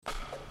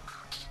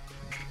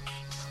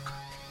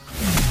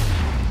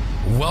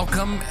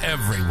Welcome,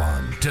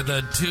 everyone, to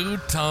the Two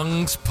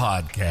Tongues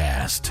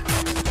Podcast.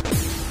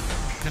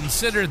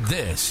 Consider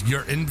this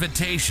your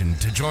invitation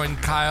to join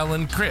Kyle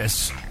and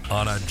Chris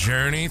on a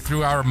journey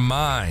through our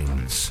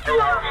minds,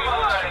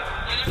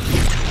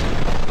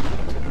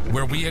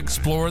 where we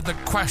explore the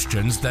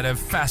questions that have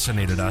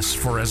fascinated us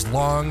for as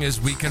long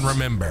as we can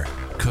remember.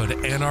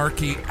 Could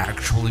anarchy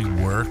actually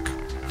work?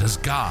 Does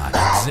God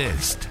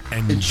exist?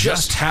 And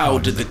just how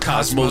did the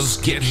cosmos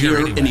get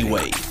here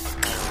anyway?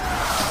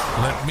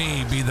 Let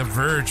me be the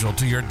Virgil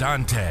to your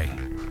Dante,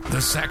 the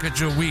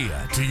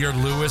Sacagawea to your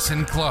Lewis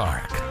and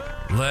Clark.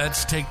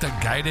 Let's take the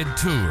guided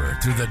tour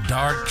through the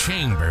dark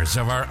chambers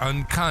of our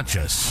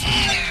unconscious,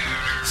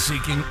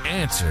 seeking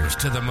answers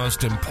to the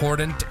most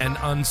important and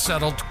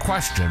unsettled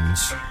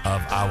questions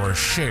of our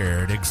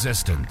shared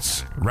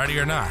existence. Ready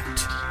or not,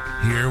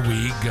 here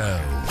we go.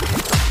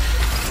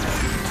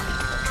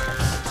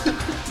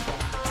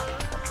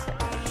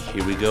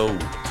 Here we go.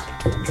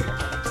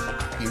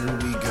 Here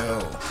we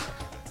go.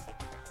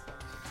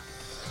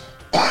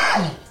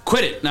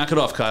 Quit it. Knock it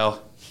off,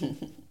 Kyle.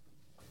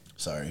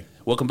 Sorry.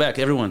 Welcome back,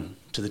 everyone,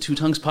 to the Two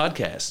Tongues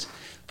Podcast.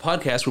 A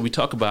podcast where we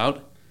talk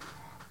about...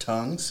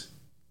 Tongues?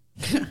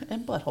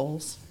 And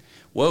buttholes.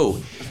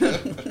 Whoa.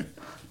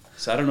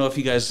 So I don't know if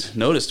you guys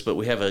noticed, but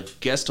we have a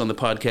guest on the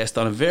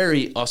podcast on a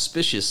very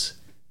auspicious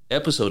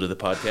episode of the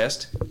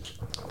podcast.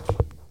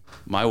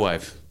 My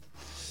wife.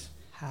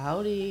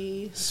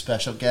 Howdy.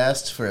 Special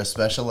guest for a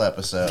special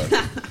episode.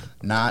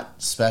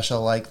 Not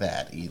special like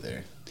that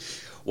either.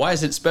 Why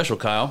is it special,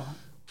 Kyle?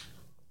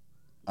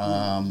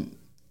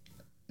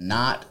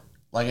 Not,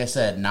 like I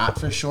said, not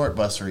for short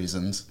bus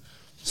reasons.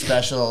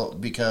 Special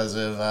because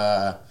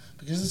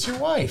it's your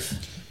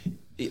wife.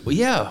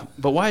 Yeah,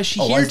 but why is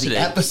she here why is today?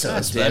 The episode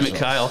God special? damn it,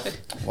 Kyle.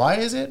 Why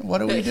is it?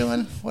 What are we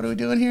doing? What are we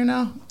doing here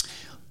now?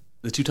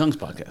 The Two Tongues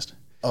Podcast.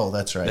 Oh,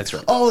 that's right. That's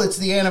right. Oh, it's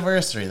the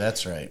anniversary.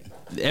 That's right.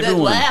 The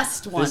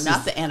last one,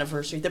 not the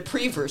anniversary, the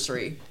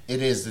pre-versary.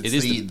 It is.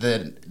 It's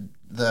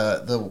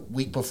the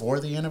week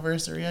before the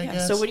anniversary, I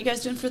guess. So what are you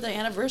guys doing for the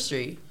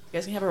anniversary? You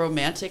guys gonna have a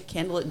romantic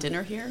candlelit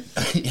dinner here?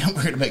 Yeah,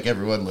 we're gonna make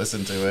everyone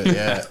listen to it.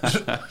 Yeah.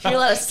 Hear a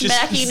lot of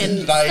smacking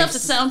and nice. stuff that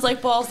sounds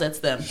like balls. That's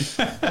them.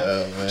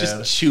 Oh man.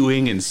 Just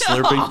chewing and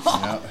slurping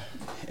Yep.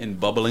 and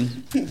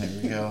bubbling. There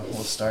we go.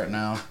 We'll start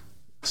now.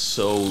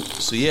 So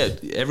yeah,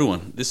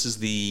 everyone, this is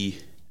the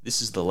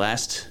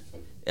last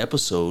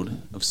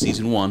episode of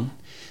season 1.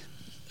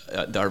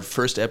 Our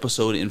first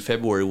episode in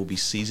February will be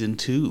season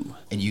 2.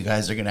 And you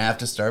guys are going to have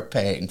to start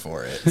paying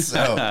for it.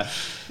 So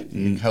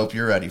hope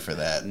you're ready for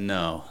that.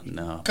 No.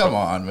 Come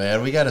on,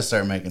 man. We got to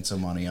start making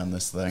some money on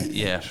this thing.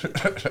 Yeah.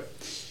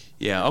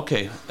 Yeah,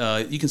 okay.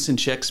 You can send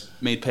checks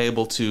made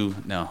payable to...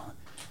 No,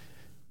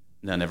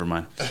 never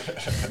mind.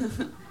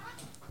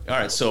 All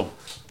right, so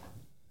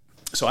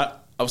I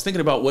was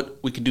thinking about what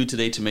we could do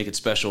today to make it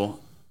special,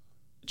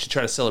 to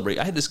try to celebrate.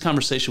 I had this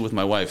conversation with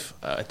my wife.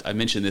 I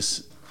mentioned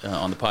this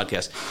on the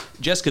podcast.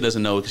 Jessica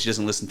doesn't know because she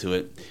doesn't listen to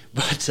it,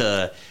 but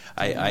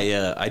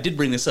I did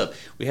bring this up.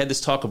 We had this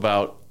talk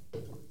about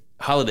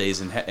holidays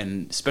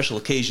and special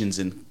occasions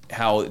and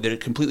how they're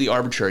completely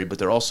arbitrary, but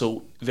they're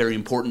also very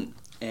important.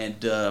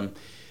 And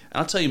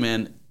I'll tell you,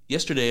 man,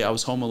 yesterday I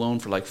was home alone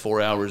for like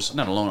 4 hours.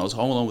 Not alone. I was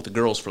home alone with the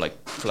girls for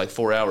like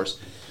 4 hours.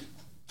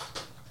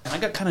 And I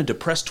got kind of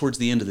depressed towards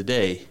the end of the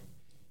day.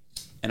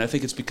 And I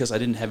think it's because I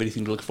didn't have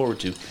anything to look forward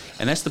to.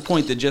 And that's the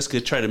point that Jessica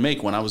tried to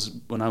make when I was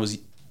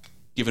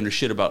giving her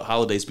shit about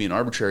holidays being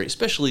arbitrary,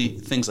 especially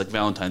things like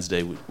Valentine's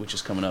Day, which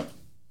is coming up,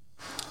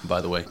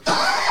 by the way.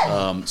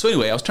 So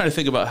anyway, I was trying to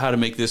think about how to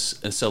make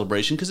this a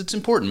celebration because it's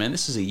important, man.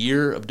 This is a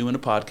year of doing a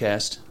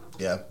podcast.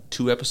 Yeah.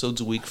 2 episodes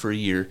a week for a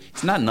year.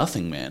 It's not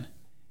nothing, man.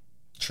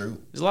 True.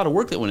 There's a lot of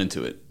work that went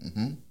into it.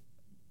 Mm-hmm.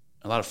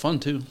 A lot of fun,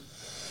 too.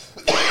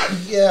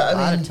 Yeah, A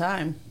lot of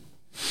time.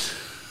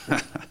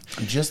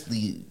 Just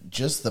the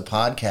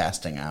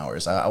podcasting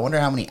hours. I wonder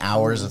how many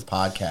hours of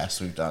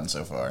podcasts we've done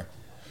so far.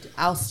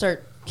 I'll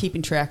start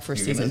keeping track for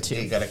season 2.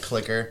 You got a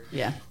clicker?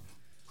 Yeah.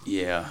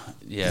 Yeah.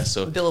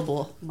 So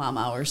Billable mom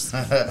hours.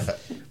 But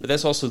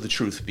that's also the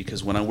truth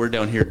because when we're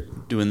down here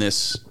doing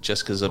this,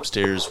 Jessica's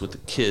upstairs with the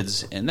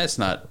kids, and that's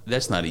not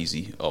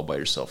easy all by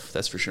yourself.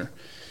 That's for sure.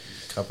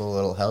 Couple of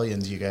little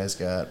hellions you guys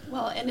got.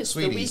 Well, and it's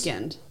Sweeties. the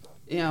weekend.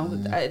 You know,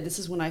 this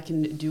is when I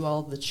can do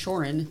all the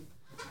choring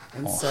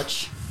and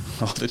such.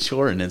 All the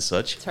choring and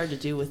such. It's hard to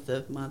do with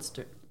the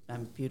monster,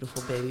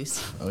 beautiful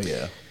babies. Oh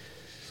yeah.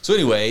 So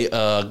anyway,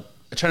 I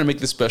tried to make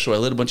this special. I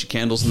lit a bunch of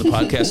candles in the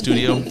podcast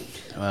studio. The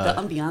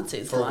ambiance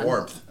is For gone.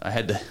 warmth. I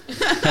had to.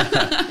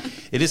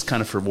 It is kind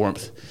of for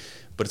warmth,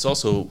 but it's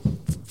also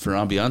for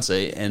ambiance.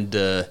 And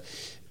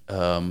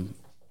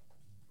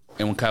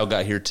when Kyle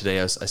got here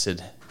today, I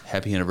said,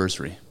 "Happy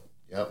anniversary."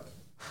 Yep.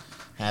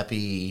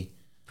 Happy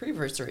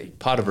Preversary.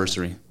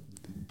 Podiversary.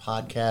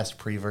 podcast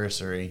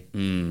preversary.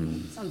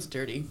 Sounds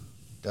dirty.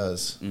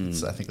 Does.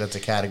 I think that's a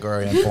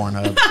category on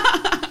Pornhub.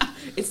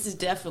 It's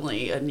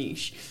definitely a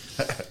niche.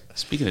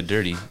 Speaking of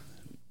dirty,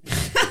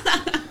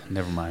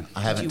 never mind.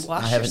 I haven't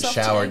wash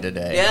showered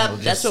today. Yeah, We'll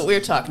that's what we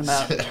were talking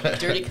about.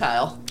 Dirty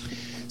Kyle.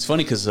 It's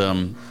funny because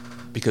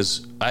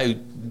because I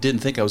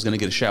didn't think I was going to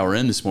get a shower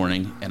in this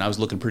morning, and I was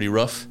looking pretty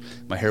rough.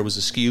 My hair was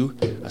askew.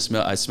 I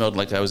smelled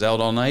like I was out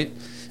all night.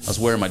 I was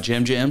wearing my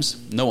jams.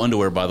 No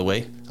underwear, by the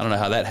way. I don't know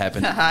how that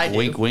happened.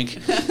 Wink, wink.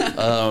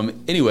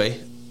 Anyway,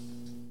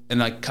 and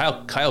like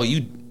Kyle,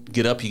 you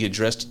get up, you get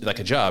dressed like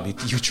a job. You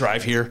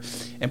drive here,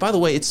 and by the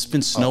way, it's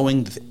been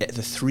snowing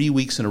the 3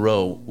 weeks in a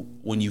row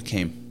when you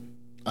came.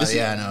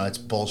 Yeah, I know, it's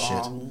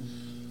bullshit.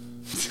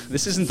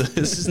 This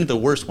isn't the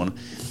worst one,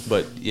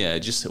 but yeah,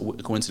 just a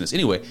coincidence.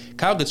 Anyway,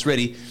 Kyle gets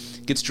ready,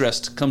 gets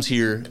dressed, comes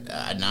here.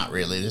 Not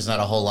really. There's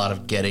not a whole lot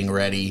of getting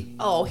ready.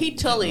 Oh, he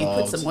totally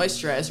put some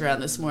moisturizer on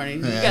this morning.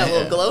 You got a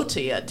little glow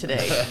to you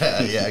today.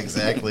 Yeah,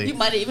 exactly. You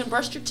might have even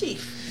brushed your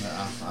teeth.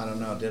 I don't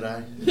know. Did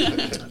I?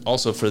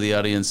 Also, for the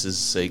audience's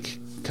sake,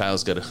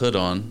 Kyle's got a hood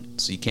on,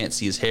 so you can't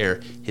see his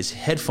hair. His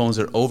headphones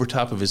are over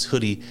top of his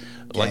hoodie,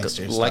 like a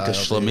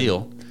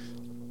schlemiel.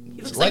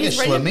 He looks like he's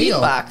a ready to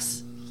schlemiel. beatbox.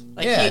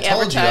 Like Yeah, I he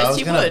told you I was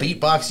advertised going to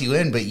would. beatbox you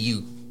in, but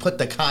you put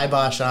the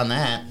kibosh on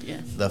that. Yeah.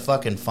 The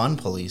fucking fun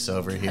police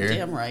over here.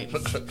 Damn right.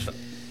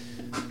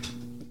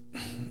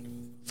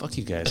 Fuck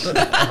you guys.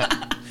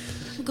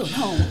 I'm going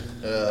home.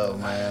 Oh,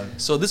 man.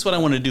 So this is what I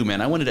wanted to do,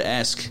 man. I wanted to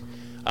ask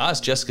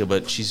Jessica,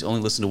 but she's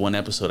only listened to one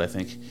episode, I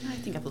think. I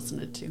think I've listened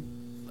to it too.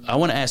 I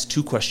want to ask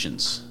 2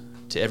 questions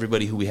to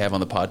everybody who we have on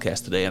the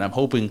podcast today, and I'm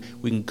hoping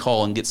we can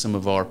call and get some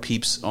of our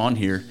peeps on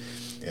here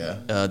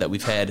that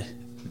we've had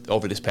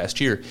over this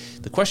past year.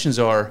 The questions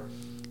are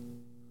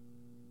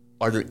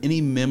there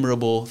any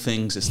memorable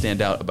things that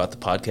stand out about the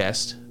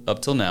podcast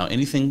up till now?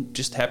 Anything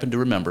just happened to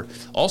remember?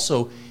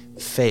 Also,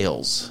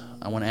 fails.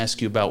 I want to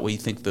ask you about what you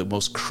think the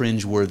most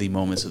cringe-worthy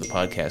moments of the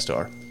podcast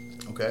are.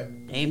 Okay.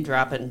 Name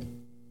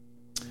dropping.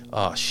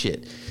 Oh,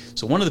 shit.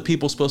 So one of the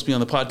people supposed to be on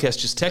the podcast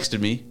just texted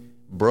me,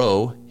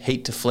 bro,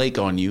 hate to flake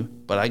on you,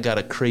 but I got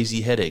a crazy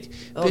headache.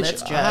 Oh, Bitch,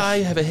 that's Josh. I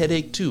have a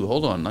headache too.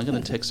 Hold on. I'm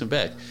going to text him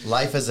back.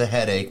 Life is a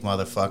headache,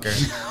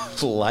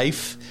 motherfucker.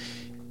 Life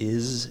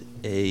is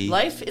a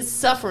Life is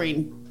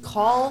suffering.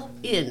 Call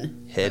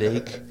in.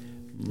 headache,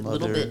 Little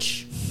mother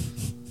bitch.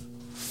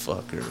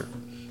 fucker.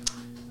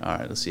 All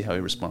right, let's see how he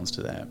responds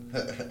to that.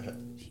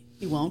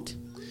 He won't.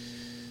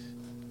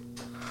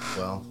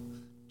 Well,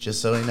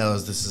 just so he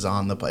knows, this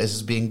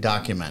is being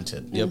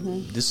documented. Yep.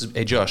 This is,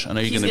 hey, Josh, I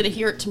know He's you're going to going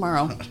hear it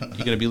tomorrow.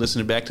 to be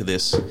listening back to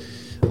this.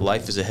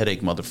 Life is a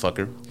headache,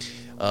 motherfucker.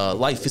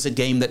 Life is a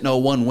game that no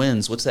one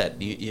wins. What's that?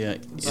 Any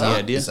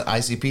idea? Is it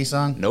ICP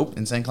song? Nope.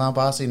 Insane Clown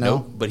Posse? No.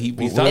 Nope, but he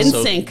thought In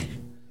so. sync.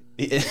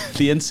 The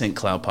NSYNC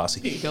Clown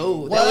Posse.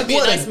 Oh, that would be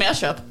a nice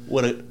mashup.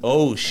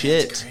 Oh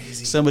shit.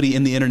 crazy. Somebody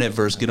in the internet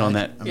verse get on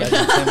that.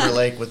 Imagine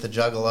Timberlake with the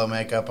Juggalo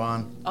makeup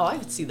on. Oh, I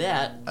could see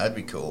that. That'd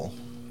be cool.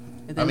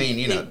 And I then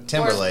mean, they-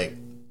 Timberlake.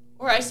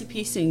 Or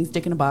ICP sings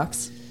Dick in a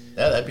Box.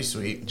 Yeah, that'd be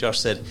sweet. Josh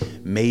said,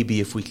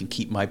 maybe if we can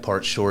keep my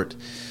part short.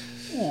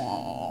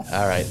 Aww.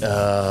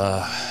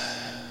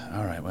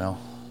 All right, well,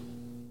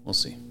 we'll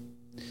see.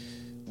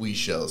 We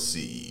shall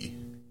see.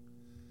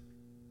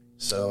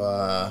 So,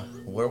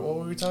 what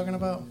were we talking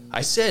about?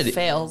 I said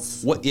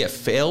Fails. what? Yeah,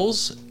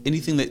 fails.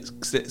 Anything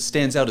that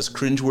stands out as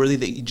cringeworthy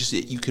that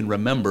you can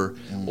remember,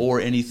 or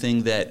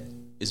anything that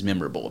is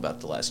memorable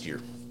about the last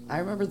year. I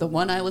remember the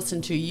one I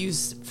listened to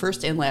use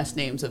first and last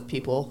names of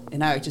people,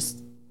 and I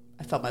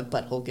felt my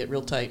butthole get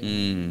real tight.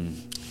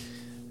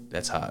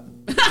 That's hot.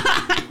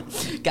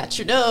 Got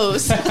your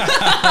nose.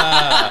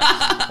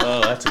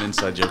 Oh, that's an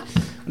inside joke.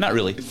 Not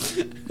really.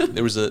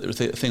 There was a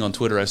thing on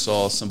Twitter. I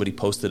saw somebody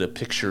posted a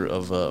picture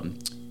of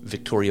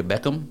Victoria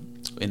Beckham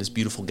in this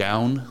beautiful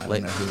gown. I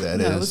don't know who that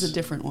is. No, it was a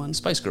different one.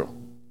 Spice Girl.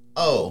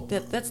 Oh,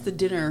 That's the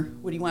dinner.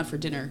 What do you want for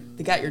dinner?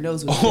 They got your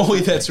nose. Was Oh,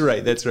 different. that's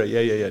right. That's right.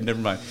 Yeah. Never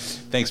mind.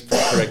 Thanks for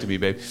correcting me,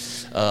 babe.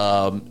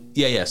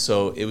 Yeah.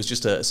 So it was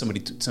just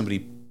somebody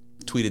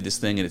tweeted this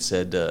thing and it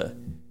said,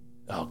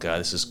 "Oh God,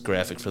 this is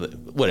graphic for the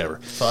whatever."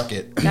 fuck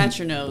it. Got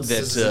your nose. That-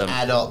 This is an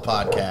adult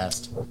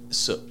podcast.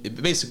 So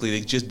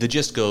basically, the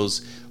gist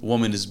goes: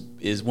 woman's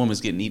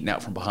getting eaten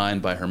out from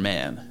behind by her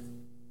man,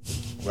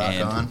 Rock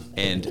on.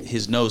 and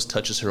his nose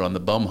touches her on the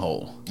bum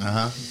hole.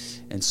 Uh-huh.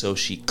 And so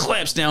she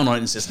clamps down on it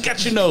and says,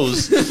 "Got your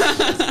nose." Pretty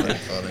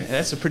funny.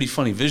 That's a pretty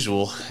funny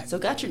visual. So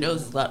got your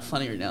nose is a lot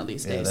funnier now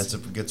these Yeah, days.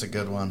 that's a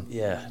good one.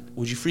 Yeah.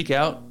 Would you freak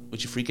out?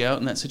 Would you freak out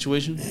in that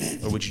situation,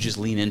 or would you just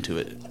lean into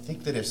it? I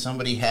think that if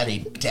somebody had a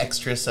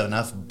dexterous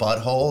enough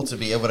butthole to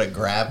be able to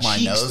grab my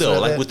Cheeks nose though,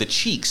 with like it, with the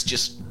cheeks,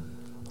 just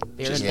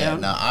Bear it yeah,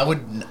 down. no, I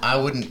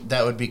wouldn't.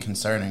 That would be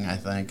concerning. I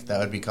think that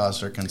would be cause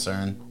for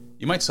concern.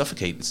 you might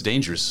suffocate. It's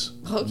dangerous.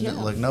 Oh yeah.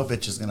 Look, no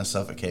bitch is gonna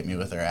suffocate me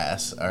with her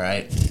ass. All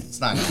right, it's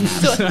not gonna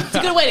happen. So it's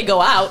a good way to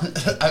go out.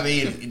 I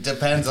mean, it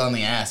depends on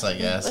the ass, I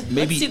guess.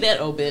 Maybe- Let's see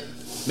that obit.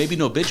 Maybe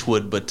no bitch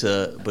would, but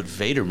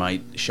Vader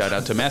might. Shout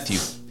out to Matthew.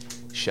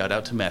 Shout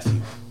out to Matthew.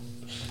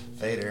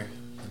 Vader,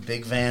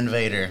 Big Van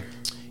Vader.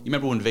 You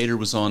remember when Vader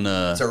was on?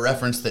 It's a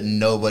reference that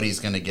nobody's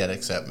gonna get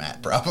except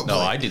Matt, probably. No,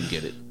 I didn't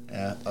get it.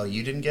 Yeah. Oh,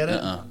 you didn't get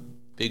it?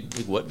 Big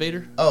what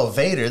Vader? Oh,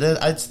 Vader.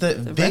 It's the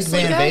Big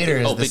wrestling Van guy? Vader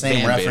is Oh, the Big same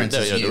Van reference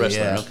Vader. as Yeah, you. the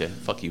wrestler. Yeah. Okay,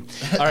 fuck you.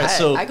 All right,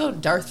 so I go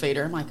Darth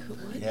Vader. I'm like,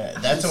 what? Yeah,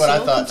 that's what I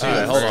thought too. All right,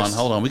 at hold first.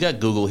 on. We got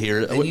Google here.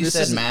 And you This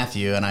said isn't-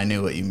 Matthew, and I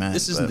knew what you meant.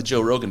 This isn't the Joe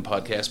Rogan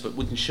podcast, but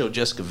we can show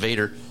Jessica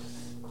Vader.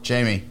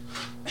 Jamie.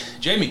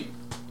 Jamie.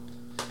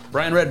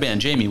 Brian Redband,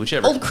 Jamie,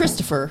 whichever. Old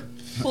Christopher.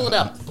 Pull it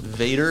up.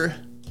 Vader.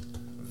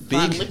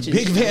 Von Big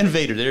Lichtenstein. Van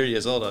Vader. There he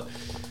is. Hold on.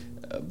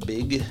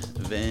 Big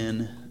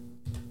Van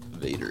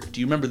Vader. Do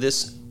you remember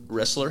this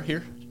wrestler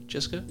here,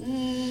 Jessica?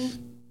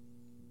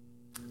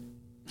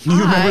 You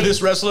remember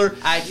this wrestler?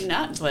 I do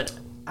not, but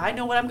I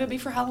know what I'm going to be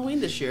for Halloween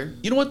this year.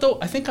 You know what though?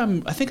 I think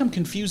I'm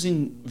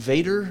confusing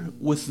Vader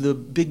with the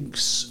big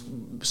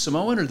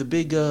Samoan or the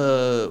big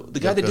the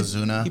guy that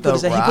Yokozuna? he put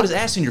his The he put Rock? his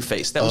ass in your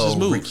face. That was his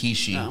move.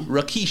 Rikishi. Oh.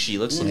 Rikishi.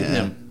 Let's look at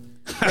him.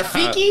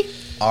 Rafiki?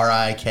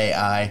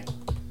 Riki.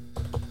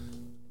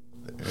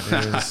 There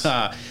it is.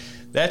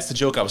 That's the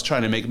joke I was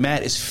trying to make.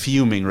 Matt is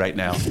fuming right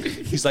now.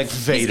 He's like He's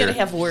Vader. going to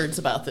have words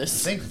about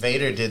this. I think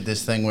Vader did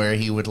this thing where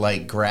he would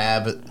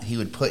he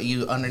would put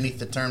you underneath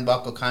the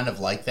turnbuckle, kind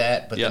of like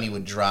that, but then Yep. he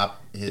would drop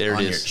his There it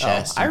on your is.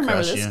 chest. I and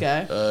remember crush this you.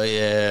 guy. Oh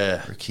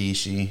yeah,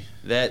 Rikishi.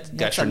 that got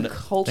That's your. some he's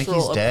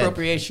cultural dead.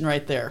 appropriation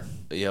right there.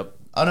 Yep.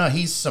 Oh no,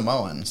 he's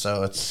Samoan,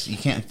 so you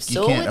can't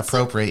So it's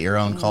appropriate your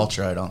own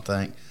culture. I don't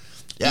think.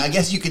 Yeah, I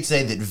guess you could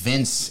say that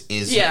Vince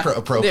is Yeah, there he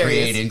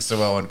appropriating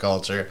Samoan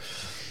culture.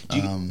 Do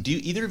you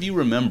either of you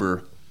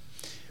remember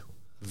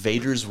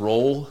Vader's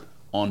role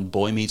on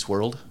Boy Meets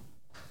World?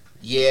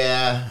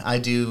 Yeah, I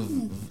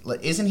do.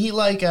 Isn't he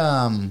like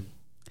Bob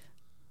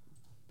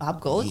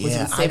Golick was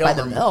in Saved by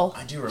the Bell.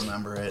 I do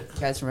remember it.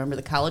 You guys remember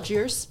the college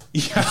years?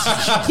 He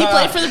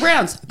played for the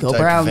Browns. Go It's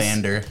like Browns.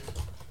 Vander.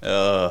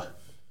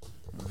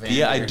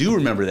 Yeah, I do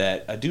remember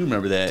that.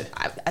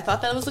 I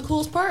thought that was the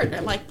coolest part.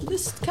 I'm like,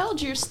 this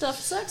college year stuff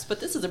sucks, but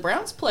this is a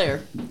Browns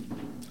player.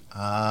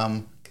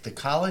 The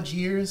college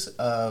years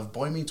of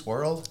Boy Meets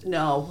World.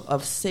 No,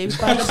 of Saved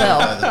by the By the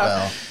Bell.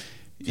 Bell.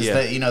 Yeah.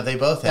 They, they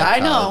both have I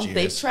know. college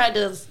They years. tried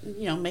to,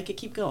 make it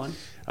keep going.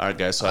 All right,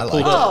 guys. So I I like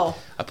pulled it. up.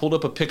 I pulled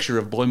up a picture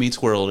of Boy Meets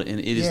World, and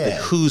it is the Yeah.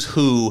 who's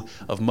who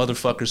of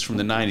motherfuckers from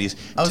the '90s.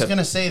 I was going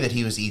to say that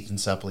he was Ethan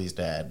Suppley's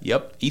dad.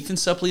 Yep, Ethan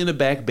Suppley in the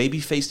back,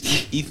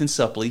 baby-faced Ethan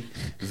Suppley,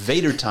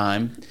 Vader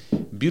time,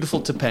 beautiful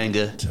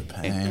Topanga,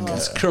 and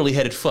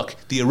curly-headed fuck,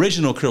 the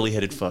original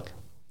curly-headed fuck.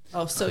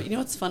 Oh, so you know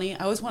what's funny?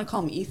 I always want to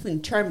call him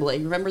Ethan Tremblay.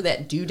 Remember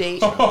that due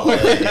date?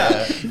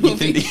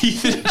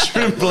 Ethan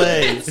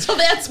Tremblay. So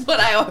that's what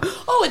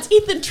it's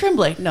Ethan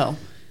Tremblay. No,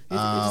 it's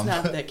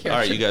not that character. All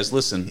right, you guys,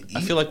 listen. I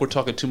feel like we're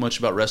talking too much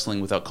about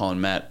wrestling without calling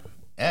Matt.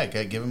 Yeah,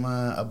 give him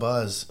a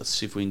buzz. Let's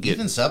see if we can get.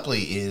 Ethan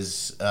Suppley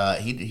is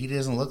he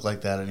doesn't look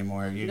like that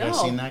anymore. Have you guys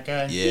No. seen that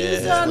guy? Yeah.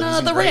 He's on He's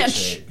in the great ranch.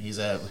 shape. He's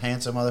a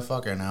handsome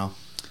motherfucker now.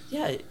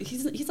 Yeah,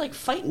 he's like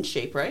fighting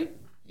shape, right?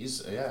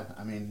 He's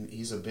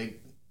a big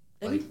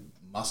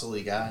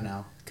muscly guy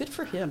now. Good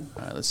for him.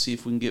 All right, let's see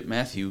if we can get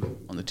Matthew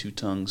on the two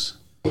tongues.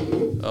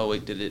 Oh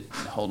wait, did it?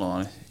 Hold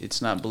on,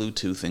 it's not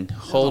Bluetoothing.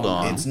 Hold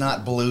on. It's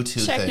not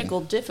Bluetooth. Technical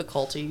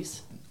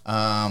difficulties.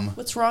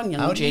 What's wrong,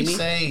 young How do you Jamie?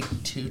 say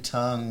two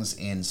tongues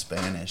in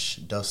Spanish?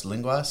 Dos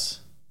lenguas?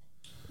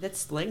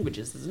 That's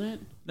languages, isn't it?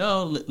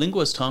 No,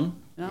 lingua's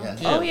tongue. No? Yeah.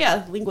 Oh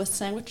yeah, lingua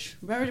sandwich.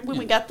 Remember when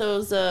we got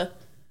those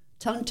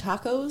tongue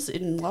tacos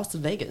in Las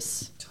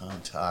Vegas? Tongue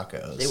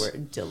tacos. They were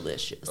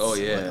delicious. Oh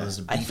yeah. It was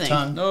a I beef think.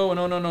 tongue. No. I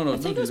think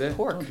Don't it do was that.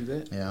 pork. Don't do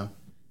that. Yeah.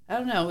 I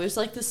don't know. It was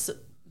like this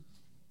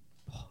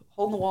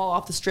hole in the wall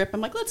off the strip.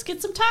 I'm like, let's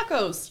get some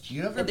tacos. Do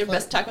you ever And they're play-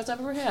 best tacos I've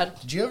ever had.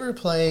 Did you ever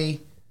play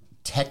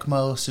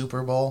Tecmo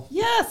Super Bowl?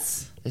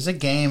 Yes. There's a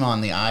game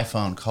on the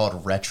iPhone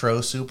called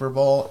Retro Super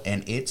Bowl,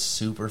 and it's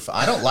super fun.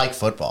 I don't like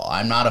football.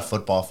 I'm not a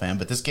football fan,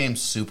 but this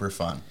game's super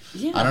fun.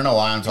 Yeah. I don't know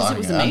why I'm 'Cause it talking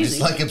was about it. I'm just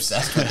amazing. like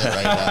obsessed with it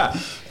right now.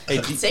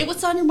 Hey, Say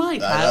what's on your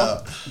mind, I Kyle.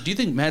 know. do you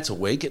think Matt's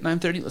awake at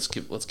 9:30? Let's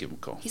give him a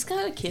call. He's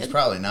got a kid. It's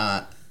probably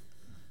not.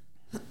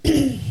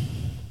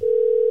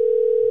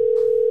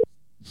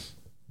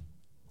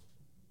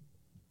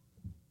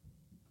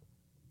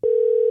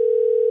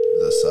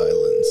 The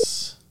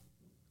silence.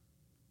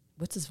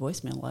 What's his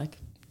voicemail like?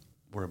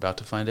 We're about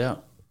to find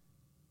out.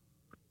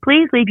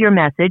 Please leave your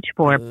message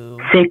for Ooh.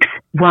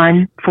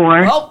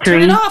 6143. Oh,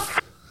 turn it off.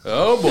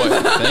 Oh boy!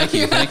 Thank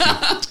you.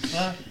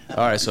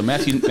 All right, so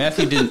Matthew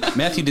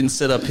didn't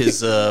set up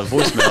his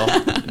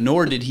voicemail,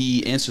 nor did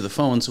he answer the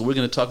phone. So we're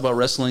going to talk about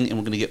wrestling, and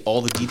we're going to get all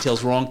the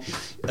details wrong.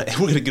 We're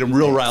going to get him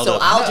real riled So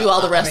up. I'll do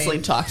all the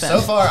wrestling talk then. So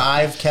far,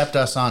 I've kept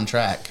us on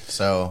track.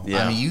 So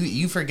Yeah. I mean,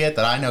 you forget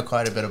that I know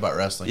quite a bit about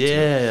wrestling.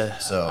 Yeah.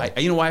 Too. So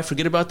you know why I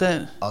forget about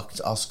that?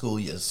 I'll school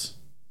yous.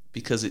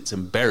 Because it's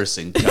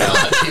embarrassing. Dude,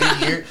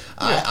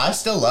 I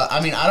still love.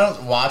 I mean, I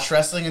don't watch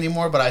wrestling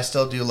anymore, but I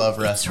still do love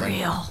It's wrestling.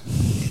 real.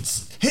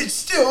 It's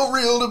still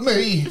real to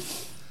me.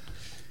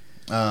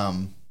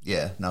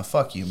 Yeah. Now,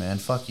 fuck you, man.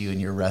 Fuck you and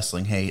your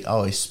wrestling hate.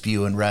 Always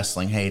spewing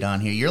wrestling hate on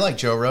here. You're like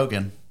Joe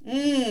Rogan.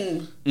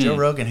 Joe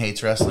Rogan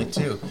hates wrestling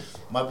too.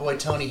 My boy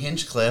Tony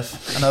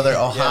Hinchcliffe, another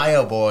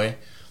Ohio boy.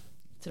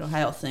 It's an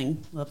Ohio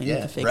thing. Loving Yeah,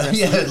 the fake right?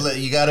 wrestling. Yeah.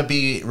 You got to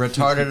be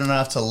retarded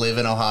enough to live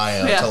in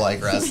Ohio Yeah. to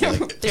like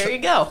wrestling. There you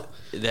go.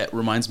 That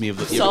reminds me of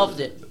the. Solved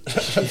it.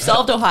 You've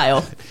solved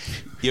Ohio.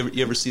 You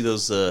ever see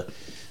those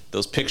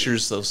those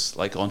pictures, those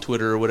like on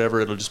Twitter or whatever.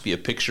 It'll just be a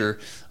picture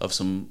of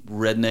some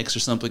rednecks or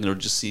something. It'll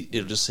just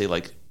say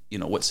like, you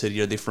know, what city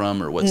are they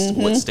from, or what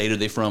state are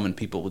they from, and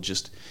people will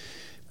just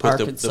put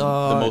the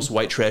most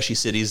white trashy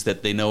cities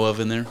that they know of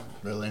in there.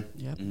 Really?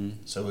 Yep.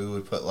 So we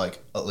would put like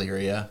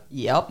Illyria.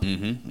 Yep.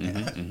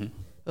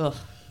 Ugh.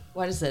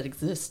 Why does that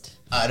exist?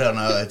 I don't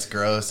know. It's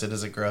gross. It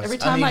is a gross. Every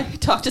time I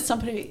talk to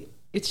somebody,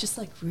 it's just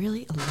like,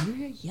 really,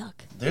 Illyria? Yuck.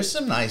 There's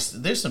some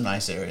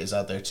nice areas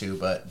out there too,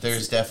 but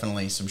there's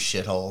definitely some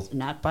shithole.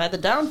 Not by the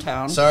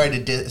downtown. Sorry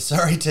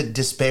to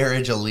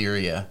disparage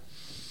Illyria.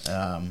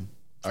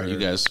 Are you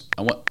guys?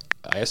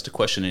 I asked a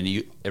question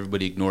and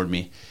everybody ignored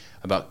me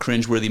about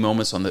cringeworthy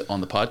moments on the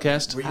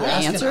podcast. Were you I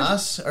asking answered.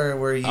 us, or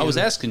were you? I was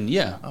asking,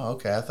 yeah. Oh,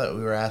 okay. I thought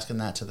we were asking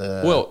that to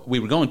the. Well, we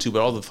were going to,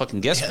 but all the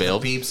fucking guests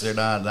bailed. The peeps are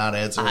not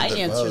answering. I the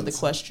answered the phones.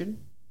 question.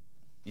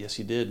 Yes,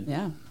 you did.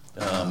 Yeah.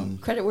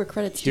 Credit where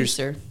credit's due,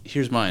 sir.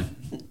 Here's mine.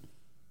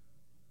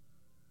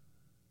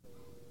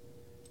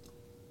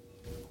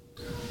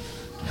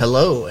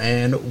 Hello,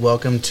 and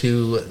welcome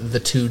to the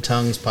Two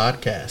Tongues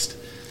podcast.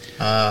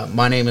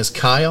 My name is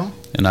Kyle,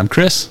 And I'm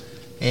Chris.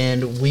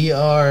 and we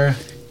are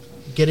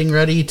getting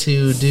ready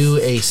to do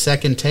a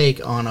second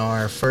take on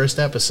our first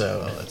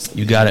episode.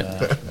 You got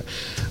it.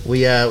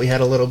 We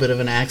had a little bit of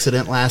an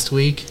accident last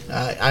week.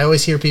 I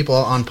always hear people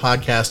on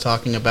podcasts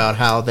talking about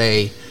how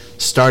they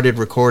started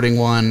recording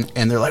one,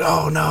 and they're like,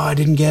 "Oh no, I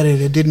didn't get it.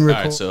 It didn't All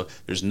record." right, so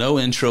there's no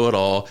intro at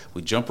all.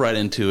 We jump right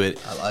into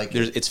it. I like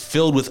it. It's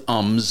filled with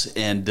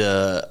and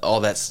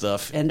all that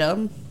stuff And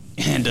all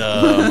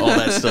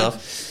that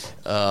stuff.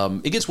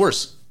 It gets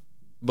worse,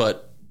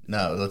 but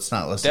No, let's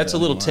not listen. that's to a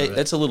little any more of it.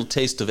 that's a little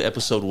taste of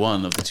episode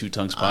 1 of the Two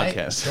Tongues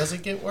podcast. Does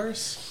it get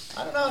worse?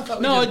 I don't know. I thought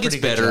we No, did a it gets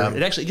pretty good better. job.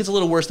 It actually gets a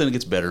little worse, then it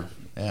gets better.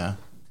 Yeah.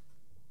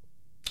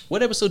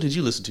 What episode did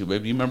you listen to,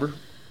 babe? Do you remember?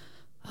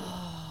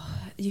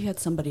 you had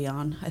somebody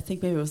on. I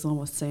think maybe it was the one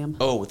with Sam.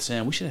 Oh, with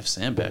Sam. We should have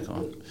Sam back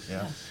on.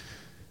 Yeah.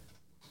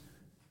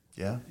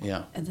 Yeah.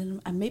 Yeah. And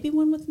then maybe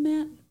one with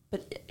Matt.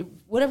 But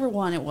whatever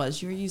one it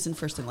was, you were using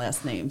first and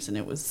last names, and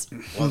it was...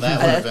 Well,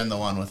 that would have been the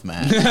one with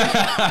Matt.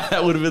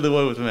 That would have been the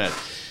one with Matt.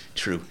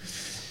 True.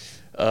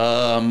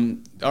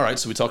 All right,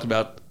 so we talked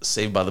about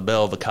Saved by the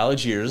Bell, the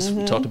college years.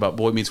 We talked about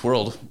Boy Meets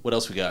World. What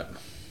else we got?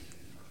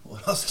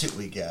 What else do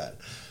we got?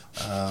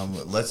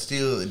 Let's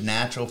do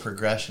natural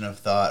progression of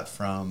thought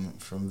from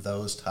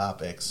those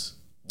topics.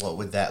 What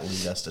would that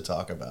lead us to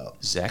talk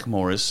about? Zach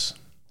Morris.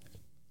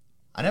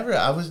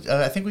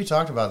 I think we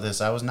talked about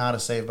this. I was not a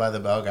Saved by the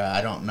Bell guy.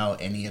 I don't know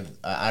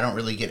I don't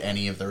really get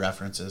any of the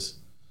references.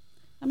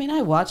 I mean,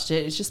 I watched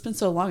it. It's just been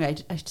so long. I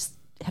just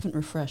haven't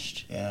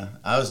refreshed. Yeah.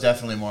 I was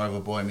definitely more of a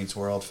Boy Meets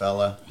World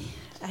fella.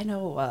 I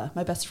know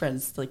my best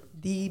friend's like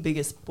the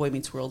biggest Boy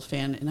Meets World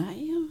fan, and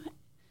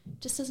it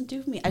just doesn't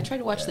do for me. I tried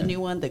to watch the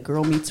new one, the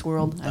Girl Meets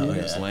World. yeah.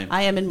 It's lame.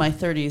 I am in my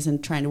 30s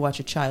and trying to watch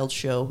a child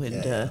show,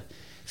 and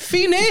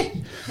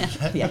Feeney!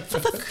 yeah,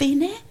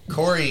 Feeney.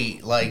 Corey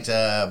liked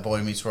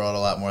Boy Meets World a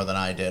lot more than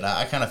I did.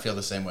 I kind of feel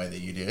the same way that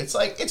you do. It's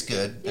like, it's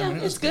good. Yeah, I mean,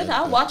 it was it's good.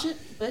 I'll but watch it,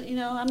 but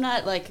I'm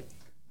not like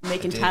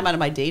making time out of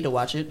my day to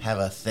watch it. Have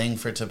a thing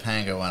for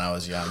Topanga when I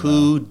was young.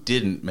 Who though.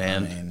 didn't,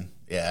 man? I mean,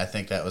 yeah, I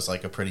think that was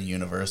like a pretty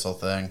universal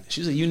thing.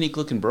 She was a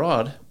unique-looking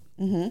broad.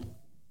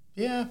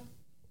 Yeah.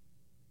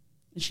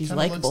 And she's Kinda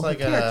likable. Her looks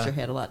like character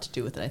had a lot to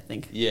do with it, I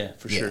think. Yeah,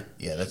 for Yeah, sure.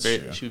 yeah, that's very,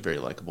 true. She was very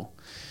likable.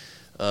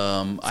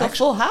 So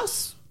Full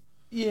House.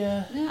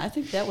 Yeah. Yeah, I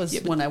think that was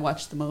Yeah, but one I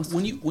watched the most.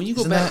 When you go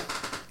Isn't back,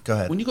 Go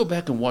ahead. when you go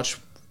back and watch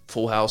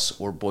Full House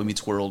or Boy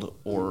Meets World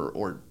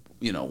or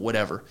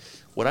whatever,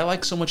 what I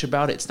like so much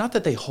about it, it's not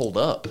that they hold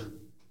up.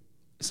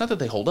 It's not that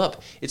they hold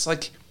up. It's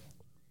like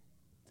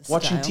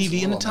watching styles.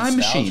 TV in a Well, time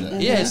machine.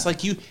 nostalgia. Yeah, it's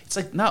like it's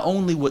like not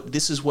only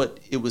this is what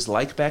it was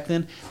like back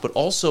then, but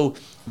also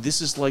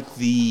this is like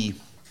the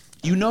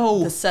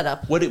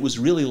setup. what it was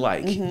really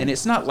like, and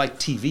it's not like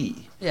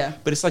TV. Yeah.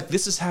 But it's like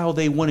this is how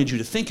they wanted you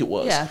to think it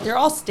was. Yeah, they're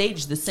all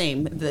staged the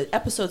same. The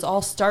episodes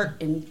all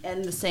start and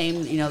end the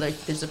same.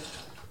 There's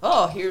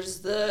here's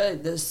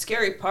the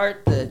scary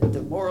part,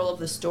 the moral of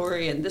the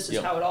story, and this is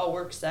Yep. how it all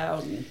works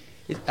out. And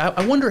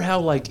I wonder how,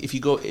 like, if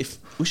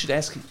we should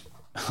ask.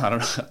 I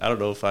don't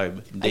know if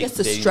I'm. I guess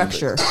the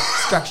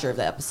structure of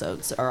the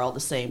episodes are all the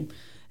same.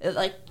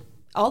 Like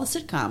all the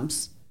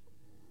sitcoms.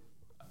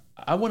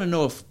 I want to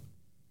know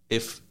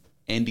if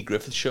Andy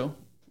Griffith's show,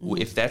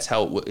 if that's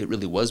how it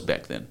really was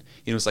back then.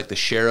 It's like the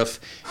sheriff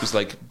who's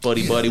like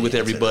buddy with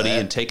everybody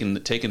and taking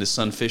his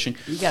son fishing.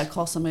 You got to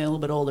call somebody a little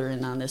bit older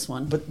in on this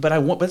one. But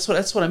that's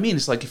what I mean.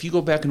 It's like if you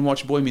go back and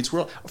watch Boy Meets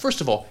World.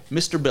 First of all,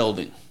 Mr.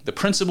 Belding, the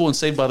principal in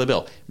Saved by the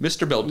Bell,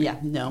 Mr. Belding. Yeah,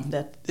 no,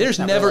 that's There's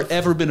not never real life.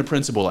 ever been a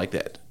principal like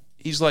that.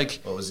 He's like.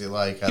 What was he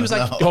like? He was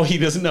like, he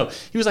doesn't know.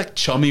 He was like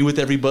chummy with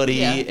everybody,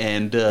 Yeah.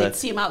 and They'd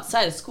see him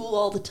outside of school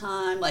all the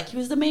time. Like he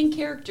was the main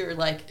character.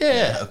 Like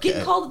yeah,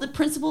 getting called to the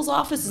principal's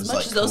office as was, much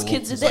like, as those cool.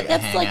 kids It was did. like a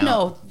That's like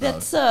no,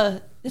 hangout.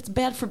 that's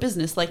bad for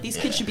business. Like these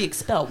kids should be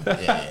expelled.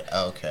 Yeah,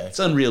 okay. it's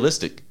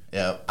unrealistic.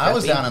 Yeah, I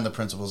was down in the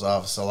principal's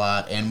office a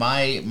lot, and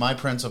my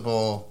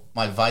principal,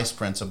 my vice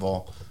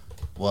principal,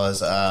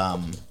 was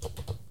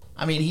I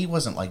I mean, he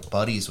wasn't like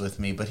buddies with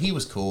me, but he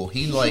was cool.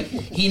 He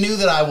knew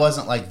that I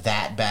wasn't like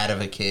that bad of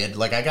a kid.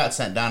 Like I got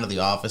sent down to the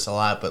office a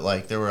lot, but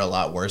like there were a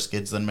lot worse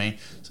kids than me,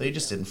 so he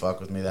just didn't fuck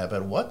with me that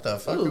bad. What the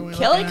fuck are we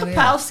Kelly looking at here?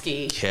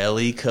 Kapowski.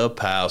 Kelly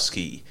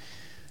Kapowski.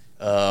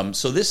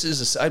 So this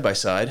is a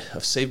side-by-side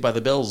of Saved by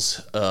the Bell's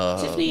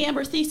Tiffany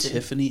Amber Thiessen.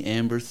 Tiffany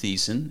Amber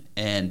Thiessen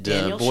and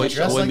Daniel Boy Schaefer.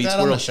 Dressed like Meets that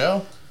on the World.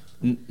 show?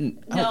 I No,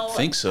 don't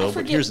think I so. But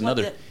forget here's what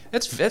another.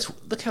 That's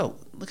look how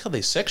they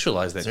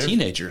sexualize that They're-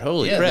 teenager.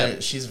 Holy Yeah,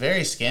 crap! she's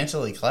very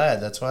scantily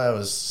clad. That's why I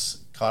was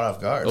caught off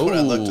guard. when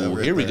I looked Oh,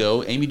 over here at we the-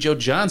 go. Amy Jo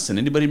Johnson.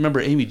 Anybody remember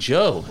Amy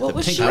Jo? What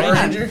was Pink she Power on?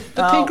 Ranger?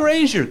 The Pink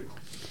Ranger.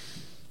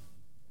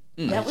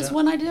 That was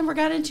one I never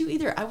got into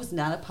either. I was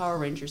not a Power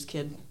Rangers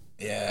kid.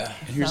 Yeah.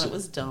 I thought it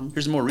was dumb.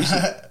 Here's a more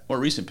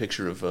recent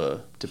picture of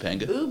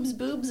Topanga.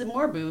 Boobs, and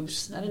more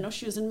boobs. I didn't know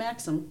she was in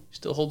Maxim.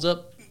 Still holds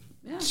up.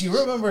 Yeah. Do you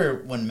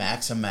remember when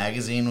Maxim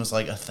magazine was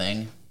like a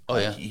thing? Oh,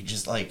 Like, yeah. You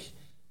just like.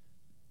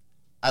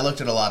 I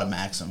looked at a lot of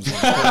Maxims. We'll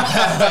just put it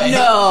that way.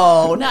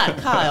 No, not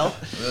Kyle.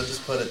 We'll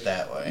just put it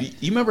that way.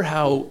 You remember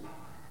how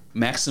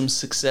Maxim's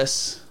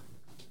success?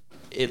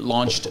 It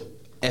launched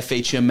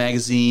FHM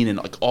magazine and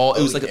like all.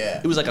 It was like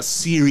yeah. it was like a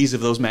series of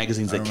those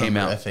magazines I that came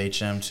remember out.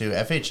 FHM too.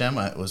 FHM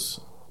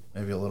was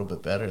maybe a little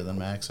bit better than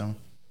Maxim.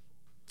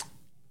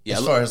 Yeah,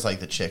 As far as like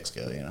the chicks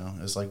go, you know,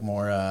 it was like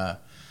more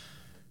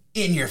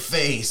in your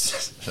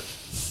face.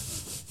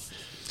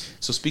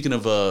 So speaking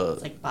of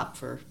It's like Bop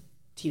for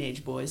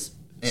teenage boys.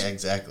 Yeah,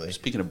 exactly.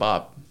 Speaking of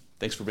Bob,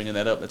 thanks for bringing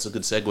that up. That's a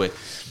good segue.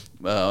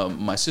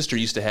 My sister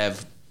used to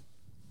have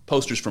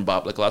posters from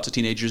Bob, like lots of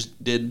teenagers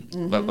did.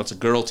 Lots of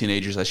girl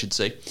teenagers, I should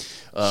say.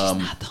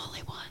 Not the only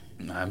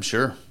one. I'm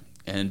sure.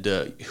 And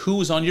who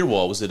was on your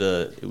wall? Was it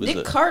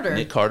Nick Carter.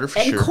 Nick Carter, for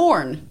and sure.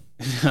 Korn.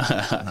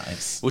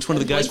 Nice. Which one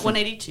of the guys? Blink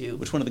 182.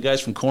 Which one of the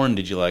guys from Korn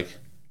did you like?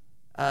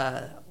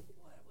 What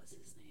was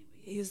his name?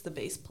 He's the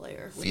bass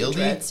player. With Fieldy? the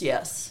dreads,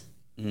 yes.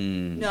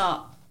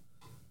 No,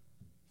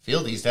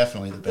 Fieldy's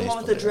definitely the the bass one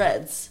with the player.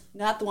 dreads.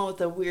 Not the one with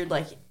the weird,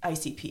 like,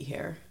 ICP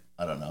hair.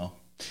 I don't know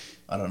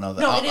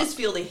that. No, it is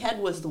Fieldy. Head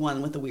was the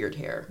one with the weird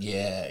hair.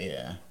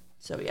 Yeah.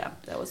 So, yeah,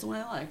 that was the one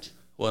I liked.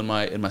 Well,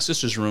 in my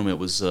sister's room, it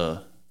was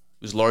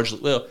largely,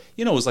 well,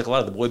 you know, it was like a lot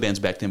of the boy bands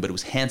back then, but it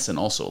was Hanson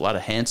also. A lot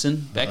of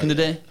Hanson back in the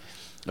day.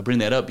 I bring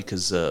that up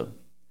because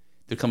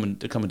they're coming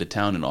to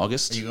town in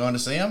August. Are you going to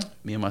see him?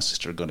 Me and my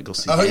sister are going to go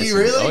see. Oh, Hanson. you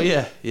really? Oh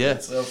yeah.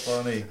 That's so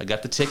funny. I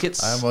got the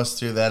tickets. I almost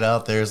threw that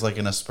out there as like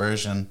an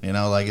aspersion, you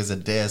know, like as a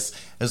diss.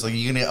 It's like,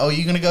 you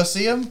gonna go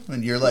see him?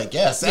 And you're like,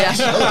 yes, Yeah,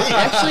 actually.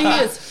 actually, he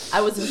is.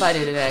 I was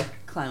invited and I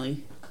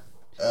kindly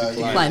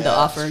declined the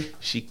offer.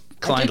 She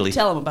I kindly. did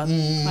tell him about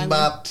it.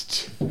 Bop.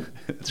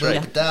 That's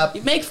right. Break up.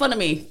 You make fun of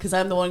me because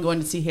I'm the one going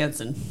to see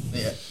Hanson.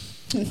 Yeah.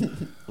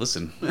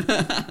 Listen,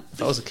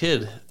 if I was a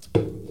kid,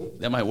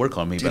 that might work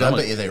on me. Dude, but I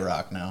bet you they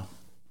rock now.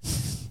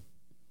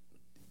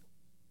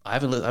 I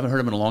haven't heard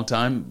them in a long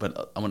time.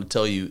 But I'm going to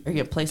tell you, Are you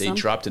gonna play they some?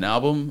 dropped an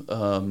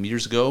album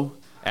years ago,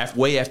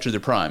 way after their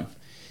prime,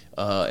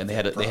 and they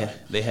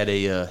had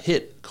a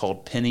hit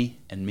called "Penny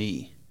and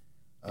Me,"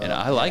 and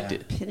I liked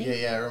it.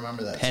 Penny? Yeah, I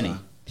remember that Penny. song.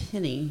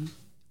 Penny.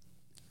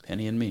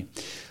 Penny and Me.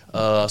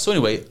 So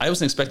anyway, I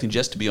wasn't expecting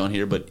Jess to be on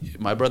here, but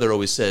my brother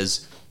always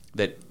says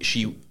that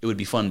it would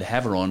be fun to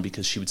have her on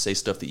because she would say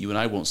stuff that you and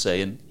I won't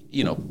say, and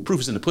you know, proof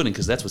is in the pudding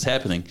because that's what's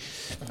happening.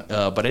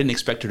 But I didn't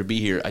expect her to be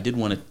here. I did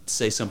want to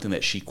say something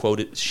that she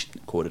quoted.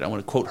 I want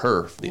to quote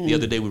her. The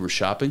other day we were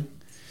shopping,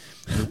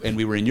 and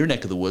we were in your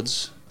neck of the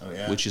woods,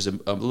 which is a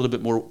little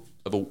bit more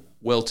of a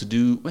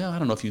well-to-do. Well, I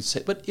don't know if you'd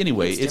say, but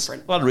anyway, it's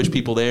different. a lot of rich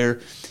people there,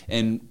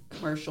 and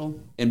Commercial.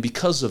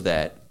 because of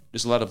that,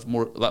 there's a lot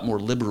more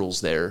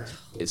liberals there.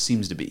 It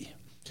seems to be.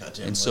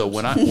 Goddamn And so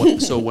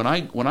libs. when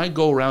I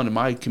go around in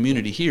my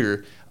community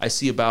here, I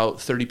see about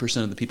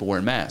 30% of the people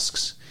wearing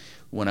masks.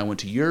 When I went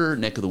to your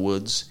neck of the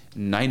woods,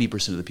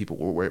 90% of the people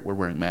were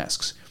wearing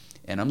masks.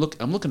 And I'm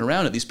looking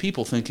around at these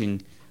people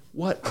thinking,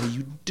 what are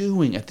you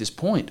doing at this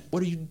point?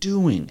 What are you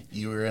doing?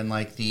 You were in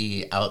like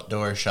the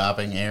outdoor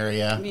shopping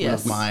area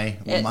Yes. of my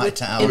With-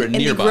 town. We're In the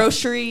nearby.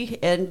 grocery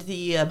and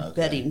the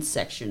bedding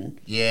section.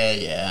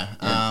 Yeah.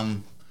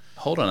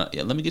 Hold on,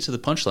 yeah, let me get to the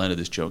punchline of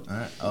this joke. All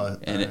right. Oh,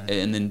 And all right.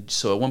 and then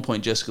so at one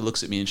point Jessica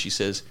looks at me and she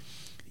says,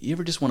 "You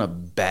ever just want to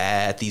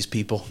bat these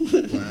people?"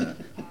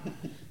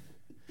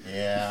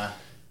 Yeah.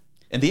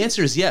 And the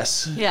answer is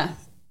yes. Yeah.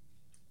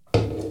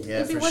 Yeah, for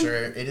Everyone- sure.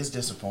 It is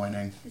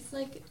disappointing. It's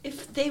like,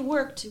 if they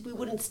worked, we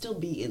wouldn't still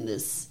be in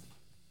this.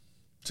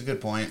 It's a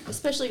good point.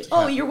 Especially,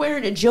 you're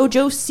wearing a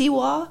JoJo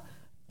Siwa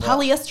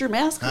polyester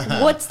mask?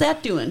 What's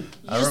that doing?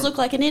 You just look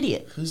like an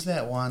idiot. Who's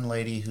that one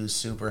lady who's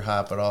super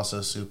hot but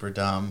also super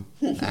dumb?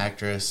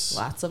 Actress.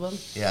 Lots of them.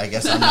 Yeah, I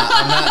guess I'm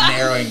not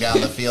narrowing down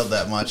the field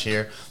that much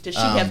here. Does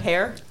she have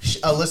hair?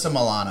 Alyssa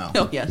Milano.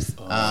 Oh, yes.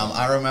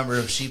 I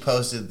remember she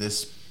posted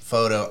this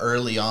photo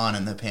early on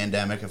in the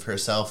pandemic of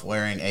herself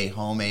wearing a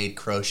homemade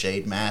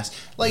crocheted mask,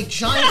 like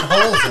giant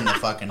holes in the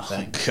fucking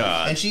thing.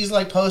 God. And she's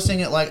like posting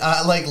it like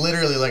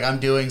literally like I'm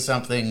doing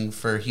something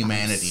for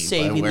humanity, by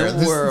Saving wearing the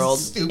this world,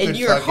 stupid and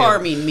you're fucking-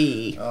 harming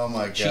me. Oh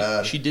my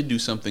god. She did do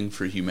something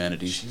for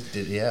humanity She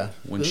did, yeah.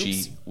 when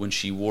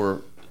she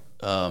wore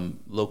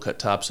low cut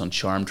tops on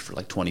Charmed for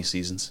like 20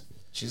 seasons.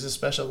 She's a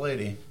special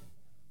lady.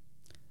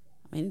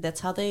 I mean, that's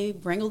how they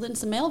wrangled in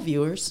some male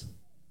viewers.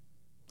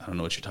 I don't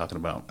know what you're talking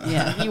about.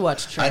 Yeah, you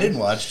watched Charmed. I didn't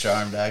watch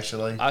Charmed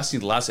actually. I've seen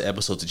lots of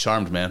episodes of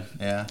Charmed, man.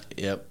 Yeah.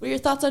 Yep. What are your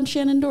thoughts on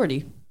Shannon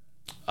Doherty?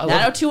 I love,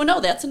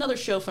 90210, that's another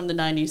show from the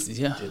 90s.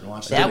 yeah. Didn't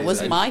watch That was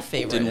either. my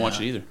favorite. Didn't watch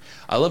it either.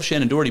 I love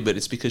Shannon Doherty, but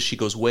it's because she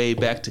goes way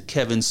back to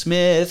Kevin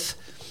Smith.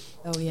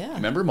 Oh, yeah.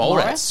 Remember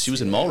Mallrats? She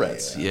was in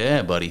Mallrats.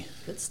 Yeah, buddy.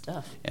 Good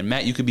stuff. And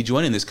Matt, you could be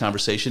joining this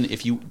conversation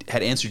if you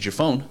had answered your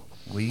phone.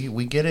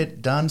 We get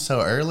it done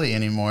so early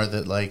anymore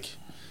that like,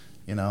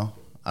 you know,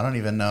 I don't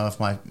even know if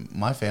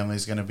my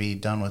family's going to be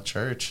done with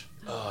church.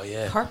 Oh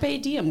yeah.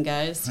 Carpe diem,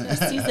 guys.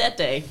 Seize that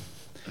day.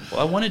 Well,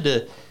 I wanted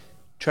to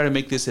try to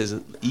make this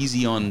as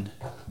easy on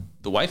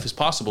the wife as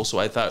possible, so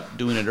I thought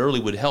doing it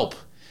early would help.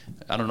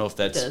 I don't know if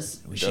that's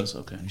Does. it does.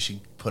 Okay. We should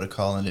put a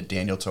call into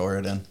Daniel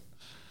Torridon.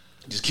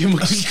 Just give him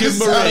a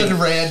Sounded ring.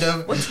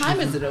 random. What time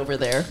is it over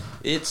there?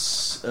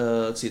 It's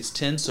let's see, it's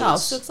 10, so Oh,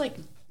 it's, so it's like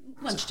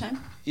lunchtime.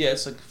 yeah,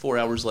 it's like 4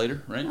 hours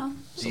later, right? Oh.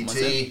 Something like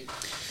that.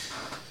 DT.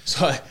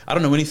 So I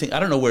don't know anything. I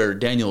don't know where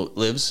Daniel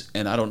lives,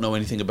 and I don't know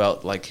anything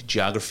about like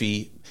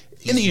geography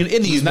in the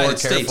He's more United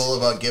States. careful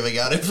about giving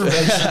out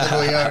information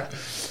than we are.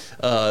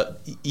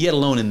 Yet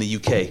alone in the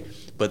UK.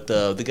 But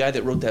the guy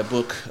that wrote that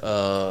book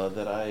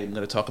that I'm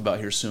going to talk about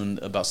here soon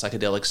about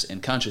psychedelics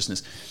and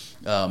consciousness,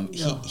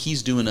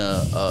 he's doing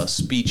a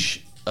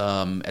speech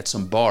at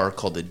some bar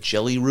called the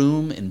Jelly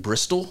Room in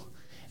Bristol.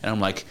 And I'm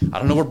like, I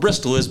don't know where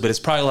Bristol is, but it's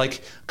probably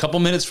like a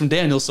couple minutes from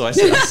Daniel. So I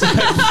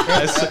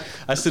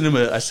sent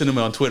him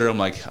on Twitter.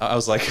 I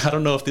was like, I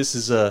don't know if this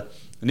is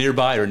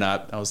nearby or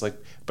not. I was like,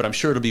 but I'm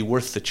sure it'll be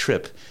worth the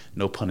trip.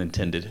 No pun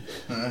intended.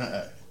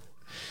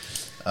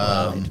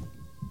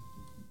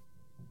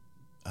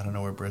 I don't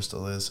know where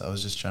Bristol is. I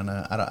was just trying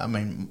to. I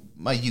mean,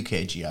 my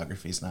UK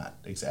geography is not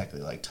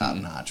exactly like top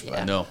notch, but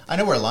Yeah. No. I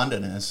know where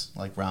London is,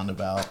 like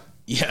roundabout.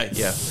 Yeah.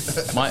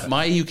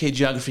 My UK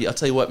geography. I'll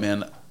tell you what,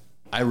 man.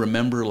 I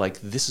remember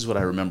this is what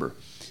I remember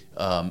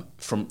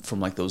from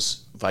like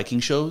those Viking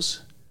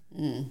shows.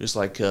 There's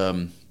like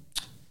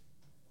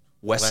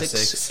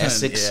Wessex,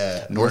 Essex,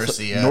 yeah,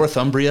 Mercia.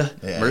 Northumbria,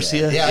 Yeah,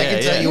 Mercia. Yeah, I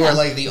can tell you where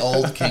like the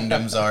old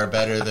kingdoms are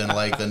better than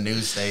like the new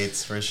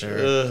states for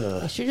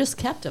sure. I should just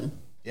kept him.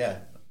 Yeah,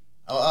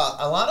 a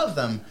lot of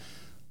them.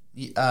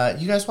 You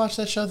guys watch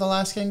that show, The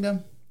Last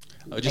Kingdom?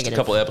 Just a Negative.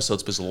 couple of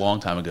episodes, but it's a long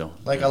time ago.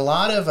 Like a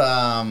lot of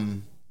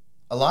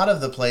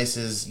the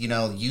places, you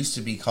know, used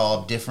to be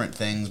called different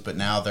things, but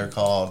now they're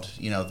called,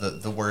 you know,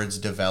 the words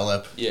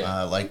develop.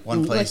 Yeah. Like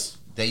one place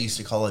they used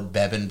to call it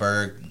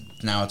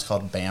Bebenberg, now it's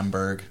called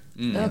Bamberg.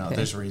 You know, Okay.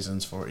 there's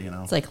reasons for it. You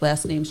know. It's like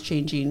last names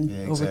changing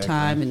Yeah, over exactly.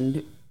 time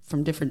and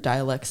from different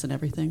dialects and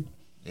everything.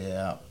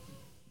 Yeah.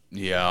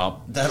 Yeah,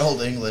 That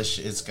old English,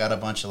 it's got a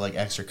bunch of like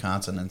extra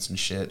consonants and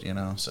shit, you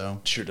know. So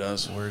sure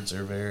does. words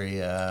are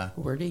very.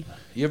 Wordy.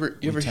 You ever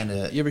tend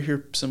to- you ever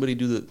hear somebody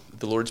do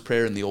the Lord's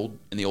Prayer in the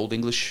old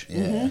English?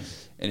 Yeah.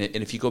 And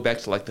if you go back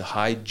to like the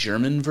High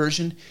German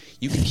version,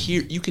 you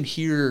can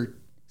hear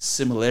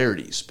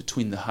similarities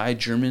between the High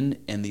German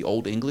and the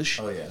Old English.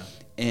 Oh yeah.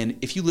 And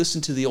if you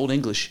listen to the Old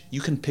English, you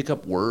can pick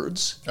up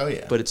words. Oh,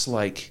 yeah. But it's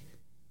like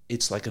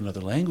another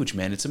language,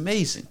 man. It's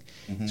amazing.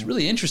 Mm-hmm. It's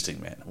really interesting,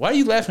 man. Why are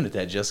you laughing at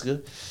that,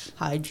 Jessica?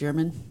 High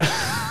German.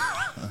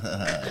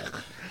 I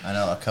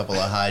know a couple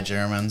of High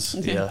Germans.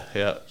 Yeah.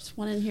 Just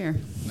one in here.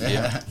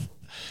 Yeah.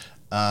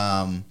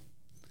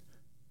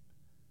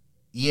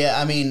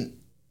 Yeah, I mean,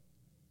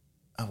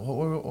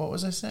 what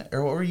was I saying?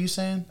 Or what were you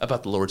saying?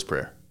 About the Lord's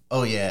Prayer.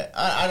 Oh yeah,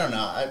 I don't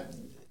know.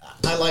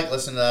 I like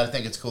listening to that. I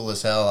think it's cool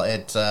as hell.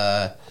 It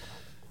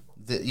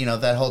you know,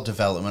 that whole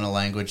developmental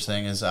language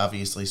thing is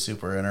obviously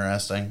super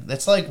interesting.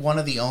 That's like one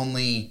of the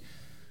only,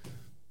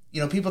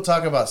 you know, people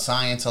talk about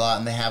science a lot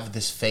and they have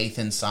this faith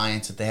in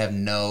science that they have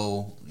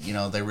no, you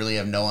know, they really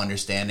have no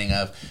understanding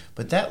of.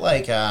 But that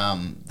like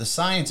the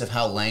science of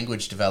how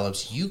language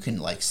develops, you can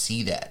like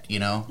see that, you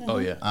know. Oh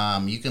yeah.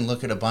 You can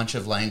look at a bunch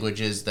of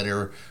languages that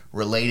are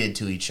related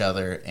to each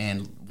other,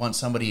 and once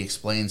somebody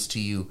explains to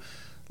you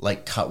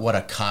like what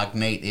a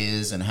cognate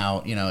is and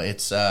how, you know,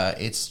 it's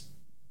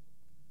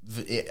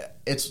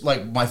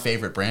like my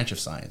favorite branch of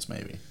science,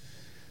 maybe.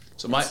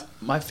 So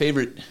my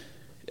favorite,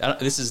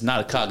 this is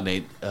not a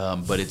cognate,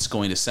 but it's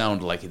going to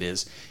sound like it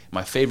is.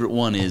 My favorite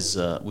one is,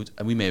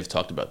 we may have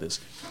talked about this.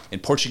 In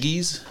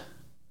Portuguese,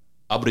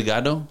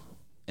 obrigado,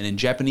 and in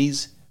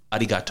Japanese,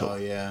 arigato. Oh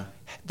yeah.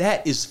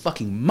 That is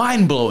fucking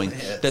mind-blowing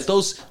that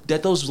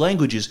those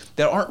languages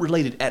that aren't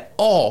related at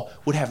all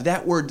would have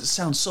that word that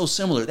sounds so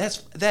similar.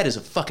 That is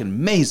a fucking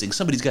amazing.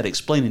 Somebody's got to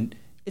explain it.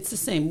 It's the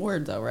same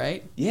word, though,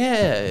 right?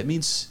 Yeah, it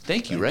means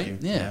thank you, right? you.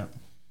 Yeah. Yeah.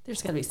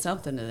 There's got to be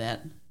something to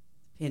that.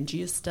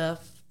 Pangea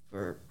stuff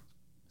or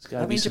It's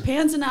gotta I be mean, some-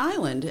 Japan's an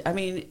island. I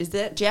mean, is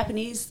that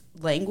Japanese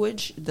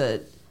language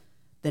the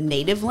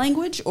native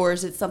language, or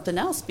is it something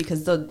else?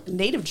 Because the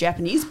native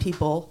Japanese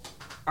people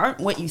aren't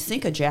what you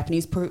think a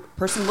Japanese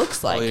person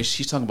looks like. Oh, yeah,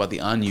 she's talking about the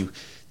Anyu.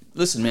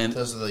 Listen, man,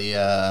 Those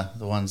are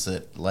the ones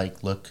that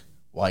like look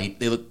white.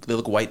 they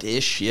look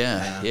white-ish.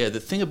 Yeah. The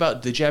thing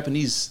about the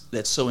Japanese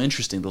that's so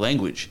interesting, the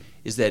language,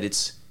 is that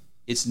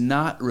it's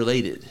not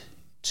related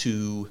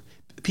to.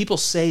 People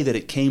say that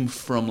it came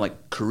from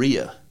like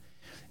Korea,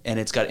 and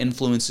it's got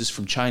influences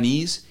from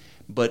Chinese,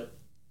 but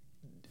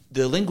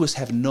the linguists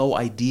have no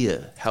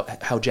idea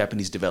how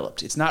Japanese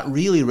developed. It's not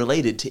really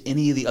related to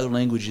any of the other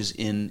languages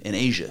in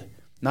Asia.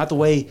 Not the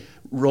way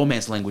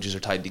Romance languages are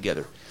tied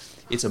together.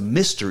 It's a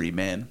mystery,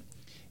 man.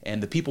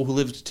 And the people who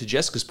lived, to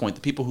Jessica's point,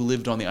 the people who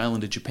lived on the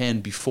island of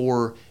Japan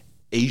before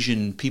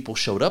Asian people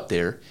showed up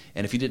there,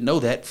 and if you didn't know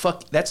that,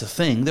 fuck, that's a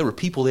thing. There were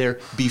people there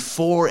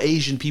before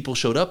Asian people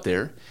showed up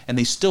there, and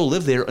they still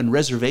live there on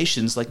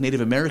reservations like Native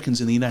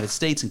Americans in the United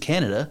States and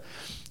Canada.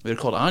 They're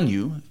called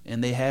Anyu,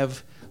 and they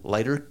have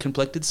lighter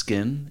complected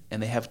skin,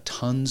 and they have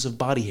tons of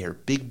body hair,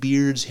 big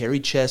beards, hairy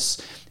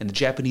chests, and the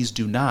Japanese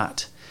do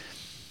not.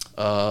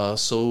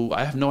 So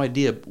I have no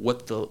idea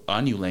what the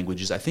Anyu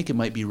language is. I think it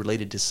might be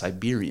related to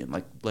Siberian,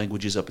 like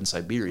languages up in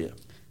Siberia.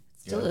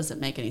 Still doesn't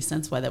make any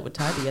sense why that would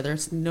tie together.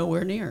 It's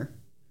nowhere near.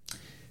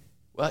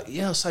 Well,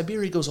 yeah,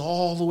 Siberia goes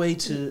all the way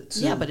to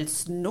Yeah, but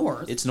it's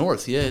north. it's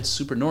north. Yeah, it's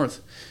super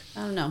north.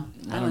 I don't know.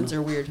 Islands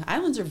are weird.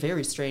 Islands are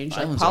very strange.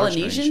 Islands like are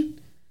Polynesian, strange.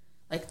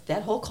 like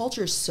that whole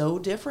culture is so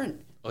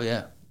different. Oh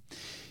yeah,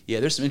 yeah.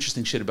 There's some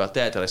interesting shit about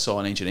that I saw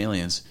in Ancient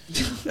Aliens.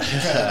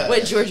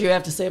 What, George, you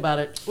have to say about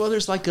it? Well,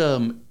 there's like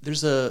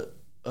there's a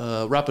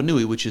Rapa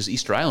Nui, which is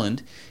Easter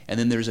Island, and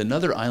then there's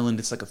another island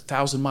that's like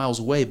 1,000 miles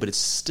away, but it's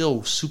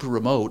still super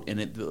remote,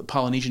 and the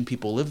Polynesian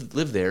people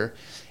live there,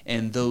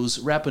 and those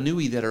Rapa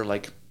Nui that are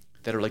like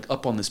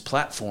up on this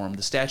platform,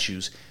 the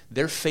statues,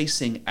 they're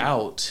facing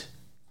out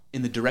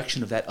in the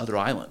direction of that other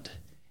island,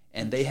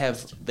 and they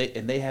have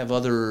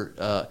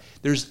other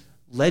there's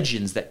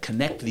legends that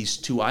connect these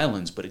two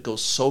islands, but it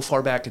goes so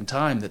far back in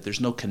time that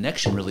there's no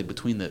connection really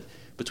between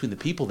the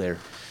people there.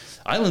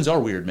 Islands are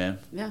weird, man.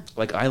 Yeah.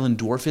 Like island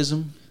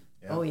dwarfism.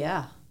 Oh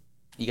yeah.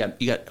 You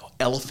got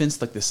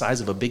elephants like the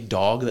size of a big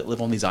dog that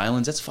live on these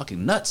islands. That's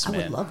fucking nuts, I man.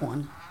 would love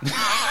one.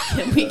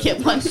 Can we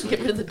get one to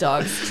get rid of the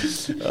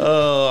dogs?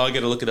 Oh, I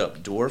gotta look it up.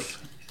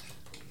 Dwarf.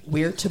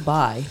 Where to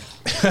buy?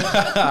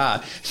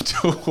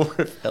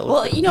 Dwarf elephant.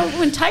 Well, you know,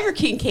 when Tiger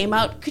King came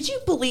out, could you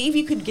believe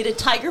you could get a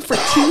tiger for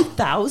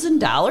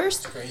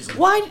 $2,000? Crazy.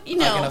 Why, you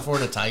I can know?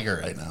 afford a tiger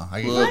right now.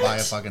 I can What? go buy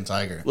a fucking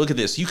tiger. Look at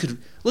this. You could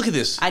look at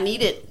this. I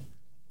need it.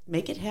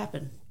 Make it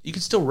happen. You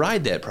could still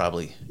ride that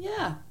probably.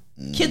 Yeah.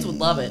 Kids would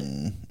love it.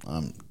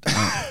 I'm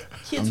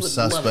Kids would love it.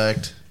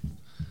 suspect.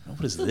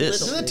 What is a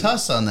this? little- There's a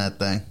tuss on that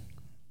thing.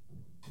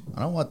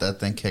 I don't want that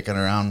thing kicking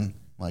around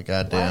like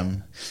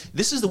goddamn.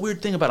 This is the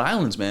weird thing about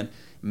islands, man.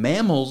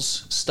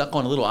 Mammals stuck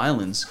on little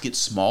islands get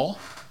small,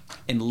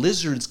 and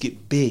lizards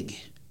get big.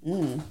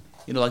 You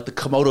know, like the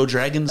Komodo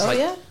dragons, Oh, like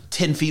yeah?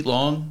 10 feet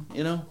long.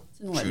 You know,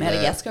 In what, True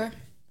Madagascar?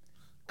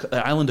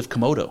 the island of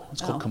Komodo.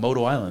 It's called Oh.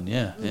 Komodo Island.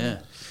 Yeah, yeah.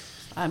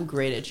 I'm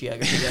great at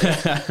geography,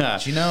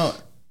 guys. Do you know?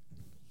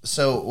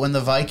 So when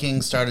the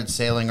Vikings started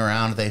sailing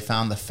around, they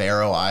found the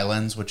Faroe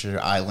Islands, which are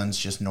islands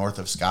just north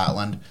of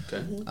Scotland.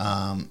 Okay.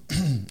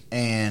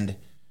 And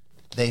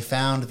they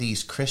found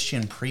these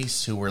Christian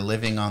priests who were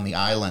living on the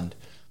island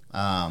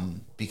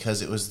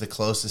because it was the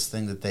closest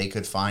thing that they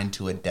could find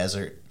to a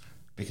desert,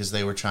 because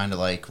they were trying to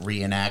like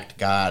reenact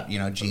God, you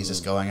know, Jesus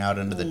going out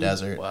into the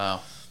desert.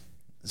 Wow.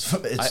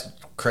 It's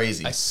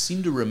crazy. I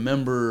seem to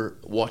remember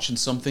watching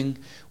something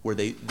where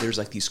there's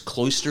like these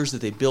cloisters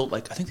that they built,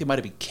 like I think they might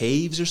have been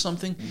caves or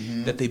something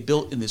that they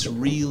built in this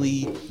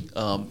really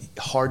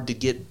hard to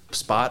get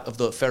spot of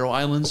the Faroe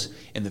Islands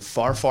in the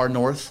far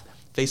north,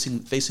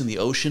 facing the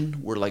ocean,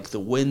 where like the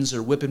winds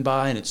are whipping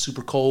by and it's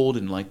super cold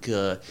and like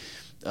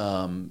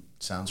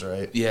Sounds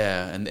right.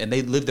 yeah, and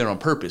they lived there on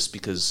purpose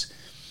because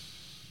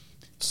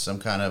Some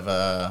kind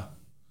of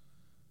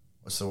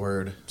what's the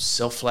word?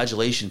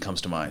 self-flagellation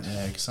comes to mind.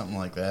 Yeah, something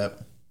like that.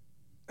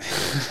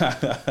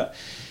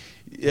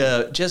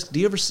 Yeah, Jess, do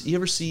you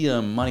ever see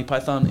Monty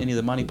Python? Any of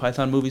the Monty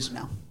Python movies?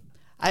 No.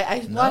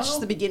 I watched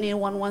the beginning of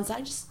one once.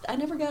 I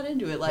never got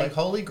into it. Like Like,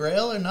 Holy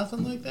Grail or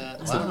nothing like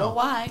that. I don't know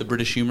why. The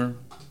British humor,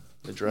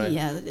 the dry.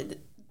 Yeah,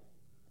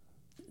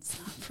 it's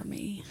not for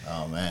me.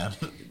 Oh man.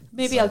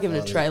 Maybe I'll give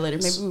it a try later.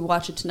 Maybe we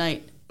watch it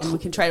tonight, and we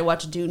can try to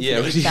watch Dune for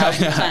Yeah, the yeah.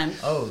 8,000th time.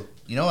 Oh,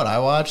 you know what I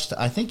watched?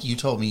 I think you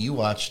told me you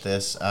watched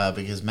this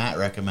because Matt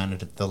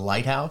recommended it. The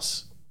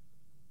Lighthouse.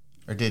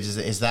 Or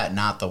is that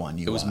not the one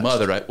you It was watched?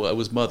 Mother, right? Well, it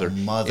was Mother.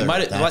 Mother, It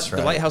might have, that's the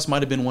right. Lighthouse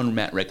might have been one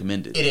Matt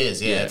recommended. It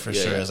is, yeah, for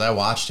sure. yeah. As I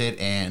watched it,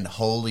 and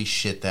holy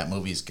shit, that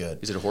movie's good.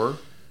 Is it a horror?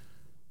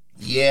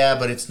 Yeah,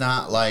 but it's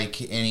not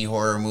like any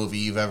horror movie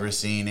you've ever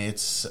seen.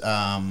 It's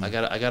I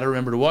gotta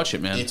remember to watch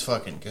it, man. it's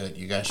fucking good.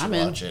 You guys should I'm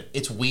in. watch it.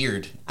 It's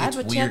weird. I It's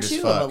have a weird as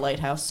tattoo fuck. of a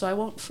lighthouse, so I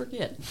won't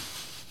forget.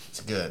 It's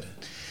good.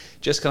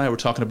 Jessica and I were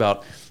talking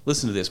about.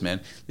 Listen to this,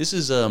 man. This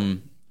is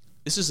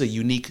this is a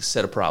unique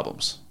set of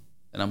problems,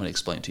 and I'm going to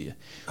explain to you.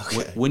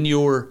 Okay. When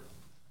you're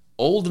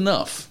old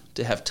enough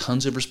to have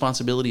tons of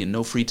responsibility and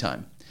no free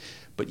time,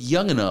 but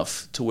young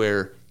enough to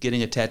where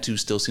getting a tattoo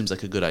still seems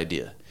like a good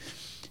idea.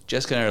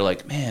 Jessica and I are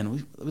like, man,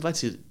 we'd like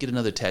to get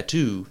another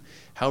tattoo.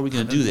 How are we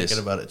going to do this?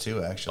 Thinking about it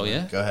too, actually. Oh,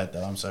 yeah? Go ahead,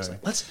 though. I'm sorry.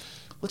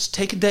 Let's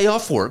take a day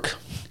off work.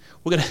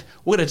 We're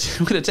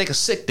gonna take a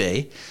sick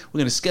day. We're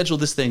gonna schedule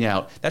this thing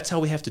out. That's how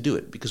we have to do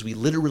it because we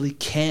literally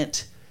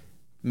can't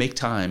make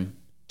time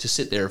to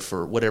sit there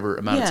for whatever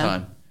amount of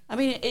time. I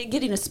mean,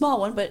 getting a small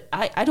one, but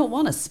I don't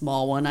want a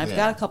small one. I've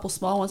got a couple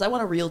small ones. I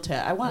want a real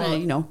tat. I want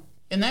to,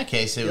 In that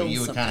case, you would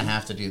something. kind of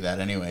have to do that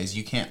anyways.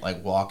 You can't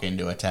like walk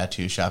into a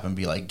tattoo shop and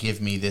be like, "Give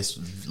me this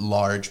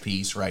large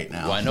piece right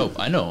now." Well,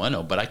 I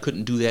know, but I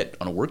couldn't do that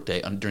on a work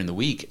day during the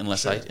week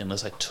unless I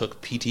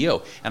took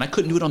PTO, and I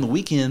couldn't do it on the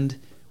weekend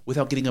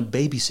without getting a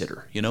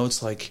babysitter.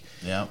 It's like,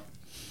 Yeah.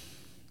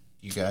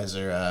 You guys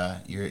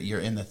are you're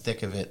in the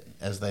thick of it,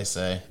 as they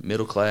say.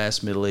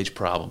 middle-aged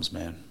problems,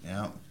 man.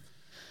 Yeah.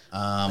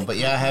 But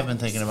yeah, I have been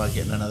thinking about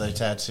getting another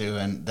tattoo,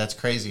 and that's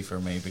crazy for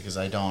me because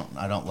I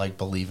don't like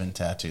believe in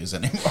tattoos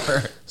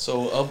anymore.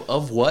 So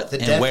of what The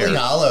and Deathly where?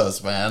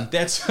 That's man.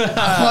 That's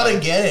I want to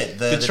get it.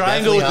 The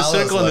triangle Deathly with the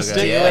Hallows circle and the logo.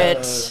 stick? Yeah. Do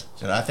it.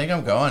 Dude, I think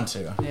I'm going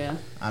to. Yeah.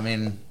 I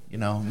mean,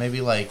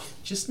 maybe like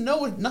just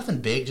nothing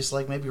big, just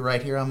like maybe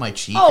right here on my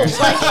cheek. Oh, or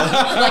something.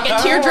 like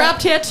a teardrop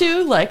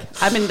tattoo? Like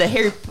I'm in the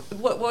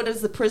what is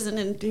the prison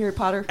in Harry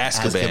Potter?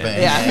 Azkaban.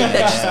 Yeah, I think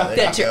there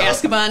that's you your go.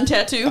 Azkaban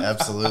tattoo.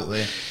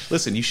 Absolutely.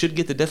 Listen, you should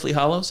get the Deathly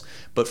Hallows,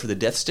 but for the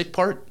Death Stick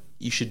part,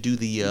 you should do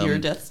the Your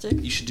death stick?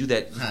 You should do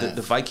that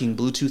the Viking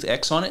Bluetooth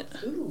X on it.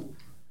 Ooh.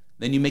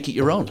 Then you make it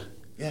your own.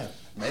 Yeah,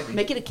 maybe.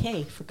 Make it a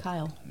K for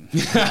Kyle.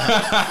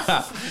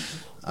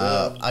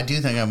 I do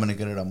think I'm going to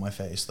get it on my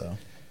face, though.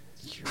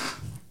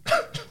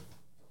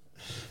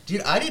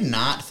 Dude, I did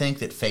not think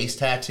that face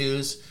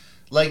tattoos,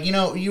 like,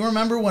 you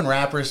remember when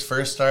rappers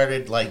first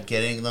started, like,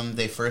 getting them,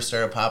 they first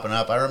started popping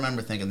up? I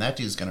remember thinking, that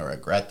dude's going to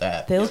regret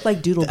that. They look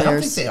like doodle I don't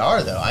think bears. they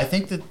are, though. I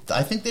think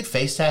that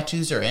face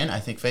tattoos are in. I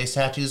think face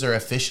tattoos are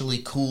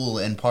officially cool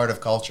and part of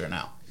culture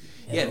now.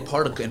 Yeah, and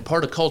part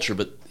of culture,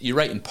 but you're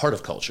right, in part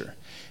of culture.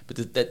 But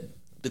the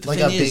Like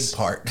thing a big is,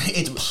 part.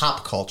 It's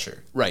pop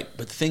culture. right?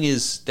 But the thing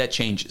is, that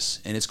changes,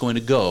 and it's going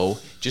to go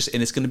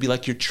and it's going to be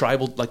like your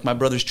tribal, like my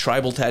brother's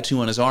tribal tattoo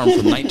on his arm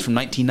from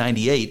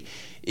 1998.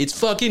 It's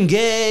fucking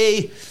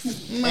gay.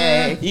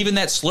 Even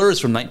that slur is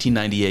from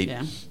 1998.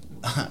 Yeah.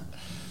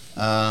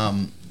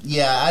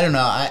 Yeah, I don't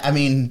know. I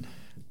mean,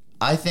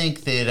 I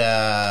think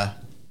that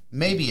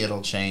maybe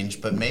it'll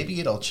change, but maybe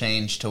it'll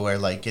change to where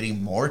like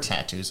getting more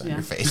tattoos on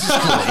your face is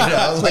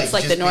cool. It's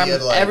like just the norm.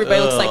 being like, Everybody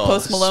looks like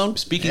Post Malone.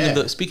 Speaking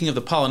of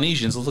the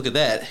Polynesians, let's look at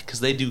that because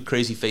they do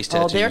crazy face Oh,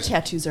 tattoos. their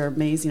tattoos are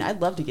amazing. I'd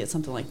love to get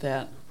something like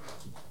that.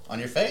 on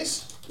your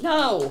face.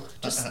 No,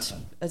 just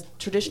a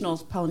traditional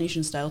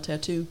Polynesian style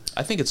tattoo.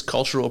 I think it's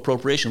cultural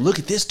appropriation. Look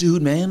at this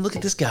dude, man. Look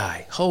at this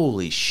guy.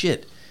 Holy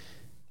shit.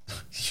 Do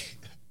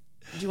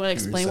you want to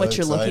explain so what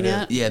you're looking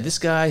excited. at? Yeah, this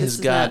guy This has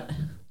is got... not-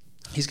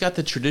 He's got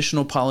the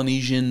traditional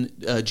Polynesian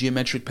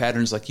geometric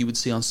patterns like you would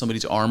see on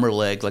somebody's arm or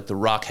leg, like The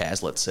Rock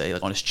has, let's say,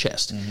 like on his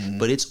chest.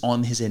 But it's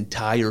on his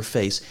entire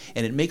face,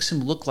 and it makes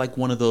him look like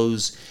one of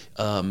those,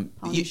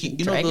 Polynesian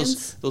you know,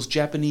 dragons? those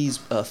Japanese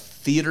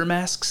theater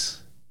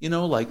masks.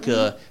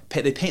 They're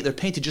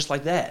painted just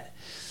like that.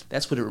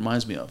 That's what it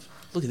reminds me of.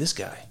 Look at this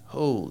guy.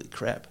 Holy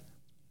crap!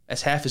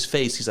 That's half his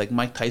face. He's like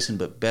Mike Tyson,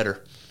 but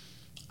better.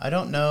 I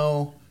don't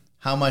know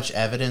how much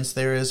evidence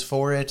there is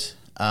for it.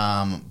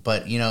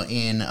 But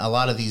in a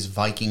lot of these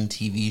Viking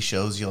TV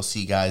shows, you'll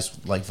see guys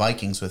like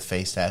Vikings with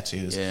face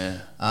tattoos. Yeah.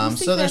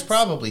 So there's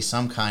probably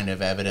some kind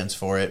of evidence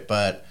for it,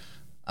 but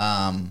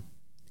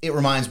it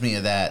reminds me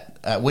of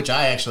that, which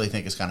I actually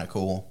think is kind of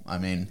cool. I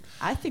mean,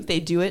 I think they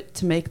do it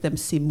to make them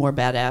seem more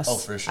badass. Oh,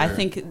 for sure.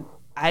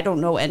 I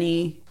don't know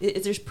any.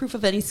 Is there proof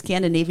of any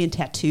Scandinavian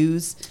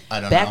tattoos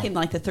I don't back know. in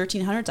like the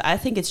 1300s? I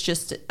think it's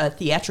just a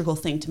theatrical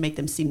thing to make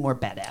them seem more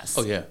badass.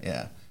 Oh yeah.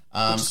 yeah.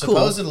 Which is cool.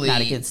 Supposedly,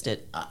 Not against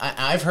it.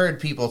 I've heard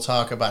people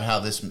talk about how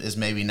this is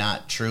maybe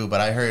not true,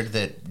 but I heard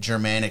that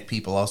Germanic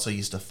people also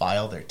used to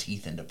file their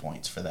teeth into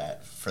points for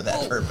that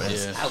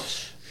purpose. Yeah.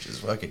 Ouch. Which is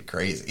fucking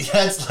crazy.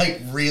 That's like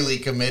really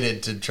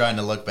committed to trying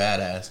to look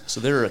badass.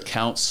 So there are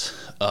accounts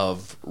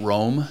of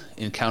Rome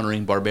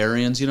encountering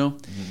barbarians,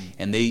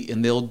 and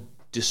they'll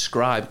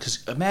describe,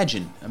 because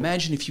imagine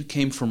if you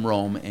came from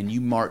Rome and you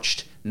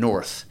marched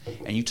north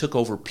and you took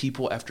over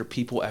people after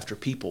people after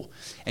people,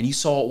 and you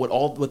saw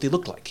what they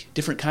looked like,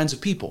 different kinds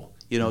of people,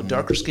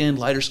 darker skinned,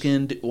 lighter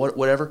skinned,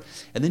 whatever,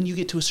 and then you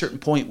get to a certain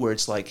point where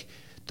it's like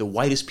the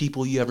whitest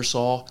people you ever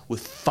saw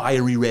with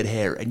fiery red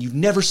hair, and you've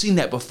never seen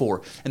that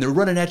before, and they're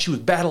running at you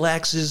with battle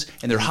axes,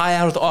 and they're high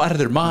out of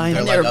their mind.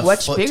 They're like a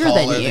much foot bigger than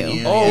taller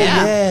you. Oh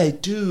Yeah. yeah,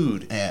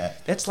 dude. Yeah.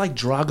 That's like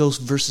Drago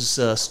versus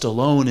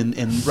Stallone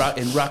in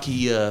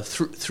Rocky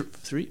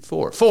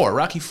 4.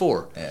 Rocky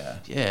 4. Yeah.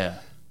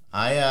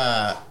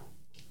 Yeah.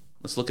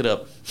 Let's look it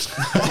up.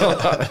 All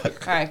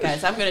right,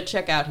 guys, I'm going to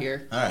check out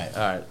here. All right.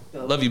 All right.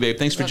 Love you, babe.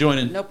 Thanks for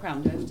joining. No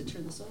problem. Do I have to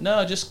turn this off?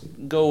 No, just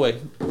go away.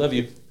 Love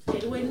you.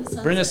 Fade away to the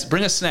sunset.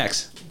 Bring us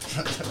snacks.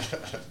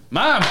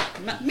 Mom,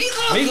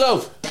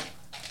 Meatloaf!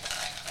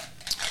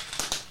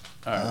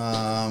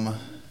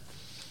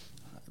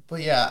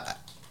 But yeah,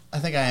 I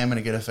think I am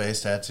gonna get a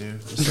face tattoo.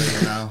 Just so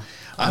you know,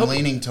 I'm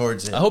leaning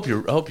towards it. I hope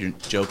you're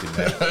joking,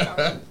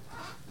 man.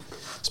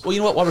 Well, you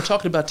know what? While we're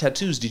talking about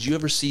tattoos, did you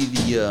ever see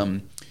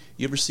the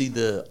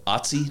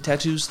Otzi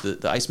tattoos,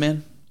 the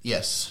Iceman?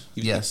 Yes.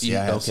 I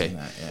have okay, seen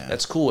that, yeah.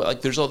 That's cool.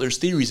 Like, there's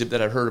theories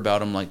that I've heard about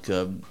them. Like,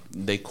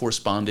 they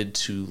corresponded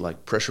to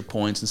like pressure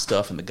points and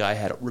stuff. And the guy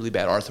had really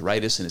bad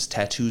arthritis, and his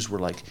tattoos were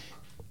like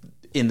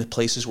in the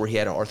places where he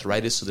had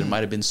arthritis. So there might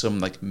have been some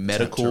like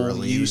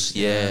medical use.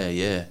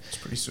 Yeah. It's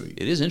pretty sweet.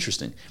 It is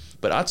interesting.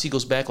 But Otzi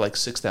goes back like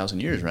 6,000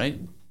 years, right?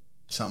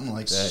 Something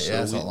like that. So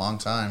yeah, it's a long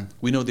time.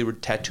 We know they were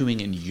tattooing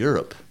in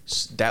Europe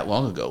that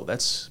long ago.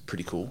 That's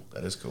pretty cool.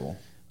 That is cool.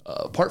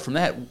 Apart from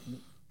that,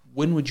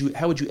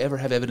 how would you ever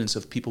have evidence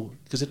of people?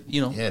 Because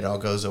it all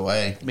goes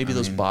away. Maybe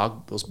those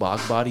bog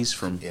bodies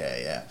from.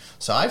 Yeah.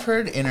 So I've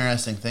heard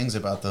interesting things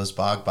about those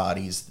bog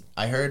bodies.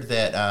 I heard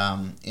that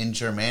in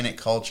Germanic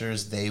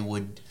cultures they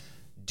would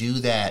do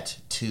that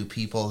to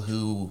people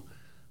who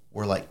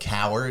were like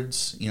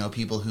cowards. You know,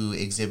 people who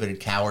exhibited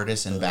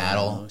cowardice in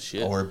battle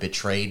or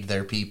betrayed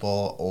their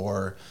people.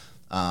 Or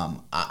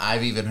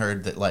I've even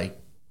heard that like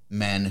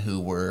men who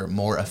were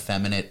more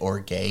effeminate or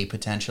gay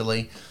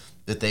potentially,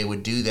 that they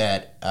would do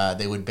that.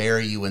 They would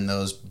bury you in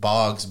those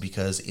bogs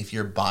because if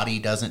your body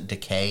doesn't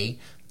decay,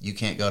 you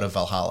can't go to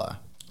Valhalla.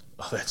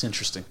 Oh, that's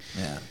interesting.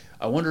 Yeah.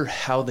 I wonder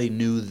how they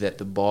knew that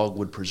the bog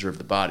would preserve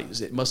the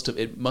bodies. It must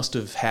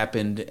have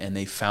happened, and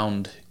they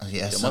found.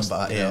 Yeah,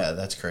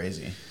 that's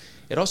crazy.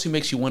 It also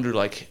makes you wonder,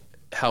 like,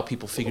 how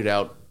people figured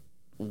out,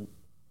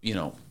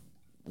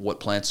 what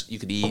plants you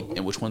could eat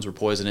and which ones were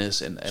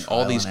poisonous, and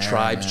all these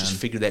tribes just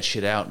figured that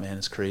shit out. Man,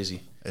 it's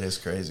crazy. It is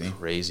crazy.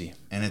 Crazy.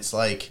 And it's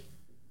like,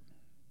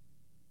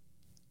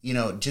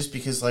 just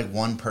because like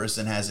one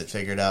person has it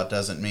figured out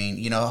doesn't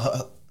mean,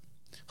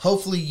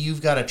 hopefully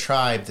you've got a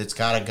tribe that's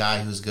got a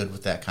guy who's good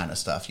with that kind of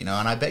stuff, and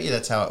I bet you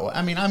that's how it was.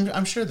 I mean,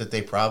 I'm sure that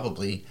they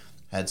probably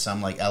had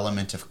some like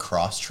element of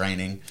cross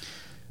training,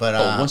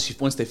 but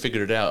once they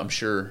figured it out, I'm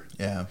sure.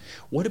 Yeah.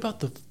 What about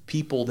the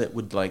people that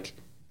would like,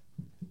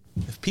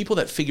 if people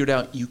that figured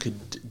out you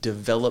could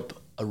develop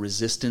a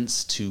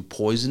resistance to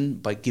poison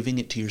by giving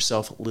it to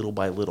yourself little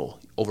by little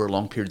over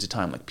long periods of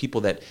time, like people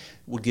that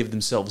would give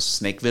themselves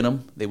snake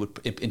venom, they would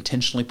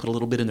intentionally put a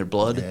little bit in their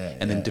blood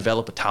and then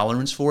develop a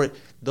tolerance for it.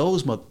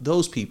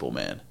 Those people,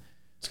 man,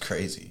 it's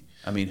crazy.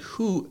 I mean,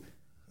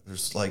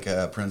 there's like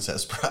a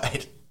Princess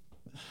Bride.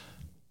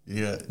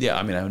 Yeah.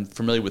 I mean, I'm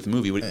familiar with the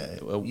movie.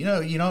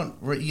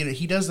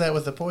 He does that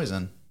with the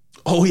poison.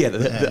 Oh yeah,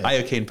 the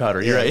iocane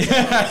powder. You're right.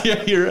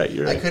 Yeah, you're right.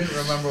 I couldn't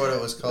remember what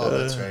it was called.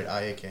 That's right,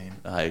 iocane.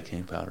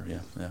 Iocane powder. Yeah.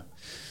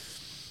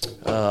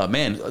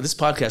 Man, this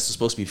podcast is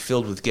supposed to be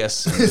filled with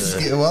guests.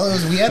 And,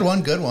 we had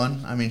one good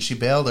one. I mean, she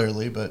bailed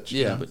early, but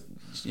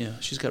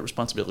she's got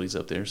responsibilities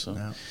up there. So,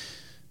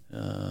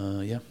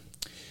 yeah.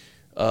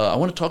 I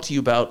want to talk to you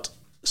about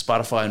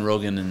Spotify and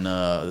Rogan and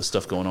the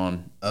stuff going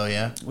on. Oh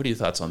yeah. What are your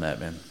thoughts on that,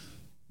 man?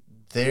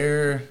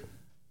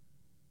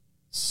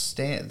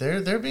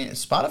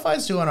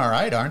 Spotify's doing all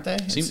right, aren't they?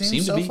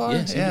 Seem so to be. far.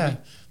 Yeah.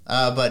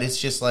 But it's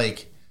just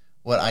like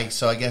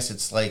so I guess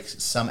it's like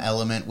some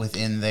element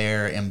within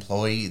their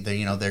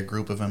their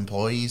group of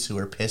employees who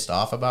are pissed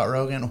off about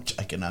Rogan, which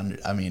I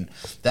mean,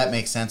 that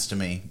makes sense to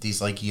me.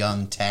 These like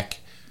young tech,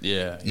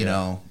 I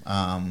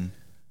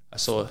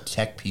saw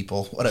tech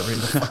people, whatever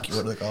the fuck you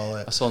want to call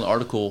it. I saw an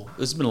article.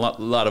 There's been a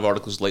lot of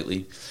articles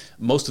lately,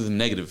 most of them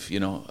negative.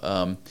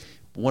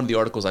 One of the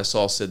articles I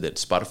saw said that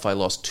Spotify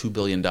lost $2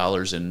 billion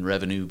in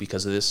revenue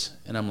because of this,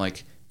 and I'm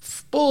like,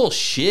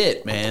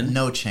 bullshit, man.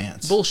 No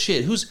chance.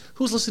 Bullshit. Who's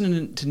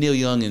listening to Neil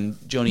Young and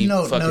Joni?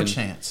 No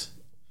chance.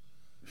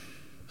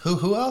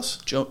 Who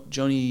else?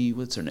 Joni,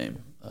 what's her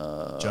name?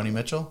 Joni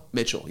Mitchell.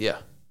 Mitchell, yeah.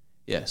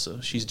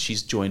 So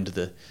she's joined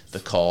the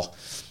call.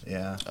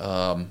 Yeah.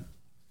 I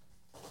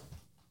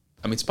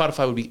mean,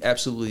 Spotify would be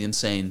absolutely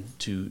insane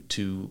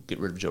to get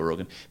rid of Joe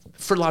Rogan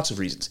for lots of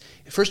reasons.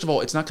 First of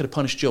all, it's not going to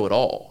punish Joe at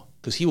all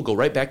because he will go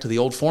right back to the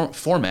old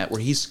format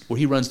where he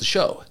runs the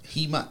show.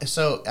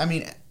 I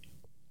mean,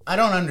 I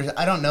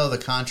don't know the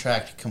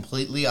contract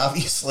completely,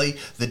 obviously,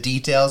 the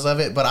details of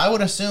it, but I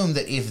would assume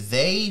that if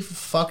they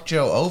fuck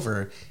Joe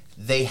over,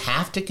 they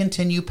have to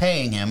continue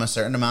paying him a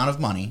certain amount of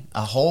money,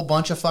 a whole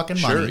bunch of fucking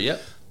money. Sure,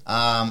 yep.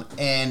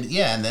 And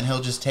then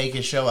he'll just take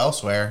his show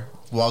elsewhere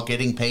while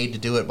getting paid to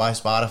do it by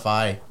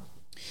Spotify.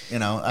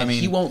 I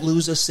mean, he won't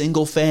lose a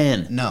single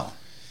fan. No.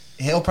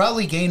 He'll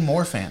probably gain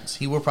more fans.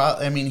 He will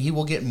he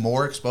will get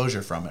more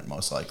exposure from it,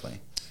 most likely.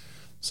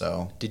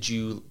 So, did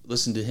you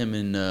listen to him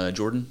in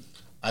Jordan?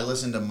 I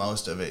listened to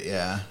most of it,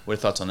 yeah. What are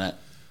your thoughts on that?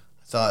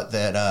 I thought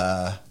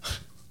that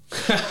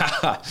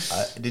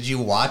Did you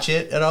watch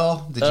it at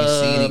all? Did you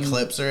see any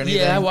clips or anything?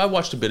 Yeah, I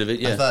watched a bit of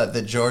it. Yeah. I thought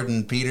that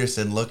Jordan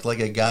Peterson looked like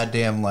a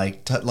goddamn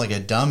like a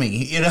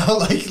dummy, you know,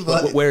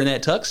 like Wearing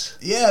that tux?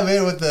 yeah,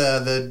 man. With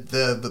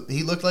the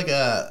he looked like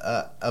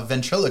a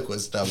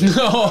ventriloquist dummy.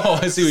 Oh,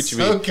 I see what you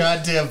So mean.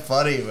 goddamn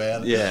funny,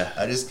 man. Yeah.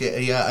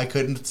 I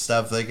couldn't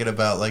stop thinking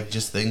about like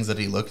just things that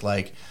he looked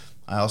like.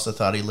 I also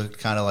thought he looked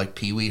kind of like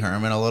Pee Wee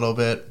Herman a little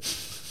bit.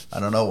 I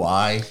don't know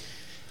why.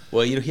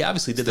 Well, you know, he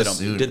obviously did the that on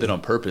suit. did that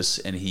on purpose,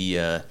 and he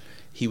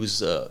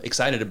was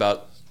excited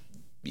about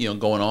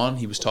going on.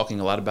 He was talking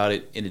a lot about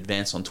it in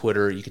advance on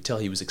Twitter. You could tell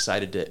he was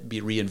excited to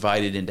be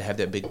reinvited and to have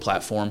that big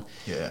platform.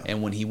 Yeah.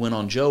 And when he went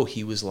on Joe,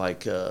 he was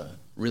like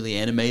really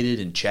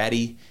animated and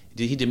chatty.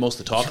 He did most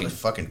of the talking. I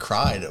fucking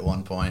cried at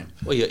one point.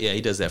 Well, yeah,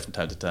 he does that from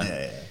time to time.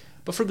 Yeah.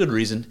 But for good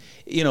reason.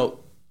 You know,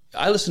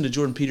 I listened to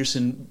Jordan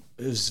Peterson,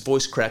 his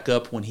voice crack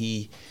up when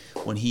he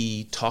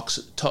talks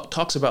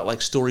about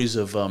like stories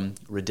of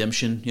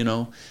redemption,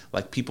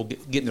 like people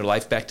getting their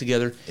life back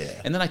together.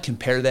 Yeah. And then I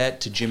compare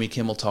that to Jimmy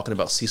Kimmel talking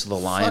about Cecil the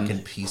Lion.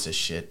 Fucking piece of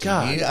shit, dude.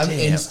 God I'm damn.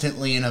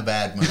 instantly in a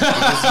bad mood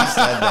because he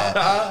said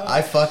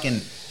that.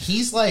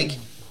 He's like,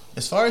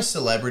 as far as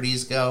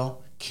celebrities go,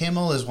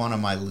 Kimmel is one of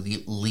my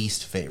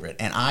least favorite,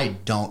 and I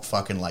don't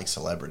fucking like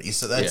celebrities,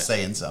 so that's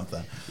saying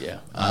something.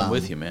 Yeah, I'm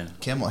with you, man.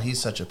 Kimmel,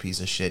 he's such a piece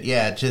of shit.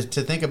 Yeah, to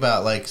think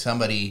about like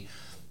somebody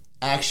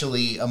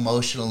actually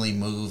emotionally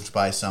moved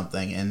by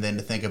something, and then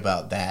to think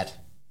about that,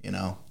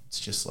 it's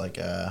just like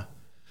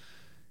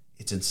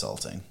it's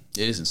insulting.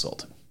 It is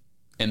insulting,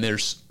 and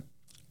there's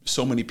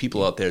so many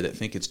people out there that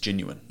think it's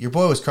genuine. Your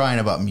boy was crying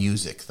about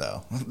music,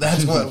 though.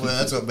 That's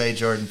what made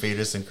Jordan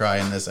Peterson cry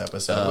in this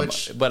episode.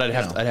 But I'd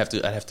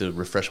have to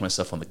refresh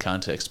myself on the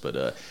context. But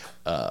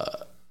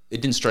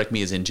it didn't strike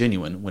me as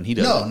ingenuine when he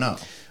does. No.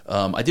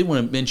 I did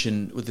want to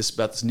mention about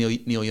this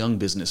Neil Young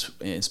business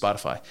in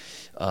Spotify.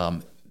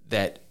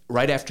 That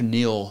right after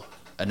Neil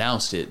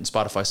announced it and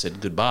Spotify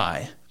said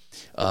goodbye,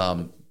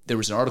 there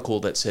was an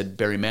article that said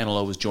Barry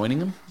Manilow was joining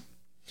him.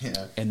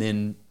 Yeah. And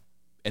then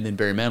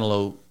Barry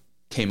Manilow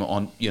came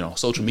on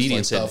social media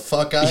and said, the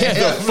fuck I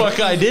the fuck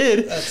I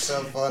did. That's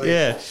so funny.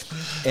 Yeah.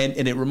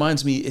 And it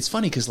reminds me, it's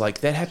funny because like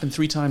that happened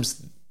 3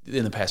 times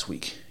in the past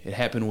week. It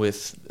happened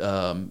with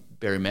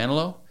Barry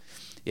Manilow.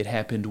 It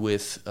happened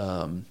with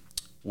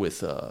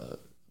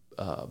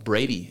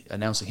Brady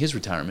announcing his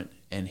retirement,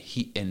 and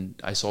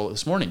I saw it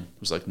this morning. It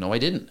was like, no, I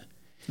didn't.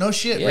 No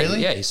shit, Yeah,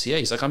 really? Yeah,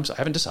 he's like, I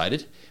haven't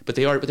decided, but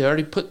they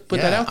already put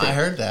that out there. I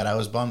heard that. I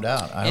was bummed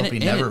out. I hope he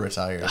never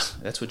retires.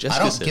 That's what I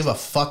Jessica don't says. give a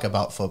fuck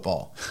about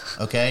football,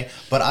 okay?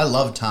 But I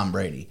love Tom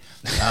Brady.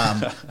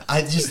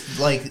 I just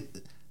like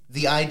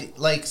the idea,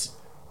 like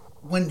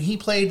when he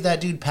played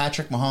that dude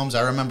Patrick Mahomes.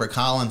 I remember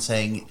Colin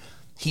saying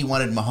he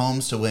wanted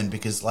Mahomes to win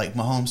because like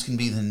Mahomes can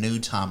be the new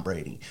Tom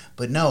Brady.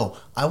 But no,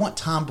 I want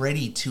Tom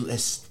Brady to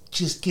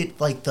just get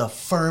like the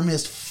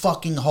firmest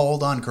fucking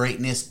hold on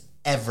greatness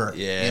ever.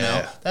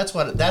 Yeah. That's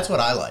what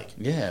I like.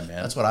 Yeah,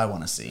 man. That's what I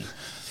want to see.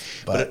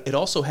 But it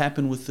also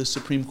happened with the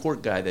Supreme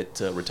Court guy that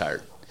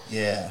retired.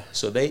 Yeah.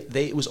 So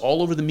it was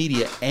all over the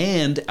media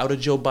and out of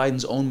Joe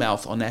Biden's own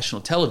mouth on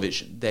national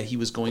television that he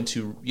was going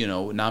to,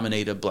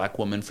 nominate a black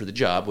woman for the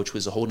job, which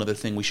was a whole other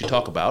thing we should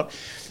talk about.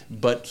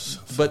 But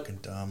fucking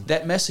dumb.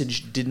 That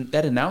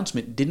that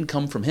announcement didn't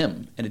come from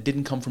him, and it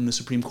didn't come from the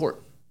Supreme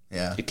Court.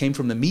 Yeah. It came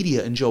from the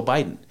media and Joe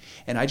Biden.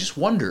 And I just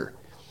wonder,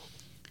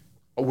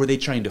 were they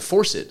trying to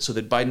force it so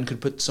that Biden could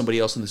put somebody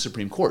else in the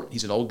Supreme Court?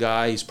 He's an old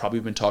guy. He's probably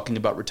been talking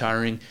about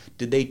retiring.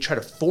 Did they try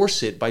to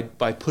force it by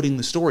putting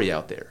the story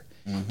out there?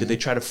 Mm-hmm. Did they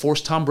try to force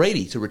Tom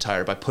Brady to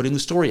retire by putting the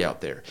story out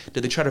there?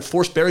 Did they try to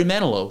force Barry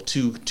Manilow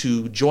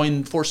to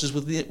join forces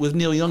with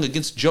Neil Young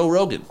against Joe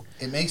Rogan?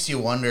 It makes you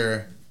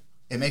wonder.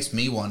 It makes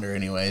me wonder,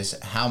 anyways,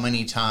 how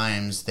many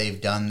times they've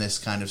done this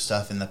kind of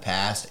stuff in the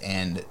past,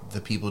 and the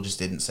people just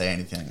didn't say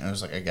anything. And I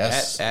was like, I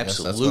guess that's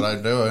what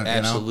I do.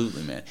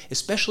 Absolutely, man.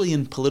 Especially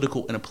in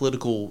a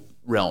political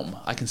realm,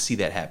 I can see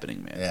that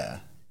happening, man. Yeah.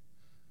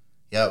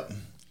 Yep.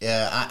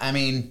 Yeah. I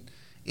mean,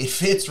 it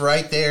fits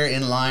right there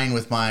in line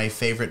with my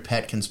favorite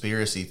pet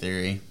conspiracy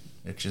theory,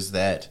 which is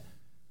that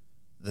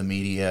the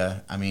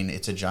media, I mean,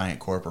 it's a giant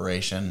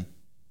corporation,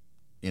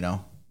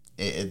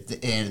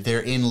 and they're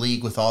in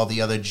league with all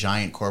the other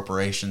giant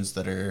corporations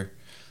that are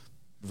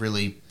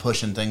really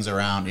pushing things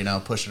around,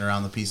 pushing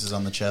around the pieces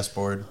on the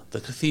chessboard. The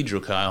cathedral,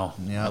 Kyle.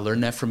 Yeah. I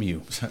learned that from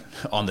you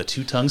on the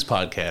Two Tongues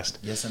podcast.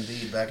 Yes,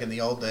 indeed. Back in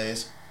the old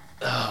days.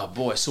 Oh,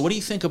 boy. So what do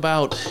you think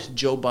about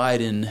Joe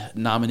Biden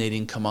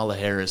nominating Kamala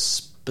Harris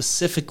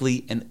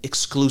specifically and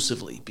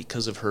exclusively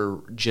because of her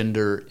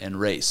gender and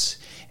race,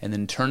 and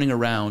then turning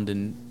around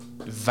and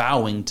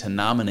vowing to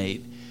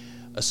nominate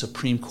a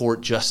Supreme Court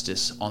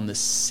justice on the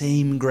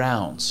same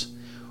grounds?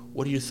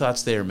 What are your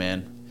thoughts there,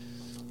 man?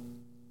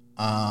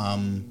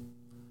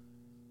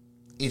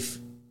 If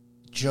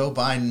Joe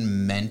Biden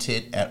meant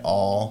it at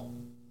all,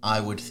 I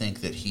would think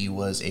that he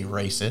was a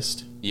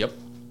racist. Yep.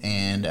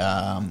 And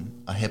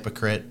a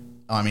hypocrite.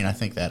 I mean, I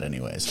think that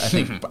anyways.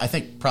 I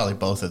think probably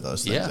both of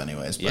those things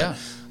anyways. But,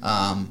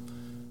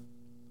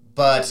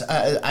 But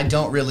I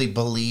don't really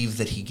believe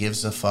that he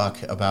gives a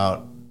fuck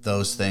about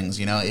those things.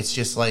 You know, it's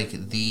just like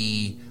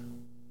the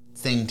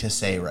thing to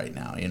say right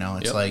now. You know,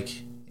 it's like,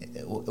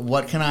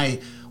 what kind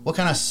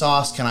of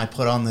sauce can I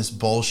put on this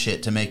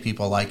bullshit to make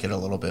people like it a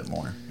little bit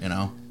more? You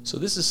know. So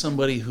this is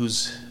somebody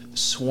who's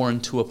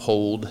sworn to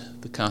uphold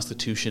the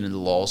Constitution and the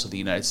laws of the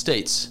United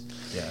States.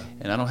 Yeah.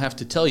 And I don't have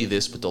to tell you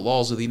this, but the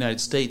laws of the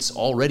United States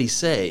already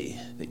say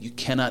that you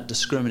cannot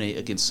discriminate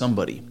against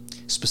somebody,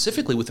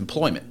 specifically with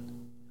employment,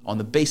 on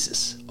the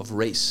basis of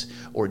race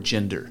or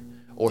gender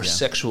or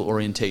sexual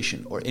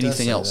orientation or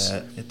anything else.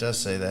 It does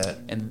say that.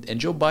 And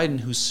Joe Biden,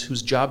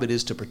 whose job it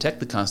is to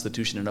protect the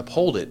Constitution and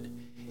uphold it,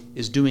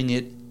 is doing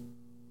it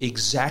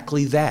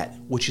exactly that,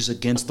 which is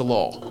against the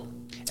law.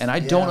 And I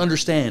don't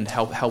understand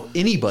how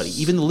anybody,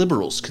 even the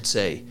liberals, could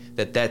say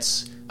that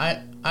that's...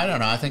 I don't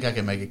know. I think I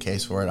can make a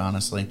case for it,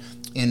 honestly.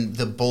 In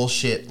the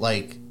bullshit,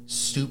 like,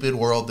 stupid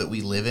world that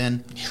we live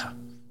in,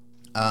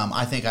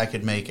 I think I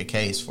could make a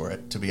case for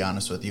it, to be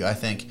honest with you. I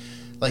think,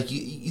 like,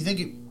 you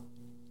think...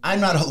 I'm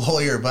not a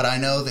lawyer, but I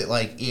know that,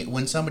 like,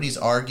 when somebody's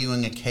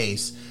arguing a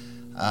case,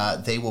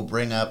 they will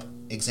bring up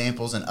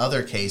examples in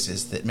other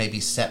cases that maybe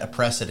set a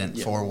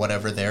precedent for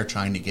whatever they're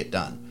trying to get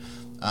done.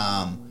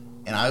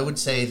 And I would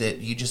say that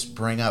you just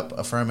bring up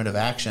affirmative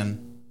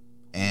action,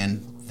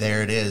 and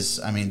there it is.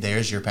 I mean,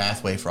 there's your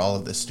pathway for all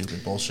of this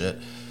stupid bullshit.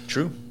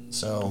 True.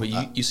 So,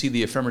 but you see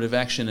the affirmative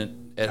action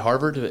at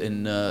Harvard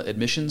in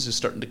admissions is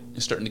starting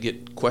to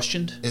get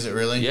questioned. Is it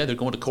really? Yeah, they're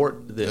going to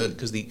court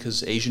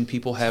because Asian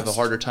people have a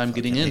harder time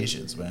getting in.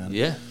 Asians, man.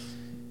 Yeah,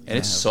 and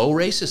it's so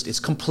racist. It's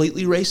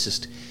completely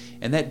racist.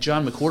 And that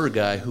John McWhorter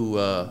guy, who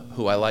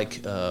I like,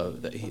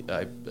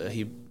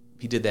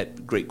 he did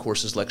that great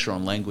courses lecture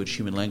on language,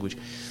 human language.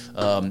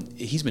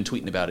 He's been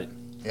tweeting about it.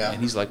 Yeah.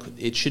 And he's like,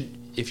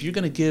 if you're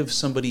going to give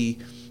somebody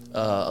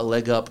a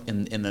leg up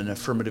in an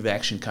affirmative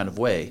action kind of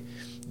way,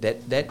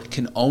 that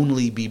can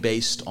only be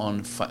based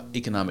on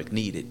economic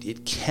need.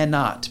 It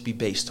cannot be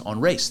based on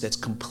race. That's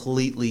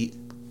completely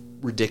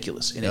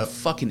ridiculous. And it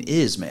fucking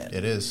is, man.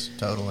 It is,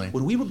 totally.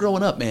 When we were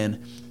growing up,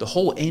 man, the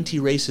whole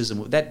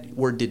anti-racism, that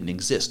word didn't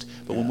exist.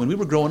 But when we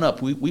were growing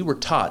up, we were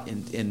taught,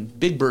 and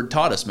Big Bird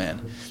taught us, man,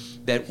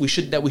 that we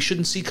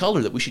shouldn't see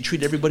color, that we should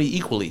treat everybody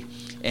equally.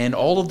 And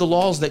all of the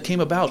laws that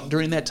came about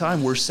during that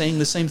time were saying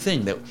the same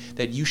thing,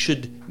 that you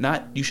should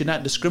not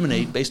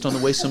discriminate based on the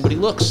way somebody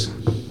looks.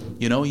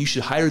 You know, you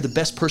should hire the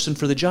best person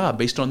for the job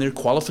based on their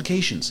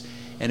qualifications.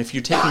 And if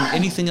you're taking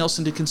anything else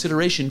into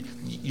consideration,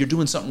 you're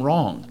doing something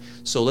wrong.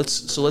 So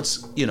let's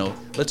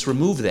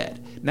remove that.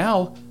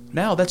 Now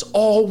that's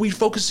all we're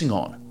focusing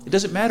on. It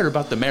doesn't matter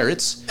about the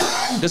merits.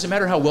 It doesn't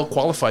matter how well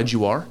qualified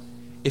you are.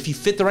 If you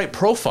fit the right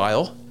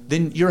profile,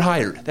 then you're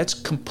hired. That's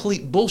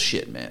complete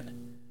bullshit,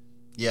 man.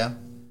 Yeah.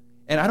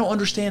 And I don't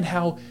understand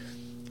how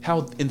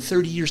in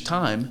 30 years'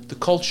 time the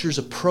culture's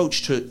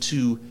approach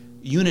to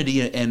unity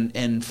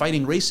and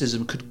fighting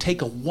racism could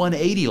take a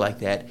 180 like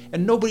that,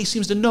 and nobody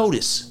seems to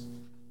notice.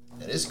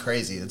 It is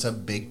crazy. It's a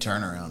big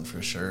turnaround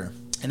for sure.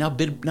 And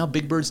now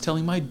Big Bird's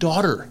telling my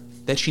daughter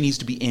that she needs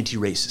to be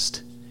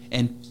anti-racist.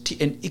 And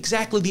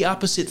exactly the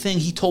opposite thing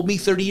he told me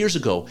 30 years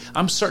ago.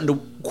 I'm starting to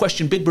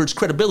question Big Bird's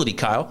credibility,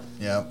 Kyle.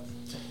 Yeah.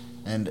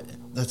 And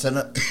that's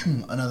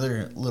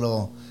another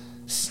little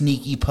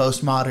sneaky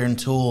postmodern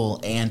tool,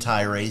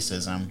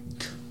 anti-racism,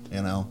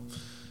 you know.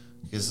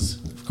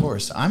 Because, of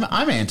course, I'm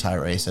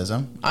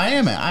anti-racism.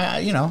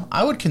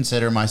 I would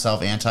consider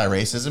myself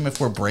anti-racism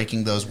if we're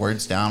breaking those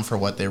words down for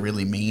what they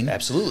really mean.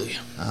 Absolutely.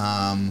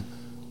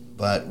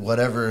 But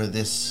whatever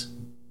this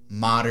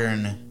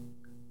modern,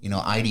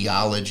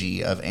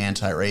 ideology of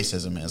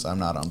anti-racism is, I'm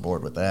not on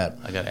board with that.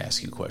 I got to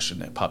ask you a question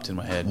that popped in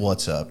my head.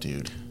 What's up,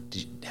 dude?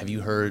 Have you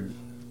heard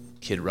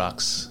Kid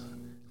Rock's...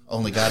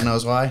 Only God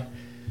Knows Why?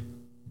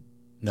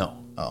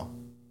 No. Oh.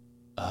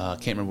 I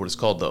can't remember what it's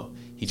called, though.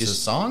 It's a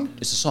song?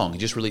 It's a song. He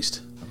just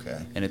released. Okay.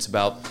 And it's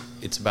about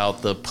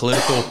the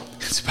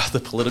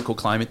political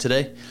climate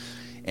today.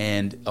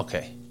 And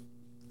okay.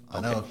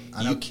 I know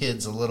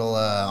kids a little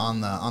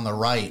on the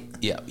right.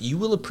 Yeah, you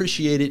will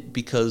appreciate it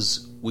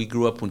because we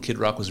grew up when Kid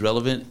Rock was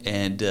relevant,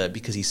 and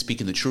because he's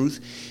speaking the truth.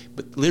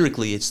 But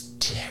lyrically, it's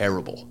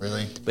terrible.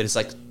 Really? But it's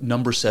like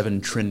number 7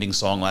 trending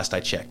song last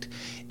I checked.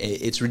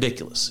 It's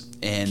ridiculous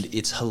and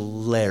it's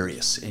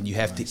hilarious, and you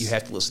have to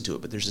listen to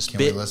it. But there's this Can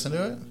bit. we listen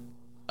to it?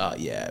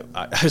 Yeah,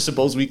 I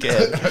suppose we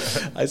can.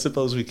 I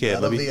suppose we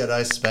can. That'll be a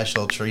nice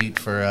special treat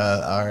for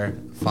our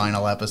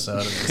final episode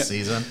of the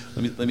season.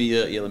 Let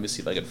me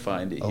see if I can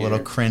find it. A little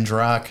cringe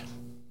rock.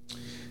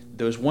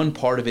 There was one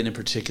part of it in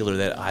particular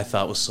that I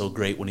thought was so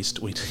great when if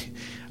we're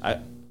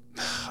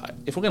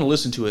going to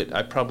listen to it,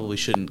 I probably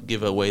shouldn't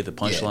give away the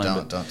punchline.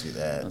 Yeah, don't do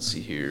that. Let's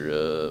see here.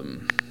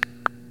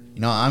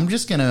 I'm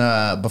just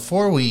gonna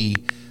before we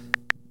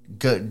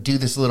do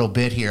this little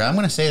bit here, I'm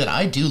going to say that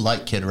I do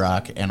like Kid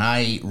Rock, and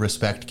I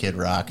respect Kid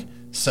Rock.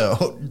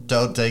 So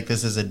don't take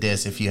this as a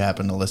diss if you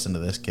happen to listen to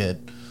this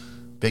kid.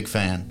 Big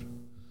fan.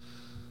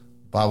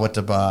 Ba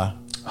wata ba.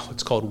 Oh,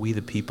 it's called We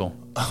the People.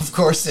 Of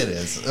course it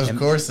is. Of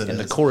course it is. And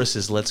the chorus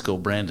is Let's Go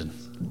Brandon.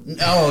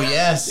 Oh,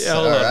 yes. Yeah,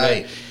 all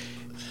right.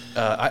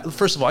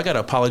 First of all, I got to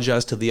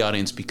apologize to the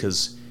audience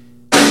because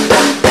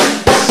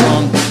this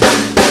song.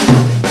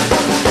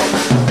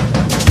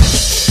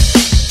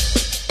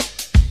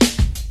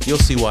 You'll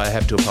see why I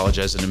have to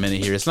apologize in a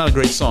minute here. It's not a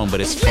great song,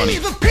 but it's funny. We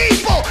the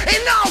people,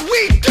 and all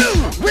we do,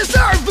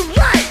 reserve the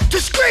right to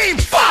scream,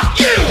 fuck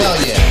you!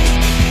 Hell yeah.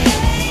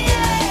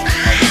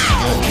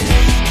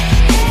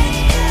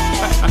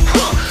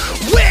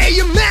 Wear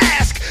your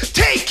mask,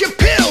 take your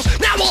pills,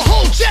 now a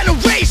whole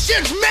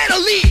generation's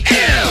mentally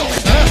ill!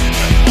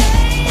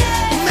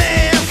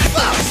 Man,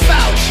 fuck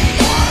Fauci!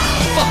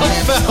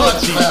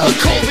 Fauci.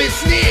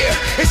 COVID's near,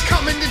 it's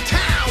coming to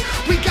town.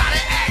 We gotta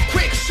act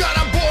quick, shut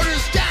our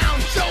borders down.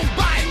 Joe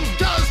Biden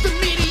does, the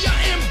media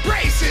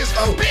embraces.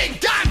 Big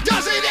Dime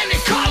does it and they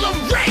call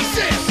him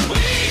racist.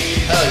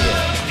 Hell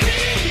yeah.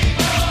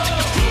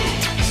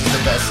 This is the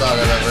best song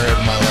I've ever heard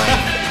in my life.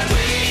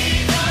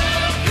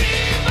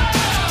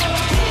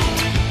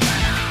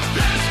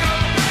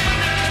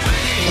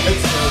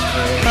 Let's go,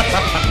 Craig.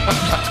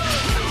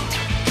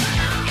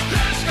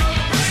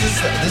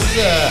 This is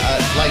a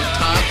like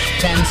top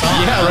 10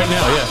 song. Yeah, right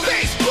now, yeah.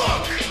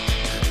 Facebook.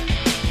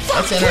 That's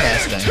Fuck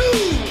interesting. Twitter,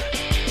 too.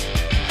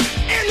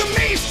 And the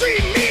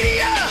mainstream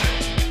media.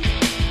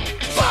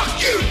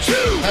 Fuck you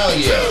too. Hell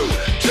yeah.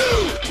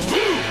 Too.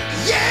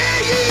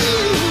 Yeah, you.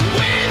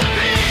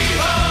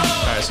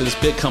 All right, so this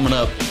bit coming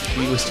up,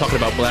 we was talking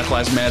about Black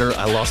Lives Matter.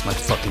 I lost my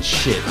fucking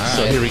shit.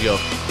 So right. here we go.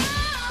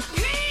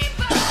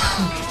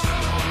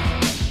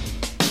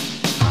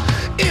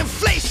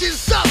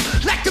 Inflation's up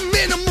like the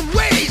minimum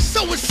wage,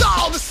 so it's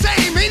all the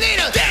same.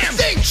 Ain't a damn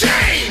thing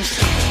changed.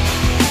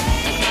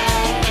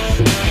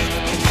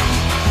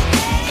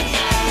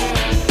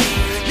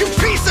 You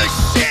piece of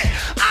shit.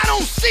 I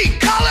don't see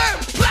color.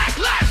 Black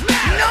Lives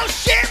Matter. No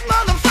shit,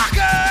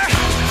 motherfucker.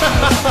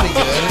 Pretty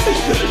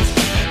good.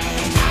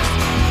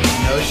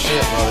 No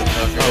shit,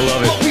 motherfucker. I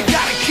love But we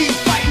gotta keep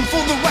fighting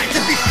for the right to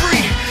be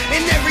free.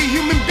 And every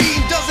human being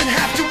doesn't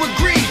have to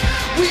agree.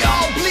 We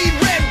all bleed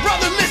red,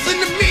 brother, listen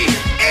to me.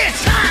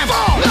 It's time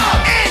for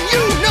love and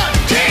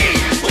unity.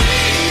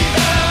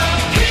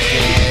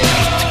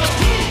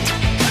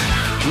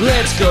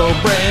 Let's go,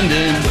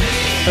 Brandon.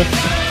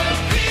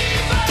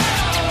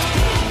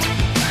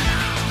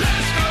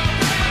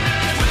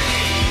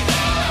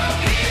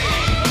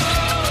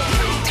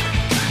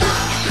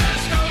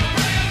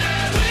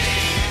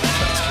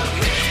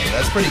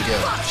 That's pretty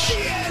good. Fuck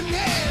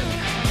CNN.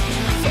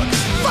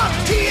 Fuck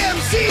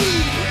TMZ.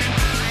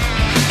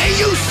 And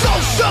you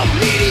social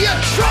media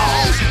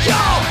trolls,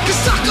 y'all can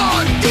suck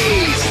on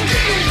these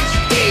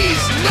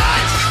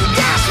nuts.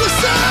 That's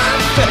what's up.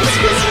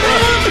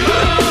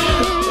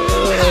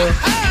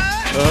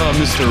 Oh,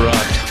 Mr.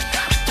 Rock.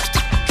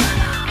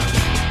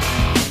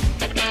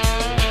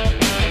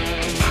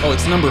 Oh,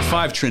 it's number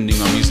 5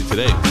 trending on Music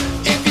Today.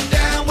 If you're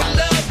down with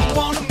love, you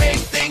wanna make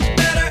things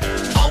better.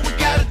 All we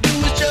gotta do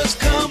is just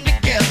come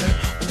together.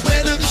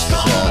 Weather the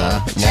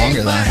storm.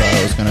 Longer than I thought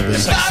it was going to be.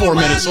 It's like 4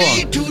 minutes long.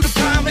 Lead to the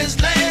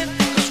promised land.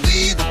 'Cause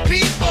we the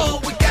people,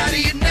 we gotta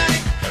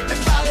unite and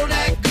follow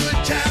that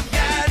good time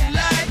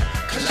guideline.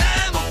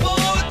 Climb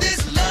aboard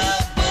this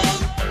love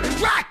boat and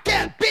rock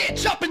that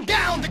bitch up and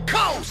down the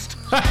coast.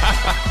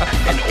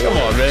 Come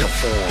on, man.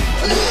 Form a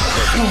more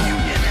perfect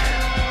union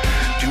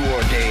to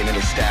ordain and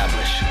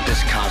establish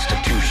this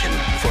Constitution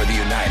for the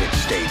United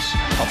States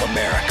of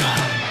America.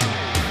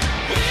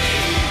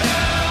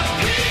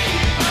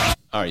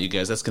 All right, you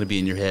guys, that's going to be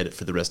in your head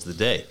for the rest of the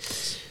day.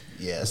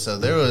 Yeah, so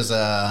there was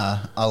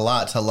a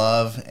lot to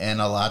love and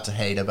a lot to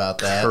hate about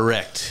that.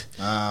 Correct.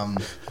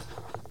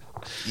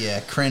 Yeah,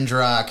 cringe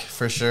rock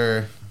for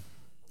sure.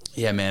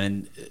 Yeah, man,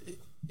 and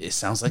it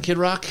sounds like Kid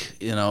Rock.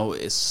 You know,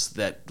 it's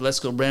that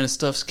Let's Go Brandon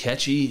stuff's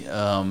catchy.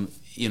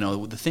 You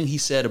know, the thing he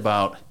said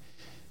about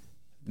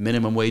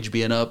minimum wage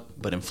being up,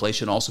 but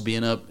inflation also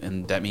being up,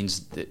 and that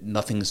means that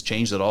nothing's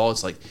changed at all.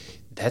 It's like,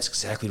 that's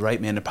exactly right,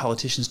 man. The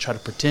politicians try to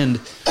pretend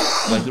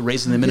like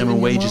raising the minimum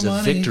Giving you wage is more a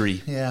money.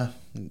 victory. Yeah.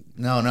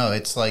 No,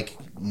 it's like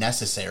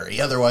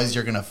necessary. Otherwise,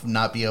 you're going to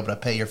not be able to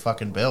pay your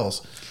fucking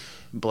bills.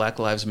 Black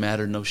Lives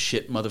Matter, no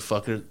shit,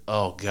 motherfucker.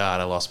 Oh,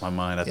 God, I lost my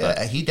mind. I Yeah,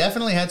 thought, he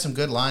definitely had some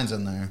good lines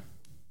in there.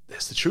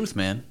 that's the truth,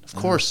 man. Of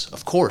course.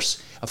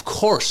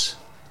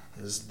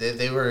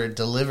 They were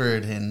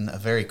delivered in a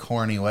very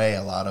corny way,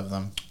 a lot of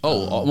them.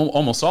 Oh,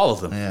 almost all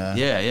of them. Yeah.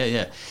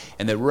 Yeah.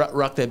 And that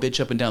rock that bitch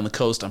up and down the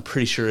coast, I'm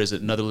pretty sure is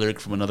another lyric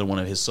from another one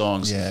of his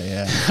songs.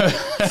 Yeah.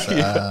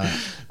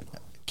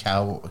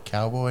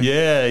 Cowboy?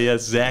 Yeah,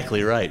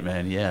 exactly right,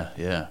 man.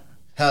 Yeah.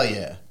 Hell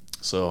yeah.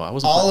 So I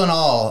was All in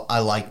all, I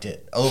liked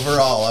it.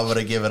 Overall, I would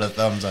have given it a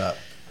thumbs up.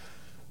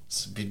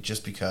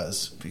 Just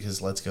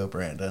because Let's Go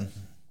Brandon.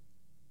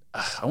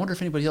 I wonder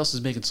if anybody else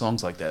is making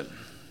songs like that.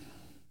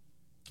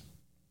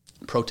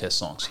 Protest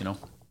songs, you know?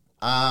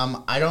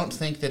 I don't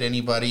think that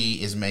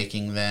anybody is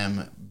making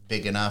them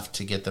big enough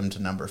to get them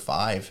to number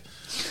 5,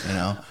 you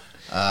know?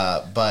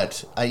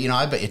 But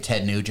I bet you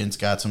Ted Nugent's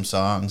got some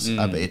songs.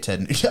 I bet you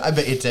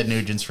Ted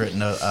Nugent's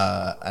written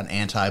an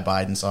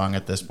anti-Biden song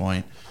at this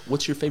point.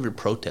 What's your favorite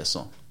protest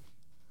song?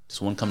 Does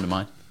one come to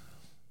mind?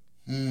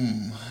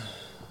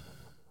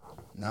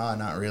 No,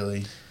 not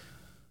really.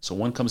 So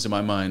one comes to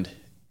my mind,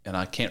 and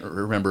I can't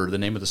remember the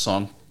name of the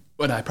song,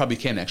 but I probably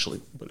can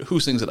actually. But who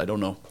sings it, I don't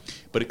know.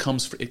 But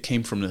it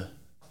came from the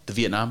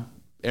Vietnam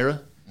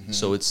era.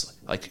 So it's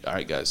like, all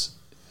right, guys,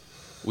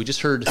 we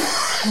just heard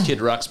Kid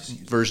Rock's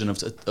version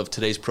of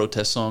today's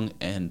protest song,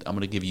 and I'm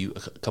going to give you a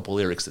couple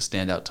lyrics that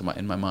stand out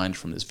in my mind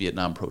from this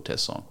Vietnam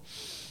protest song.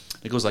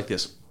 It goes like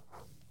this.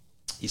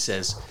 He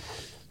says,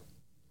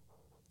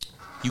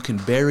 "You can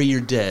bury your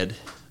dead,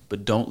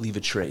 but don't leave a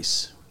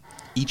trace.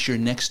 Eat your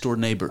next door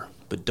neighbor,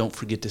 but don't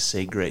forget to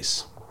say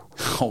grace."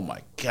 Oh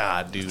my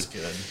God, dude. That's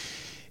good.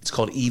 It's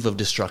called Eve of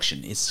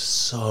Destruction. It's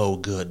so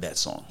good, that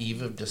song.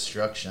 Eve of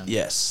Destruction.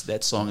 Yes,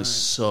 that song is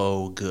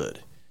so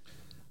good.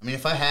 I mean,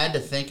 if I had to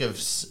think of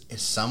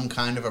some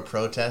kind of a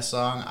protest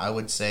song, I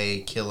would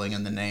say "Killing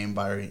in the Name"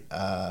 by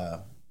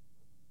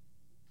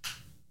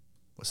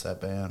what's that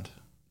band?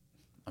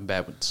 I'm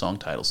bad with song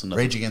titles.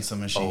 Rage Against the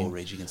Machine. Oh,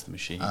 Rage Against the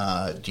Machine.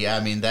 Yeah,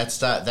 I mean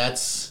that's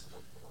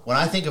when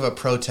I think of a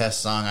protest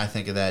song, I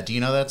think of that. Do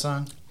you know that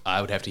song? I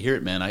would have to hear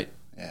it, man.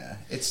 Yeah,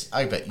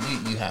 I bet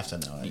you have to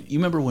know it. You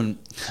remember when?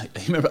 I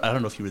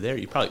don't know if you were there.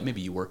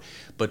 Maybe you were.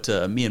 But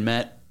me and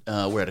Matt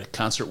were at a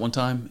concert one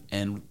time,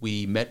 and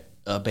we met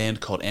a band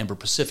called Amber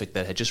Pacific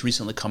that had just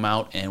recently come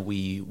out, and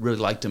we really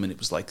liked them. And it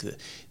was like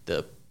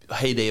the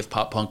heyday of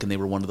pop punk, and they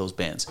were one of those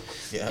bands.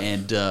 Yeah.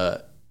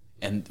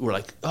 And we're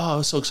like, oh, I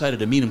was so excited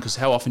to meet them, because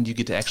how often do you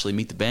get to actually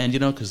meet the band?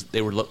 Because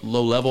they were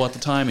low level at the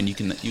time, and you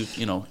can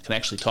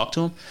actually talk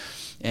to them.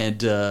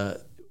 And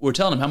we're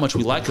telling him how much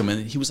we like him,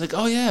 and he was like,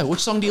 "Oh yeah,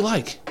 which song do you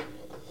like?"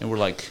 And we're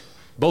like,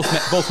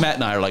 both Matt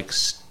and I are like,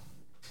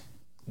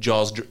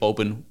 jaws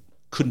open,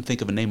 couldn't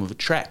think of a name of a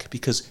track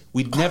because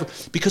we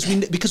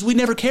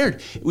never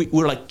cared.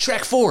 We're like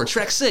track 4,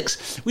 track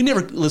 6. We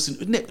never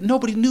listened.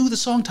 Nobody knew the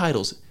song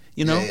titles,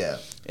 Yeah.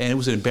 And it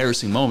was an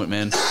embarrassing moment,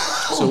 man.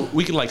 So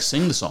we could like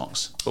sing the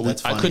songs,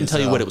 but I couldn't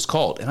tell you what it was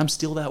called, and I'm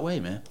still that way,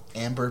 man.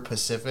 Amber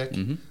Pacific.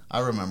 Mm-hmm. I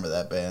remember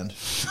that band.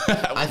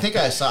 I think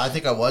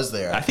I was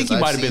there. I think you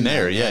might have been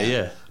there.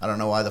 Yeah. I don't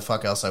know why the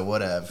fuck else I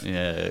would have.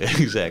 Yeah,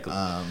 exactly.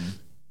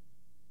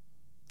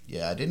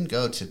 Yeah, I didn't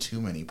go to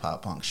too many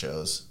pop punk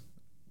shows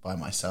by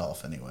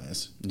myself,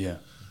 anyways. Yeah.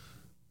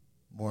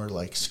 More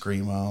like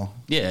screamo.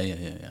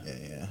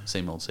 Yeah.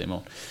 Same old.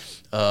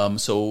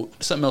 So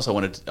something else I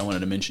wanted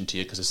to mention to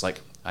you, because it's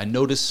like I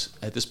notice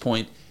at this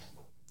point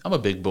I'm a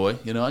big boy.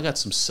 I got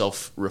some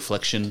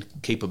self-reflection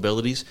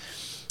capabilities,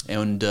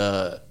 and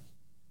I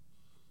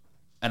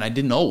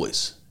didn't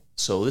always.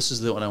 So this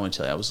is the one I want to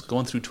tell you. I was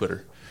going through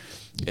Twitter,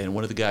 and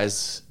one of the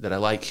guys that I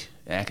like,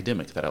 an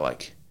academic that I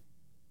like,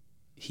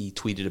 he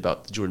tweeted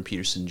about the Jordan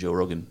Peterson, Joe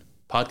Rogan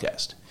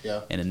podcast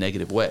in a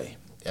negative way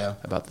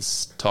about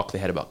this talk they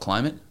had about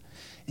climate.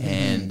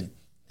 And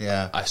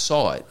I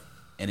saw it,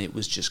 and it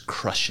was just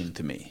crushing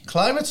to me.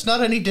 Climate's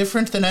not any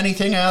different than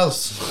anything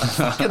else. I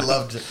fucking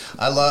loved it.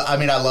 I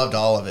loved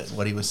all of it,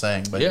 what he was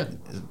saying.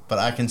 But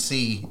I can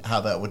see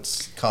how that would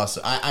cost.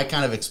 I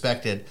kind of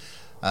expected.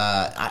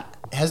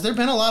 Has there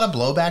been a lot of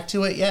blowback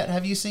to it yet?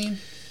 Have you seen?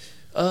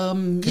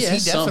 Because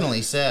he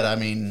definitely said,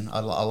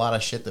 a lot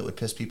of shit that would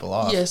piss people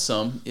off. Yeah,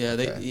 some. Yeah,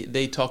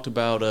 they talked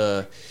about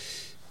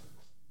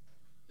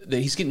that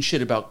he's getting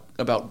shit about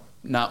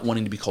not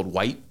wanting to be called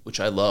white, which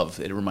I love.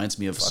 It reminds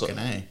me of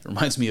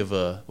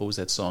what was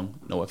that song?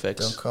 NoFX.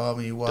 Don't call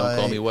me white. Don't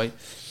call me white.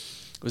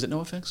 Was it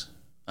NoFX?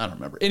 I don't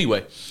remember.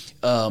 Anyway,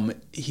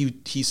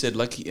 he said,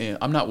 like,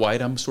 I'm not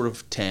white. I'm sort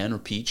of tan or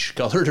peach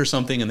colored or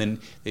something. And then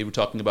they were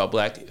talking about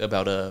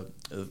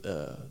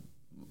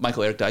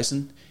Michael Eric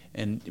Dyson,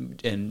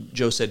 and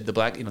Joe said the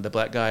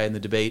black guy in the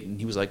debate, and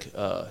he was like,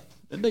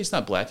 he's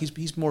not black.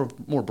 He's more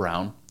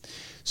brown.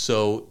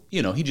 So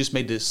he just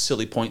made this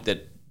silly point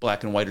that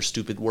black and white are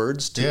stupid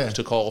words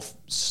to call,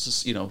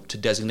 to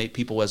designate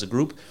people as a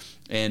group,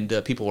 and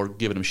people are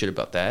giving him shit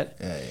about that.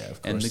 Yeah,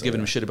 of course. And they're giving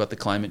him shit about the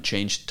climate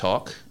change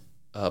talk,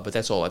 but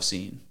that's all I've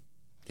seen.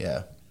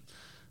 Yeah.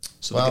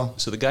 So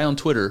the guy on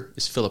Twitter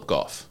is Philip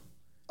Goff.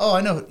 Oh,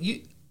 I know.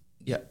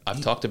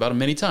 I've talked about him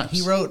many times.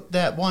 He wrote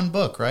that one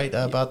book, right,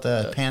 about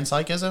the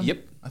panpsychism?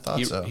 Yep. I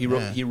thought so. He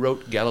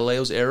wrote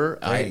Galileo's Error.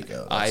 There you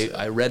go.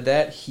 I read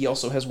that. He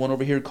also has one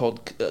over here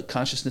called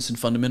Consciousness and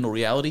Fundamental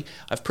Reality.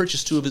 I've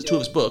purchased two of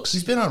his books.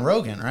 He's been on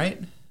Rogan, right?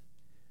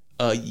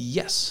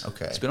 Yes.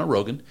 Okay. He's been on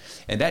Rogan,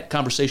 and that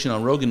conversation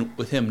on Rogan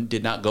with him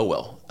did not go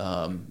well.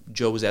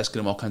 Joe was asking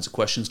him all kinds of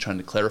questions, trying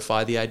to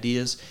clarify the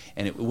ideas,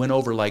 and it went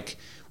over like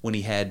when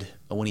he had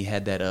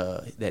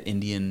that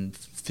Indian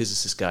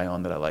physicist guy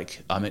on that I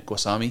like, Amit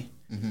Goswami,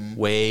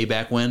 way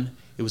back when.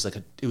 It was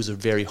a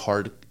very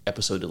hard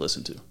episode to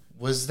listen to.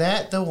 Was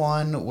that the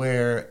one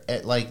where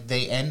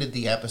they ended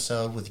the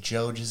episode with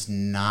Joe just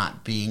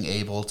not being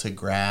able to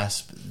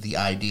grasp the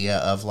idea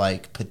of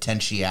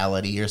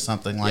potentiality or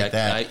something like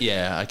that?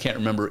 I can't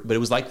remember, but it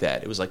was like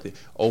that. It was like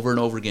over and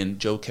over again.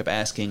 Joe kept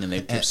asking, and they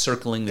kept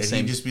circling the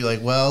same. He'd just be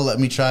like, "Well, let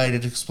me try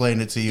to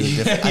explain it to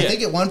you." I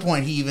think at one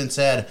point he even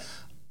said,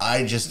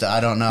 I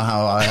don't know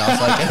how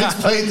else I can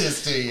explain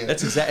this to you.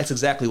 That's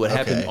exactly what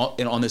happened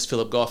Okay. on this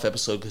Philip Goff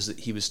episode, because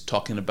he was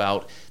talking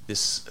about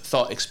this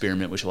thought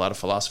experiment, which a lot of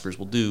philosophers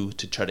will do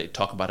to try to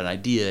talk about an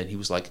idea. And he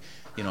was like,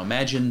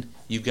 imagine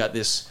you've got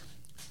this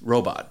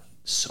robot,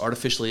 this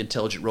artificially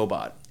intelligent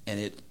robot,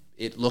 and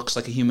it looks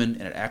like a human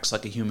and it acts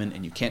like a human,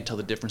 and you can't tell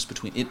the difference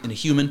between it and a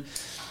human.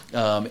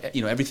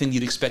 Everything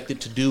you'd expect it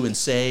to do and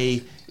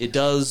say, it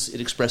does. It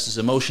expresses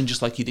emotion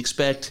just like you'd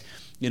expect.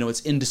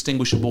 It's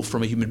indistinguishable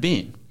from a human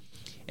being.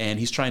 And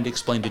he's trying to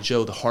explain to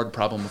Joe the hard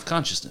problem of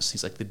consciousness.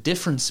 He's like, the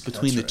difference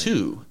between the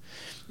two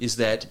is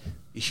that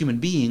a human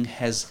being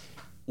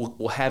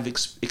will have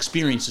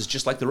experiences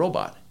just like the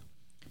robot,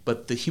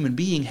 but the human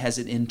being has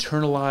an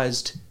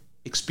internalized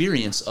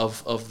experience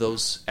of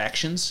those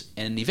actions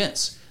and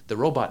events. The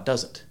robot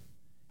doesn't.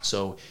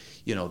 So,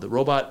 the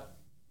robot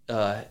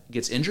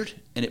gets injured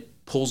and it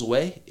pulls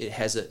away. It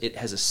has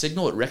a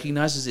signal. It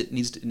recognizes it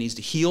needs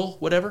to heal,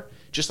 whatever,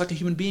 just like a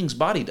human being's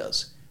body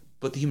does.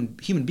 But the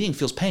human being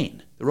feels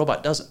pain. The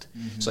robot doesn't.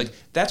 Mm-hmm. So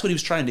that's what he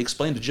was trying to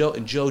explain to Joe,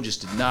 and Joe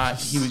just did not.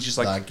 He was just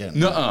like,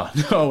 no.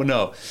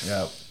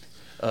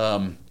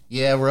 Yeah.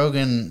 Yeah,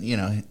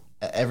 Rogan.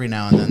 Every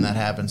now and then that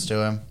happens to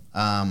him.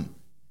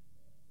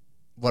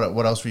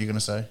 What else were you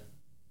gonna say?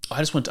 I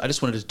just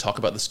wanted to talk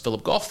about this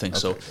Philip Goff thing.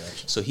 Okay,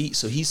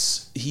 gotcha.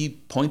 He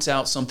points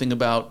out something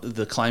about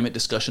the climate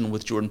discussion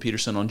with Jordan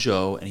Peterson on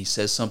Joe, and he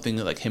says something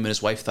like him and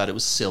his wife thought it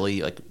was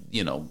silly,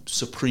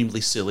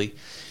 supremely silly.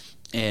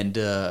 And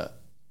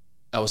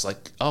I was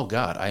like, oh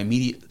God, I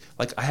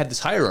had this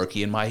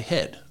hierarchy in my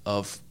head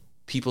of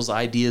people's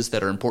ideas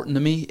that are important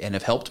to me and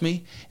have helped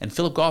me, and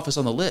Philip Goff is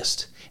on the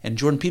list, and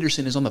Jordan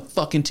Peterson is on the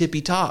fucking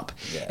tippy top.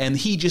 Yeah. And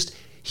he just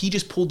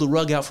pulled the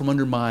rug out from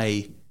under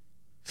my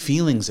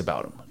feelings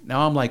about him.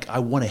 Now I'm like, I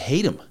want to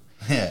hate him.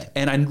 Yeah.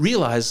 And I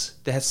realize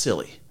that's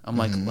silly. I'm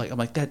like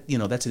that,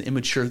 that's an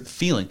immature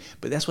feeling.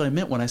 But that's what I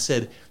meant when I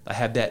said I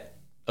have that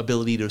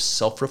ability to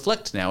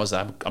self-reflect now, as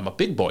I'm a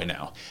big boy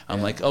now.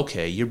 I'm like,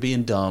 okay, you're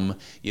being dumb.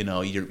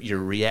 You're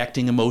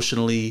reacting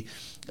emotionally.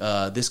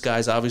 This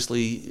guy's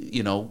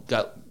obviously,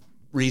 got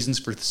reasons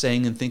for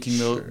saying and thinking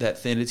that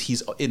thing.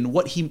 He's in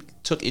what he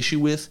took issue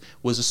with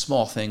was a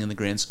small thing in the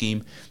grand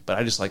scheme. But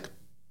I just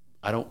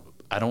I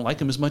don't like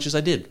him as much as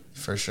I did.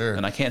 For sure.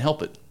 And I can't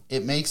help it.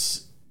 It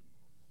makes,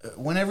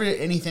 whenever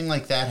anything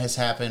like that has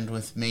happened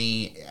with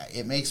me,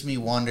 it makes me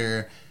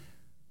wonder,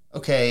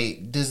 okay,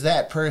 does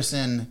that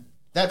person's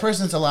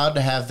allowed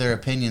to have their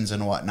opinions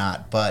and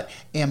whatnot, but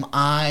am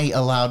I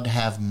allowed to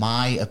have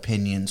my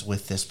opinions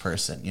with this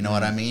person? You know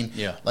what I mean?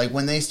 Yeah. Like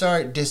when they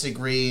start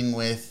disagreeing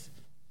with,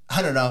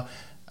 I don't know,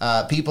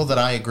 people that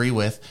I agree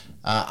with,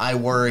 I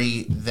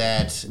worry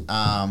that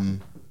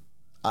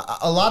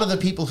a lot of the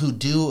people who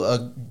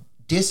do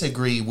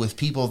disagree with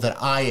people that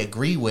I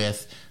agree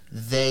with,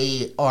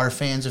 they are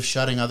fans of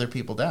shutting other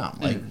people down,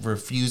 like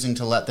refusing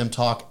to let them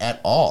talk at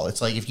all.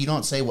 It's like if you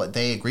don't say what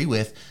they agree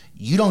with,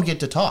 you don't get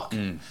to talk.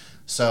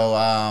 So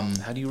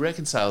how do you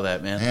reconcile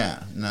that, man?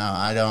 Yeah, no,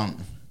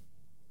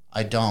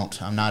 I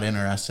don't. I'm not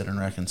interested in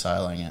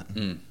reconciling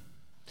it.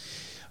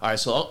 All right,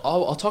 so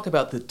I'll talk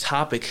about the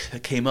topic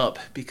that came up,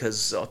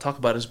 because I'll talk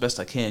about it as best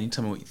I can. You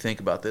tell me what you think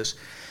about this.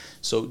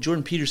 So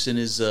Jordan Peterson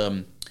is,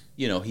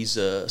 he's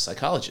a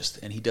psychologist,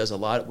 and he does a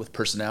lot with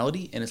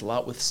personality, and it's a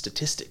lot with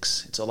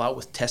statistics. It's a lot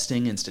with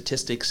testing and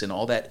statistics and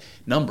all that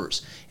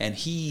numbers. And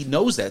he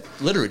knows that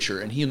literature,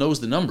 and he knows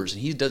the numbers,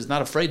 and he's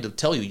not afraid to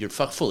tell you you're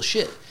full of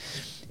shit.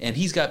 And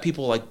he's got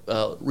people like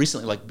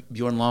recently, like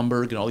Bjorn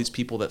Lomborg and all these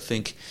people that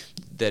think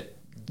that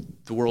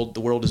the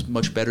world is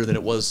much better than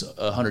it was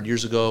 100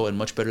 years ago, and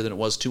much better than it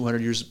was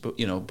 200 years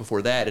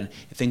before that, and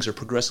things are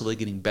progressively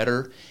getting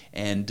better,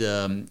 and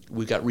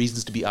we've got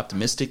reasons to be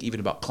optimistic even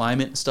about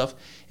climate and stuff.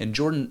 And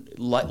Jordan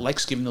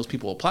likes giving those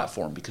people a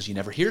platform because you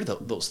never hear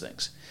those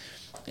things.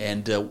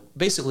 And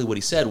basically what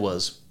he said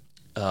was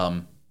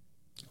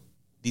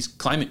these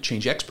climate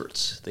change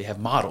experts, they have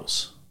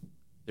models.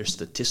 They're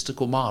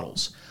statistical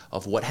models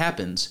of what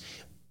happens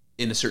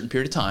in a certain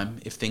period of time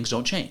if things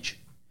don't change.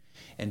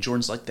 And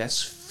Jordan's like,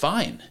 that's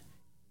fine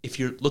if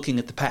you're looking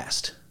at the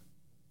past.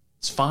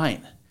 It's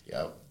fine.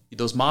 Yep.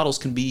 Those models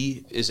can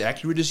be as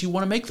accurate as you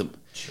want to make them.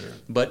 Sure.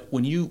 But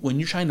when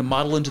you're trying to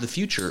model into the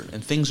future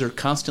and things are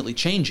constantly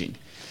changing,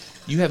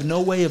 you have no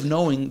way of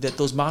knowing that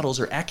those models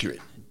are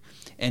accurate.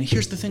 And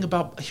here's the thing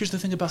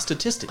about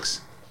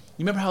statistics.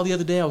 You remember how the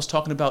other day I was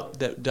talking about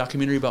that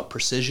documentary about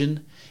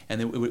precision,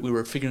 and then we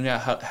were figuring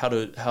out how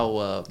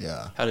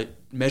to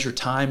measure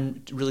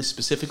time really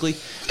specifically,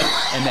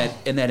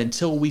 and that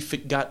until we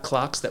got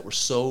clocks that were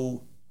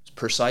so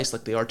precise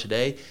like they are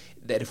today,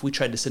 that if we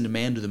tried to send a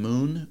man to the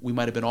moon, we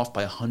might have been off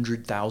by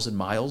 100,000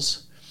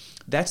 miles.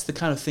 That's the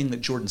kind of thing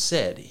that Jordan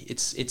said.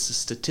 It's a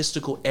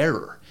statistical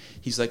error.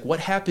 He's like,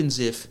 what happens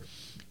if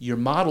your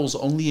models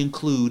only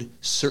include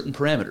certain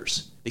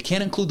parameters? They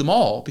can't include them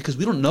all because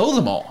we don't know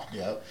them all.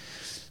 Yep.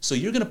 So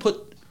you're going to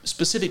put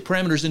specific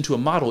parameters into a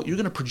model. You're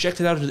going to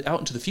project it out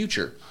into the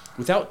future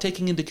without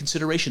taking into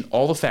consideration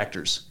all the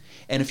factors.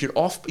 And if you're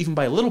off even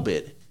by a little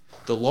bit,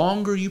 the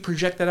longer you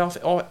project that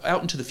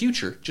out into the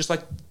future, just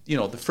like,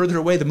 the further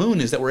away the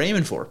moon is that we're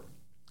aiming for,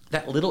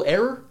 that little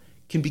error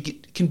can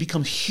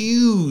become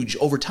huge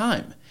over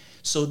time.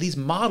 So these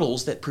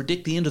models that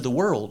predict the end of the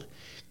world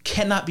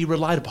cannot be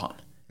relied upon.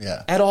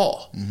 Yeah. At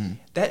all. Mm-hmm.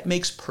 That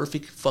makes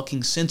perfect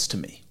fucking sense to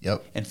me.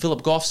 Yep. And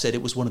Philip Goff said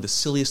it was one of the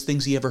silliest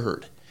things he ever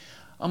heard.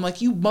 I'm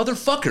like, you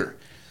motherfucker.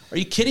 Are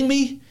you kidding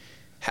me?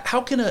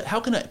 How can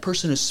a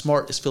person as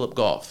smart as Philip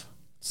Goff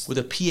with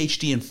a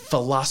PhD in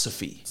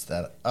philosophy? It's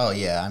that. Oh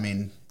yeah, I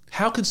mean,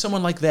 how could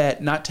someone like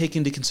that not take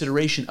into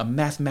consideration a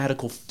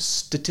mathematical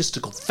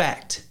statistical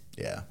fact?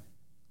 Yeah.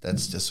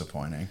 That's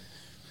disappointing.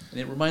 And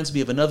it reminds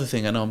me of another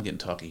thing. I know I'm getting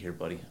talky here,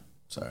 buddy.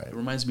 Sorry. It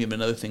reminds me of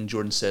another thing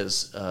Jordan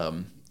says,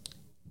 and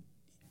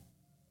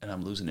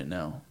I'm losing it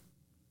now.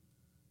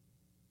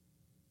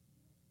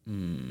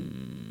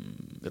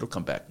 It'll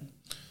come back.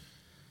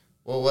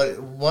 Well,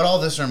 what all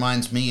this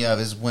reminds me of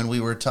is when we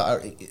were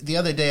the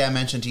other day I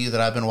mentioned to you that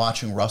I've been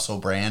watching Russell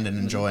Brand and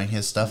enjoying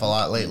his stuff a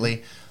lot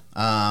lately.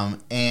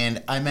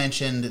 And I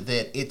mentioned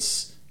that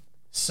it's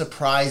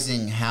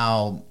surprising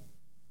how...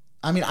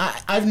 I mean,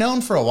 I've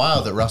known for a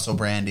while that Russell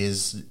Brand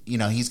is,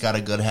 he's got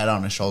a good head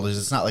on his shoulders.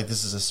 It's not like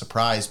this is a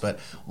surprise, but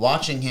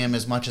watching him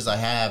as much as I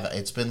have,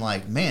 it's been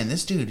like, man,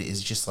 this dude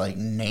is just like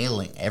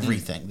nailing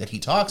everything that he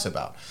talks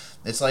about.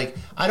 It's like,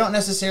 I don't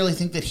necessarily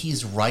think that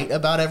he's right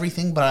about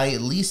everything, but I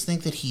at least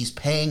think that he's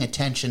paying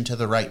attention to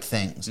the right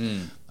things.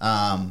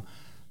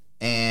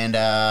 And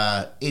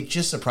it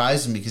just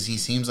surprised me because he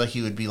seems like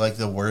he would be like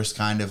the worst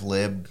kind of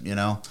lib,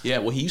 Yeah,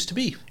 well, he used to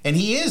be. And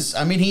he is.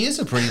 I mean, he is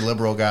a pretty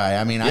liberal guy.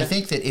 I mean, yeah. I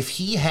think that if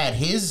he had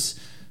his,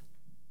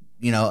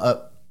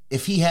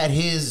 if he had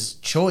his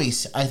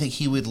choice, I think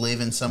he would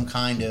live in some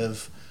kind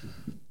of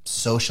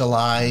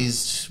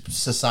socialized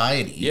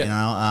society,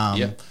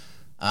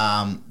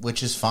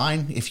 which is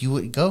fine. If you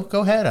would go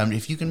ahead. I mean,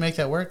 if you can make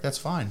that work, that's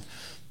fine.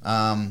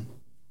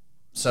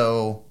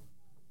 So...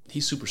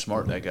 He's super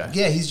smart, that guy.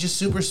 Yeah, he's just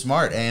super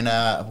smart. And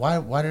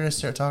why did I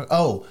start talking?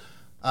 Oh,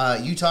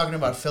 you talking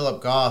about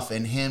Philip Goff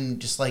and him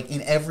just like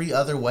in every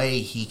other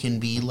way he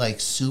can be like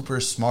super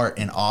smart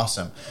and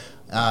awesome.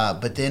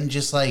 But then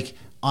just like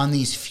on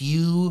these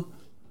few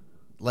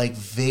like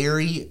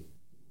very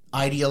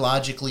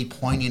ideologically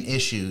poignant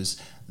issues,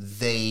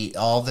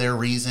 all their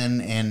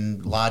reason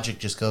and logic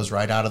just goes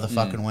right out of the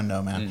fucking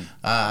window, man.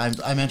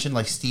 I mentioned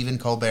like Stephen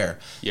Colbert.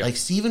 Yep. Like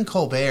Stephen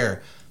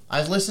Colbert...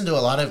 I've listened to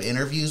a lot of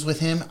interviews with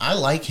him. I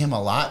like him a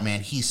lot,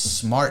 man. He's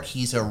smart.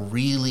 He's a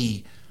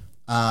really,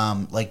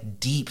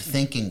 deep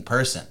thinking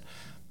person.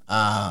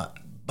 But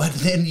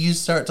then you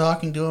start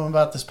talking to him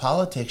about this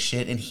politics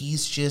shit, and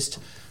he's just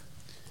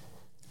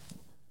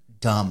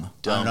dumb.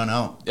 I don't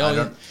know.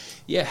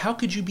 Yeah, how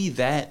could you be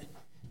that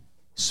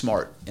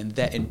smart and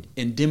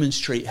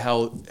demonstrate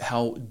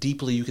how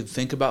deeply you can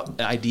think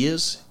about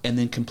ideas and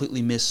then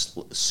completely miss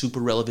super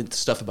relevant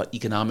stuff about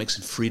economics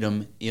and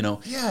freedom,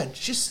 Yeah,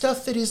 just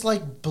stuff that is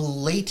like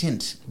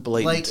blatant.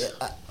 Like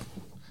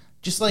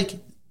just like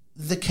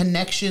the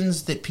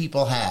connections that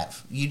people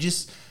have. You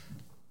just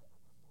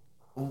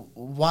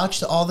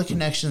watch all the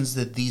connections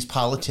that these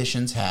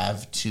politicians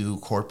have to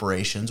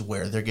corporations,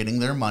 where they're getting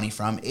their money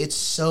from. It's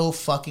so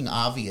fucking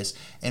obvious.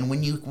 And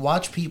when you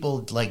watch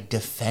people like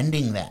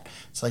defending that,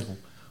 it's like,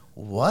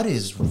 what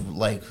is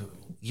like,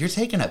 you're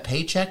taking a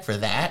paycheck for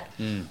that?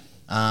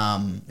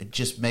 It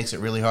just makes it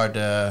really hard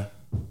to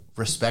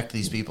respect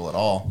these people at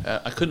all.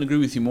 I couldn't agree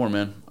with you more,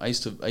 man. I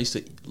used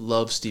to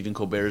love Stephen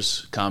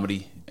Colbert's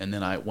comedy, and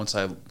then once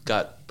I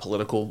got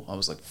political, I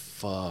was like,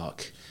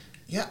 fuck.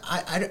 Yeah,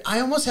 I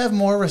almost have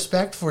more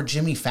respect for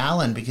Jimmy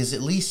Fallon because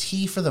at least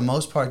he, for the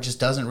most part, just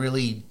doesn't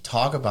really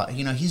talk about,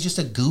 he's just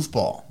a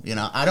goofball.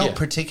 I don't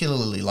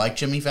particularly like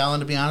Jimmy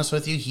Fallon, to be honest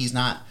with you. He's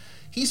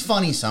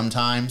funny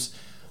sometimes,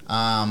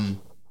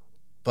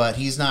 but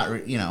he's not,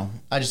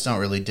 I just don't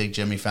really dig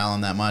Jimmy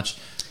Fallon that much.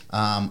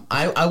 I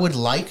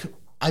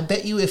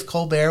bet you if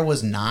Colbert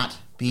was not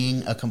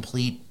being a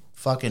complete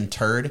fucking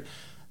turd,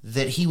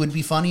 that he would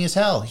be funny as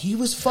hell. He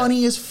was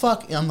funny as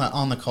fuck on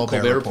the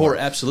Colbert Report.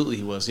 Absolutely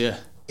he was, yeah.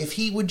 If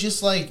he would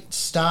just like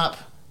stop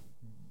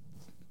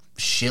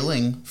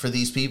shilling for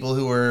these people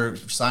who are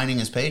signing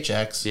his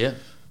paychecks. Yeah.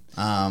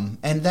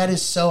 And that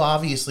is so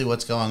obviously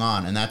what's going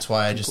on, and that's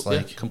why I just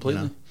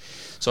completely.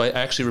 So I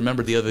actually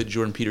remember the other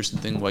Jordan Peterson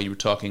thing while you were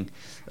talking.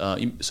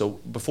 So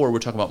before we were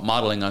talking about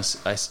modeling,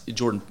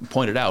 Jordan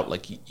pointed out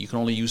like you can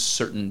only use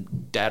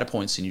certain data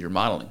points in your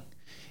modeling,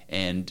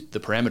 and the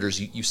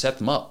parameters you set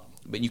them up,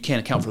 but you can't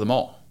account for them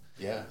all.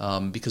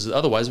 Yeah. Because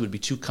otherwise it would be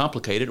too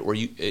complicated, or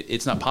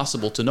it's not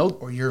possible to know.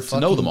 Or you're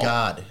fucking them all.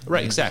 God.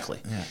 Right. Exactly.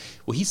 Yeah.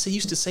 Well, he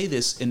used to say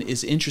this in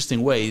his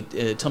interesting way.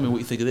 Tell me what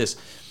you think of this.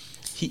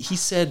 He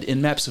said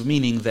in Maps of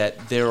Meaning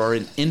that there are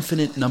an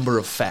infinite number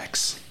of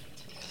facts.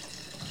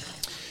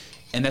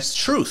 And that's the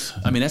truth.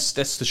 I mean,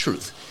 that's the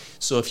truth.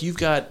 So if you've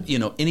got,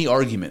 any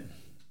argument,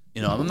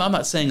 I'm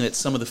not saying that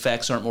some of the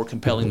facts aren't more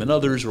compelling than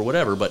others or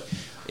whatever, but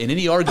in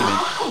any argument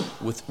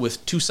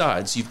with two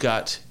sides, you've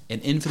got an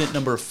infinite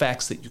number of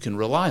facts that you can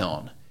rely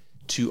on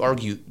to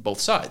argue both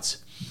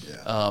sides.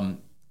 Yeah.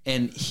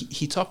 And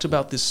he talked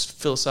about this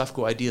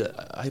philosophical idea.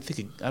 I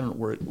don't know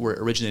where it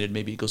originated.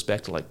 Maybe it goes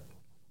back to like,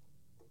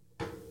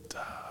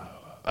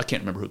 I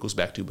can't remember who it goes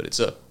back to, but it's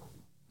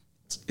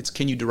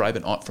can you derive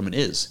an ought from an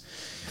is?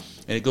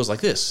 And it goes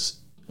like this.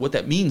 What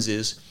that means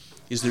is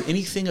there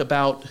anything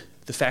about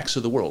the facts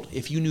of the world,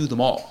 if you knew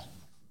them all,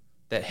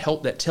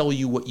 that tell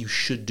you what you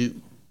should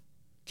do?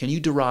 Can you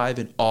derive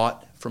an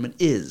ought from an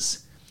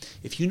is?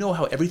 If you know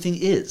how everything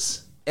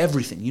is,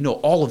 everything, you know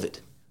all of it,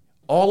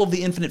 all of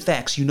the infinite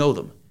facts, you know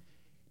them.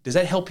 Does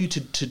that help you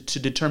to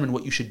determine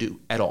what you should do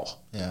at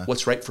all? Yeah.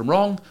 What's right from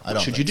wrong?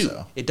 What should you do?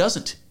 So. It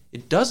doesn't.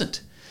 It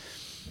doesn't.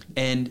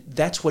 And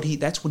that's when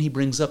he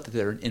brings up that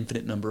there are an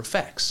infinite number of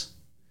facts.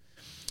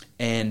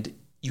 And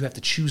you have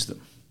to choose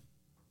them.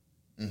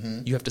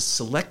 Mm-hmm. You have to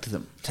select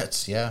them.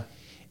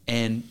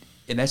 And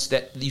that's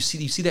that you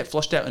see that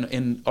flushed out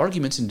in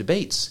arguments and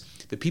debates.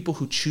 The people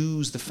who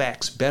choose the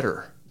facts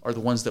better are the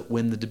ones that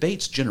win the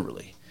debates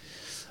generally.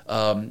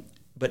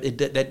 But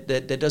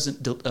that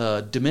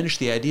doesn't diminish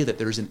the idea that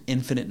there's an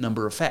infinite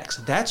number of facts.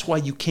 That's why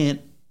you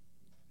can't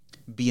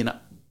be an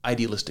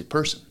idealistic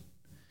person.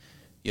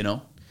 You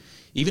know,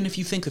 even if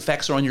you think the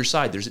facts are on your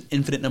side, there's an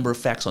infinite number of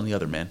facts on the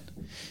other, man.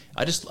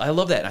 I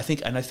love that. I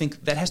think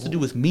that has to do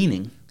with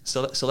meaning,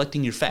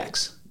 selecting your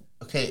facts.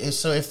 Okay,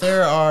 so if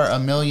there are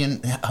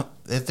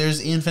if there's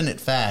infinite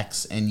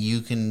facts and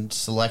you can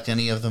select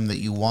any of them that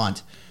you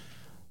want,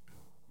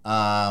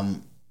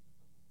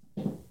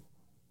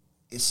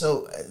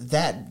 so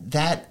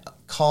that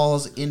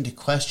calls into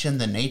question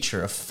the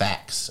nature of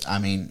facts. I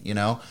mean, you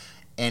know,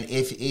 and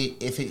if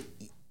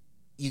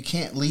you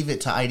can't leave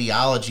it to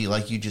ideology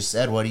like you just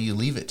said, what do you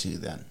leave it to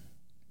then?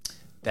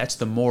 That's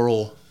the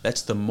moral,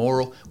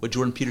 what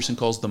Jordan Peterson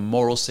calls the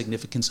moral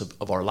significance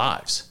of our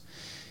lives.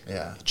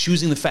 Yeah.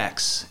 Choosing the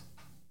facts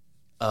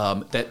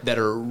that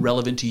are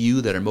relevant to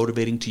you, that are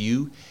motivating to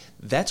you,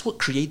 that's what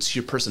creates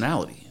your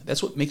personality.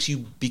 That's what makes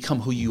you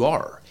become who you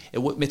are.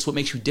 It's what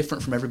makes you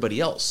different from everybody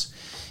else.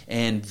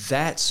 And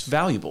that's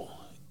valuable.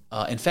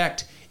 In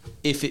fact,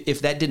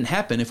 if that didn't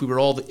happen, if we were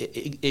all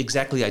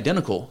exactly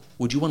identical,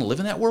 would you want to live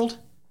in that world?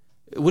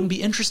 It wouldn't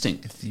be interesting.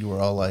 If you were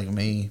all like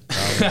me,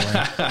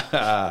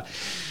 probably.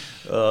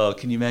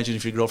 Can you imagine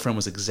if your girlfriend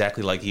was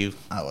exactly like you?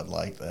 I would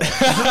like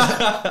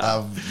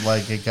that.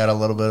 It got a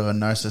little bit of a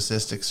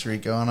narcissistic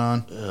streak going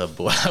on.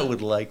 Boy, I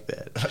would like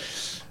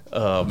that.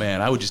 Oh,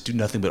 man, I would just do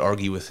nothing but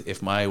argue with...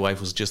 If my wife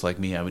was just like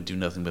me, I would do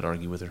nothing but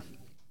argue with her.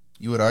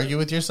 You would argue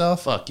with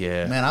yourself? Fuck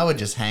yeah. Man, I would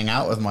just hang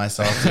out with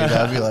myself, dude.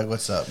 I'd be like,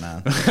 what's up,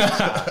 man?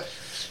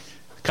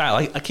 Kyle,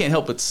 I can't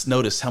help but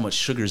notice how much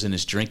sugar's in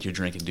this drink you're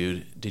drinking,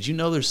 dude. Did you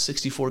know there's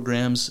 64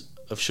 grams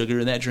of sugar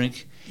in that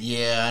drink?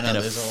 Yeah, I know. And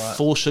there's a lot.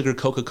 Full sugar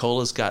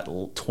Coca-Cola's got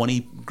 20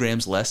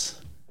 grams less.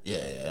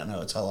 Yeah, I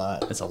know. It's a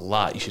lot. It's a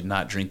lot. You should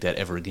not drink that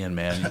ever again,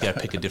 man. You got to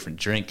pick a different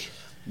drink.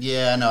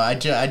 Yeah, no, I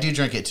do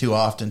drink it too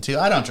often, too.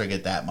 I don't drink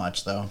it that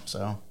much, though,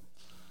 so.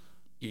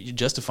 You're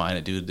justifying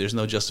it, dude. There's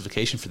no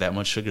justification for that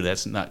much sugar.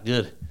 That's not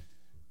good.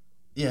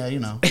 Yeah, you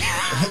know.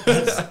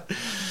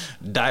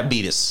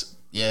 Diabetes.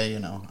 Yeah, you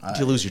know.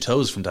 You lose your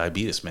toes from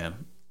diabetes,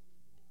 man.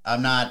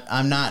 I'm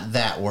not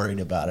that worried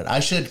about it.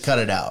 I should cut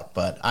it out,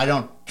 but I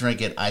don't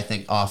drink it, I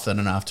think, often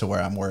enough to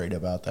where I'm worried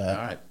about that.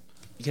 All right.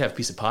 You can have a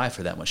piece of pie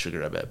for that much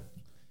sugar, I bet.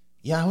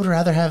 Yeah, I would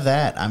rather have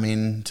that. I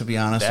mean, to be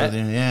honest with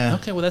you, yeah.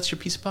 Okay, well, that's your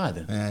piece of pie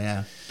then.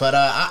 Yeah. But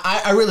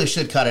I really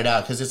should cut it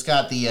out because it's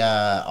got the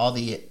all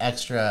the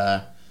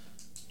extra,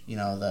 you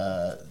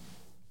know,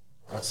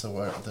 what's the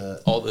word?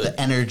 The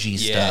energy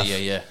stuff.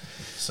 Yeah.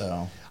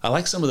 So I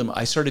like some of them.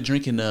 I started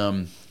drinking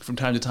from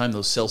time to time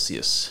those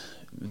Celsius.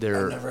 I've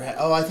never had.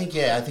 Oh, I think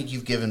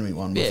you've given me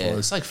one before. Yeah,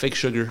 it's like fake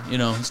sugar. You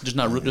know, there's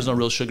no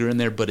real sugar in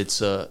there, but it's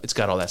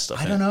got all that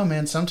stuff. I don't know,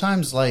 man.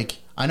 Sometimes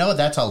I know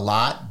that's a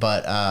lot,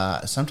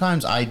 but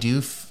sometimes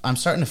I'm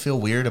starting to feel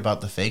weird about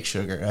the fake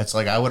sugar. It's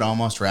like I would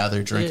almost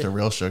rather drink the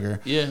real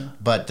sugar. Yeah.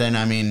 But then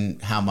I mean,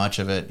 how much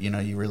of it? You know,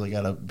 you really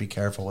got to be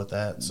careful with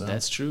that. So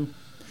that's true.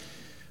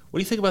 What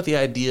do you think about the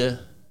idea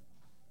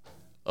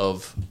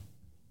of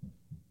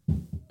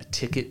a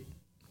ticket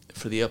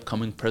for the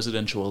upcoming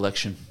presidential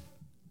election?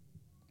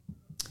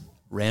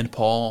 Rand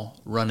Paul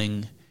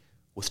running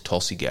with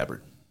Tulsi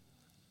Gabbard.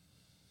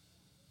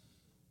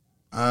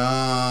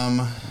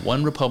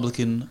 One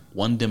Republican,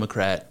 one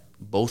Democrat,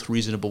 both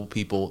reasonable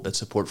people that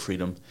support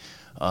freedom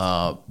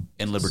and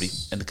liberty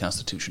and the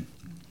Constitution.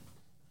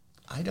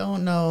 I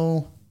don't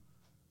know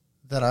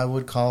that I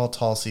would call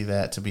Tulsi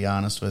that, to be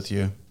honest with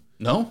you.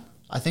 No?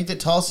 I think that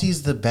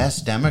Tulsi's the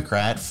best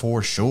Democrat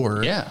for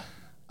sure. Yeah.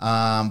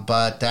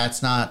 But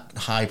that's not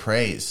high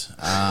praise.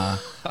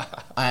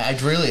 I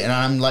really, and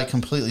I'm like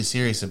completely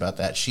serious about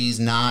that. She's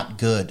not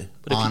good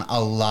on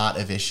a lot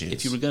of issues.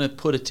 If you were going to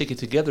put a ticket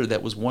together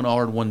that was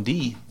 1R and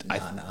 1D,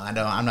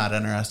 I'm not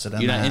interested in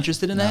that. You're not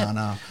interested in that?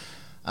 No.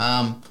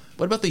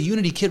 What about the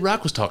unity Kid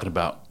Rock was talking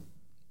about?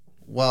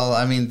 Well,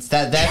 I mean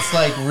that's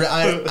like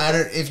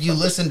if you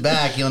listen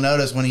back, you'll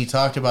notice when he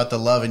talked about the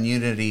love and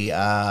unity.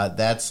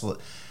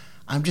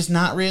 I'm just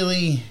not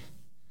really.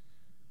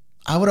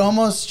 I would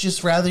almost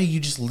just rather you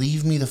just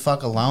leave me the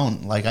fuck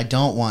alone. Like, I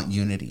don't want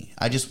unity.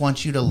 I just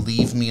want you to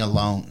leave me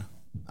alone.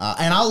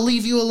 And I'll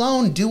leave you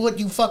alone. Do what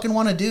you fucking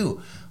want to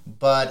do.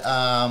 But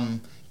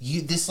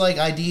this, like,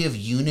 idea of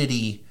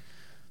unity,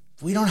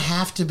 we don't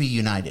have to be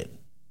united.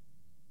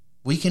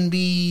 We can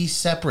be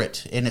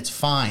separate, and it's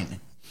fine.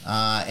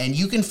 And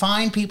you can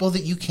find people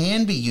that you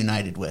can be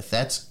united with.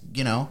 That's,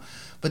 you know...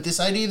 But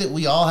this idea that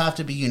we all have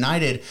to be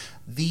united,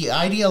 the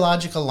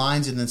ideological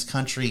lines in this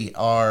country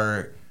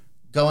are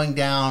going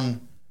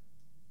down,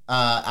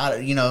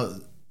 they're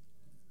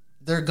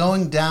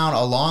going down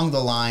along the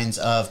lines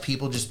of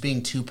people just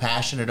being too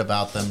passionate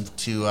about them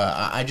to,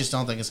 I just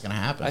don't think it's going to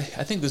happen. I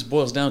think this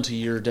boils down to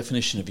your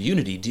definition of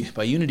unity.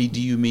 By unity,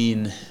 do you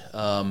mean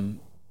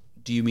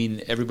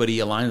everybody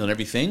aligned on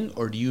everything,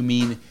 or do you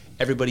mean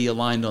everybody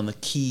aligned on the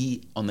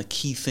key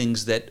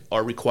things that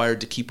are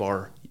required to keep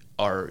our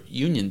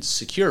unions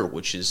secure,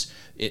 which is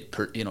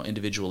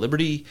individual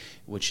liberty,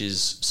 which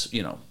is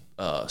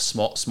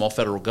small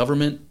federal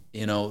government,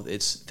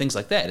 it's things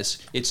like that.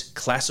 It's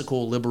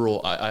classical liberal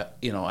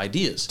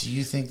ideas. Do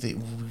you think that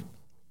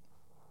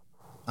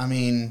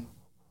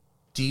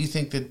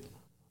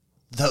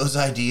those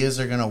ideas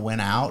are going to win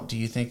out? Do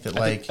you think that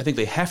I think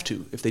they have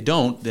to. If they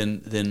don't,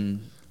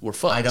 then we're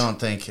fucked. I don't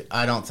think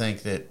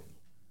that.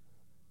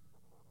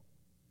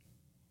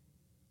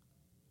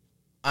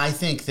 I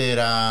think that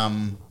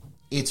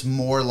it's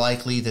more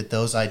likely that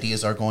those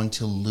ideas are going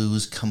to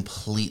lose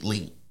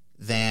completely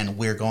than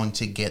we're going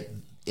to get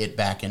it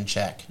back in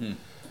check. I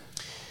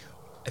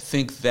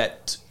think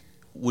that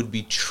would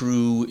be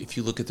true if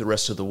you look at the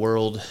rest of the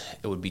world.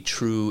 It would be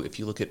true if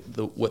you look at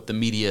what the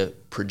media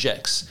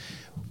projects.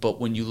 But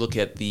when you look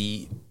at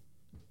the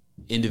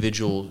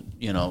individuals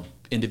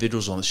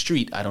on the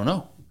street, I don't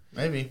know.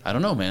 Maybe. I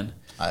don't know, man.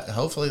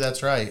 Hopefully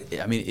that's right.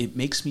 I mean, it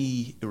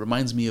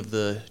reminds me of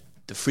the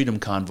Freedom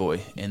Convoy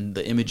and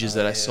the images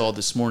that I saw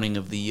this morning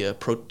of the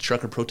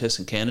trucker protests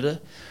in Canada,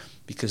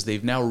 because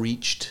they've now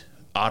reached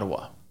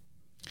Ottawa.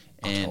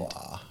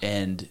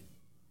 And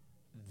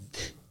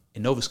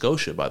in Nova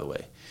Scotia, by the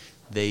way,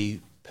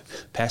 they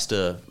passed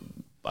I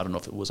don't know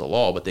if it was a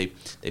law, but they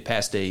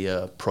passed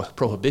a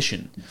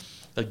prohibition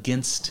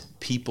against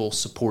people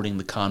supporting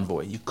the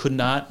convoy. You could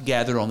not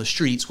gather on the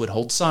streets, would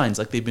hold signs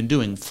like they've been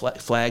doing,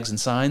 flags and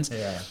signs.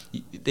 Yeah.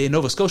 In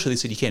Nova Scotia, they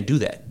said you can't do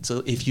that.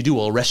 So if you do,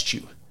 we'll arrest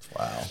you.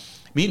 Wow.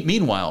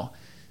 Meanwhile,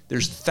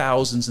 there's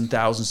thousands and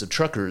thousands of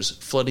truckers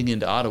flooding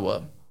into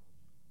Ottawa,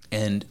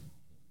 and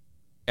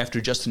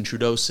after Justin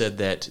Trudeau said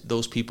that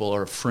those people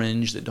are a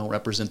fringe that don't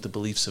represent the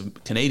beliefs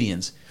of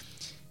Canadians,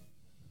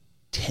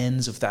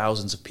 tens of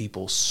thousands of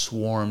people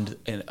swarmed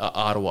in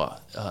Ottawa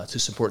to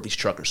support these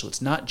truckers. So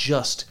it's not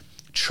just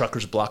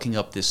truckers blocking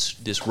up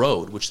this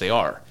road, which they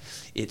are.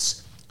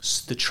 It's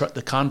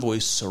the convoy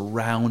is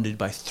surrounded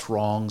by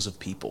throngs of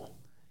people.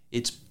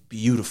 It's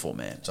beautiful,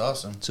 man. It's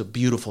awesome. It's a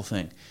beautiful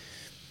thing.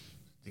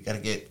 They gotta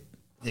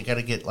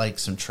get like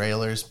some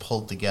trailers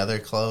pulled together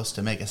close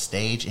to make a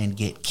stage and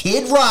get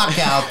Kid Rock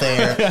out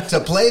there to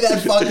play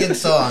that fucking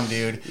song,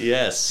 dude.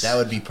 Yes. That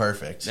would be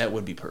perfect. That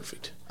would be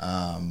perfect.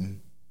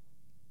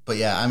 But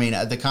yeah, I mean,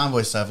 the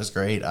convoy stuff is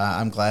great.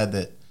 I'm glad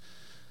that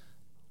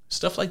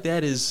stuff like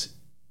that is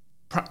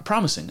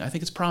promising. I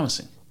think it's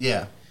promising.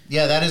 Yeah.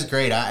 Yeah, that is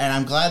great. And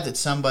I'm glad that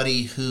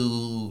somebody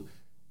who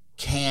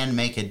can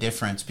make a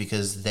difference,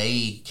 because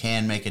they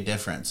can make a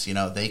difference.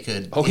 They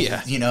could. Oh,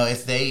 yeah.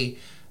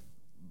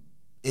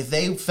 If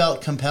they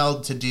felt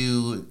compelled to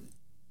do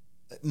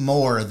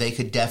more, they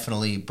could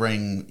definitely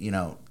bring,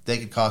 they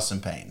could cause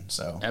some pain.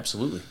 So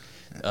absolutely.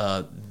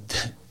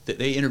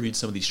 They interviewed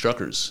some of these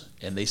truckers,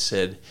 and they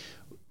said,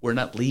 we're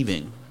not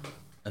leaving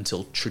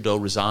until Trudeau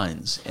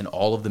resigns and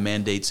all of the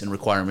mandates and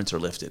requirements are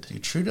lifted.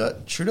 Dude,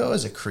 Trudeau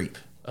is a creep.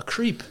 A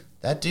creep.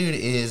 That dude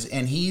is,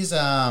 and he's,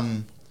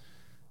 I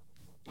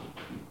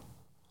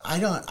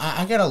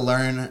gotta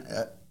learn,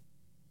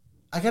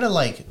 I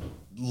gotta,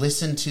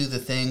 listen to the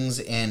things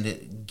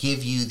and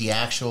give you the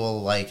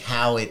actual,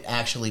 how it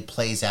actually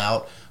plays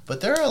out.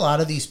 But there are a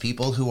lot of these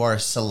people who are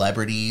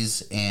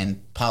celebrities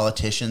and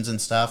politicians and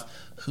stuff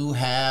who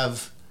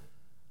have,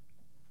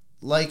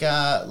 like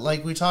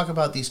we talk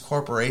about these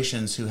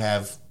corporations who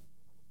have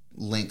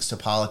links to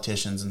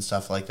politicians and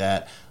stuff like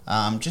that.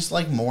 Just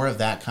more of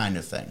that kind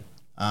of thing.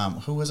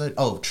 Who was it?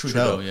 Oh,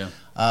 Trudeau.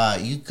 Yeah.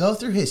 You go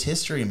through his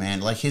history,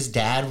 man. His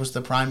dad was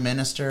the prime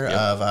minister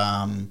of,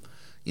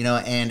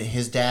 and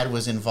his dad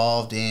was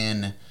involved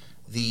in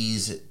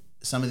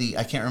some of the,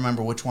 I can't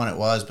remember which one it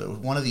was, but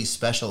one of these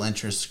special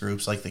interest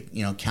groups, like the,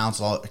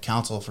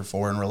 Council for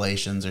Foreign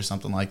Relations or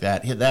something like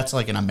that. That's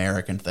an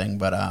American thing,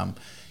 but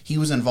he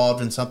was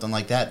involved in something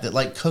like that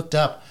cooked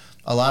up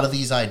a lot of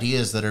these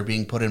ideas that are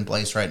being put in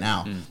place right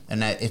now.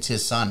 And that it's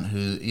his son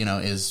who,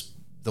 is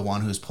the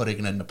one who's putting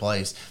it into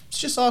place. It's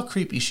just all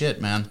creepy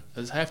shit, man.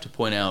 I have to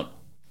point out,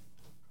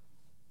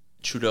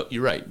 Trudeau,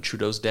 you're right.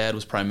 Trudeau's dad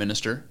was prime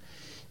minister.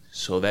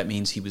 So that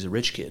means he was a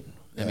rich kid.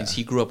 That means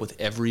he grew up with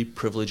every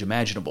privilege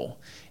imaginable.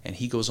 And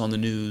he goes on the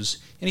news,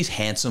 and he's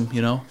handsome,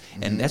 you know,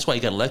 and that's why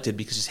he got elected,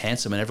 because he's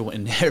handsome, and everyone,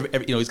 and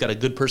you know, he's got a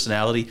good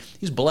personality.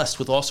 He's blessed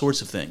with all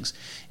sorts of things,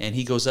 and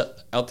he goes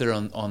out there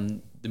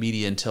on the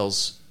media and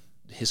tells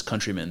his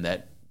countrymen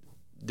that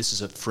this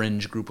is a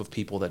fringe group of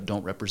people that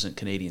don't represent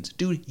Canadians.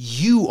 Dude,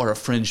 you are a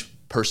fringe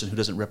person who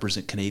doesn't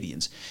represent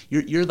Canadians.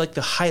 You're like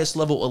the highest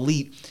level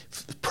elite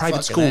private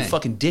Fucking school A.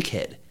 fucking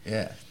dickhead.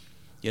 Yeah.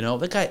 You know,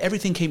 that guy,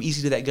 everything came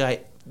easy to that guy.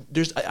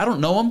 I don't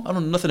know him. I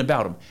don't know nothing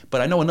about him.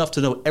 But I know enough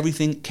to know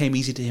everything came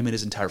easy to him in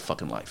his entire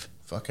fucking life.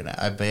 Fucking,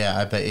 I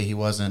bet he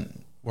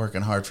wasn't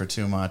working hard for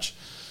too much.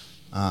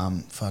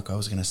 Fuck, I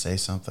was going to say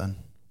something.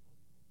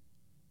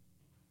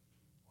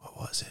 What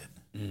was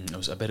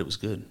it? I bet it was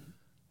good.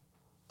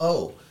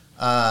 Oh,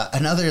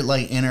 another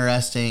like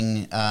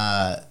interesting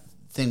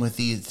thing with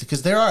these,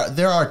 because there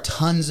are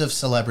tons of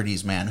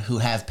celebrities, man, who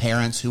have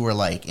parents who were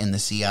like in the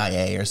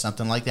CIA or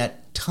something like that.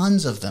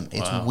 Tons of them.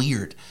 It's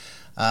weird.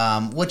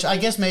 Which I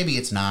guess maybe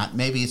it's not.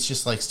 Maybe it's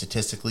just like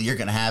statistically you're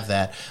going to have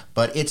that.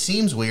 But it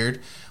seems weird.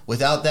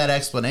 Without that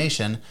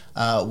explanation,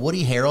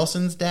 Woody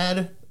Harrelson's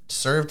dad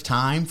served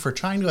time for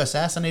trying to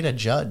assassinate a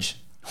judge.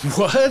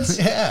 What?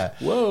 Yeah.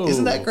 Whoa.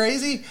 Isn't that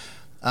crazy?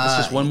 That's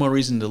just one more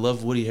reason to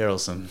love Woody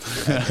Harrelson.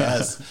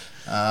 Yes.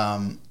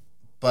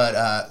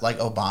 But like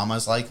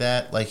Obama's like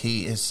that. Like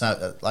he is,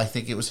 I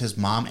think it was his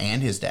mom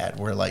and his dad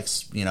were like,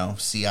 you know,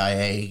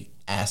 CIA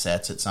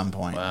assets at some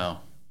point.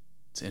 Wow.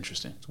 It's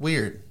interesting. It's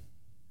weird.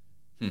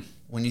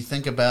 When you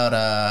think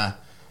about,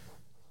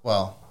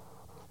 well,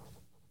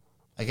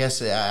 I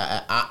guess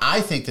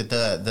I think that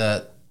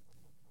the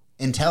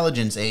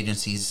intelligence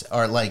agencies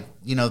are like,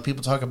 you know,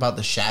 people talk about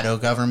the shadow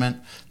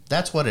government.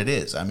 That's what it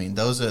is. I mean,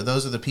 those are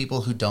the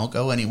people who don't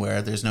go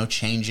anywhere. There's no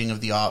changing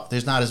of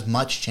there's not as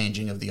much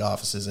changing of the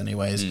offices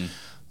anyways.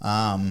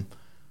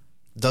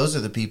 Those are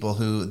the people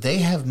who they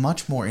have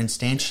much more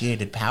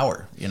instantiated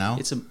power, you know?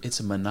 It's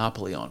a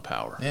monopoly on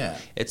power. Yeah.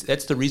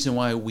 That's the reason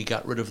why we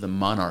got rid of the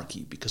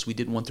monarchy, because we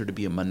didn't want there to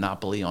be a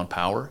monopoly on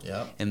power.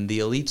 Yep. And the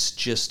elites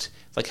just,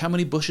 like, how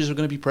many Bushes are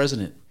going to be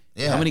president?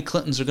 Yeah. How many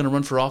Clintons are going to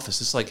run for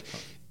office? It's like,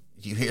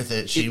 You hear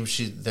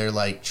that they're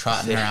like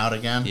trotting her out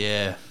again?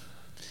 yeah.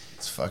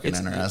 It's fucking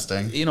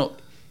interesting. You know,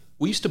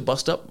 we used to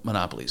bust up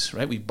monopolies,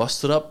 right? We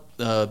busted up,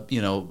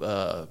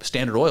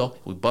 Standard Oil.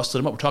 We busted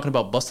them up. We're talking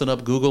about busting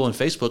up Google and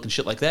Facebook and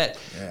shit like that.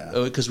 Yeah.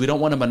 Because we don't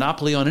want a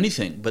monopoly on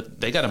anything,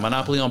 but they got a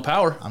monopoly on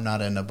power. I'm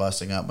not into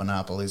busting up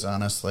monopolies,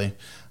 honestly.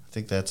 I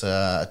think that's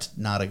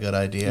not a good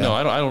idea. No,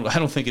 I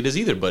don't think it is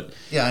either. But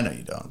yeah, I know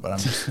you don't, but I'm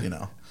just, you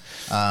know.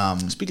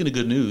 Speaking of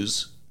good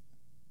news,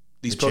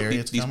 these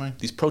coming?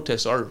 these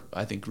protests are,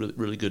 I think, really,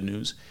 really good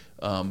news.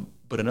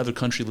 But another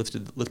country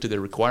lifted their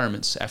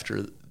requirements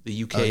after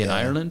the UK and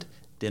Ireland.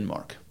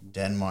 Denmark.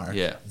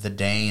 Yeah. The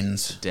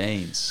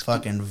Danes.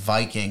 Fucking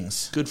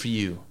Vikings. Good for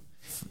you.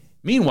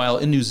 Meanwhile,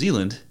 in New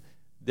Zealand,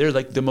 they're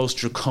like the most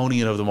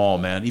draconian of them all,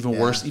 man. Even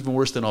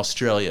worse than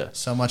Australia.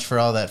 So much for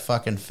all that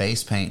fucking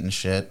face paint and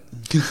shit.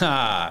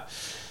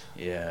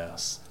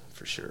 Yes,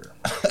 for sure.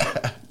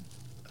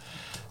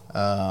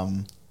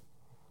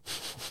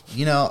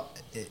 You know,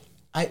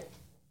 it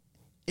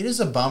is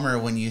a bummer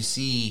when you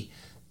see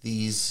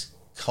these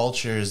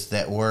cultures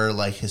that were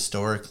like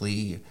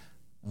historically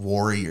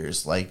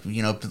warriors, like,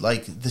 you know,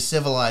 like the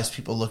civilized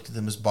people looked at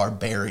them as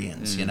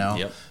barbarians, you know.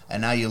 Yep.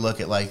 And now you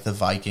look at like the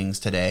Vikings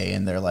today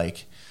and they're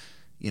like,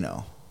 you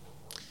know,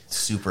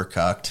 super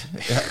cucked.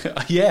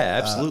 Yeah,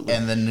 absolutely.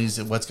 And then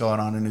what's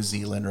going on in New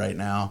Zealand right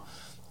now.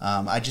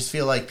 I just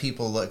feel like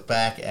people look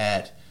back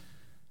at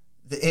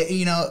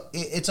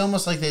it's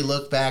almost like they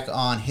look back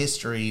on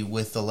history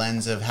with the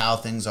lens of how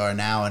things are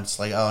now, and it's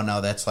like, oh no,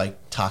 that's like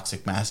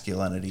toxic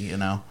masculinity, you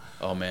know.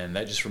 Oh man,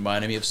 that just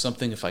reminded me of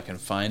something. If I can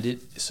find it,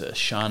 it's a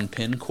Sean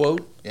Penn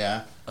quote.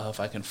 Yeah. If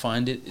I can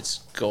find it, it's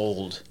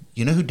gold.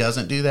 You know who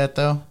doesn't do that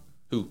though?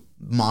 Who?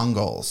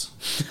 Mongols.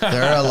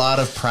 There are a lot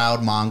of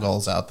proud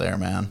Mongols out there,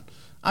 man.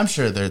 I'm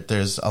sure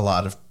there's a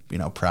lot of, you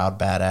know, proud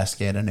badass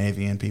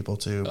Scandinavian people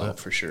too. But. Oh,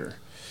 for sure.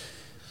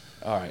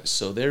 All right,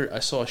 so there I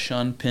saw a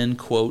Sean Penn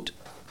quote.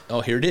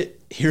 Oh, here it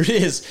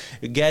is.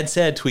 Gad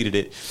Sad tweeted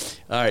it.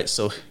 All right,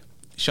 so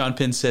Sean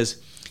Penn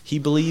says he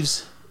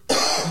believes.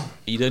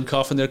 You done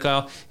coughing there,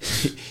 Kyle?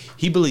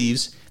 He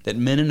believes that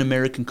men in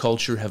American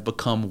culture have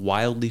become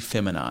wildly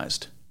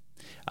feminized.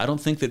 I don't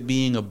think that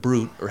being a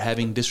brute or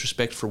having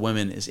disrespect for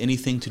women is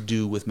anything to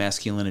do with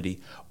masculinity,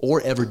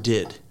 or ever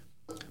did.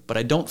 But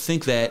I don't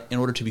think that, in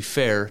order to be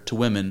fair to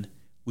women,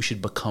 we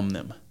should become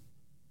them.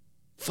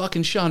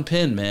 Fucking Sean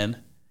Penn,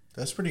 man.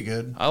 That's pretty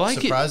good. I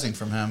like Surprising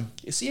from him.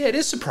 Yeah, it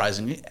is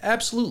surprising.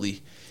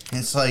 Absolutely.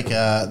 It's like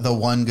the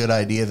one good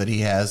idea that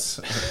he has.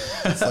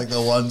 It's like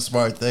the one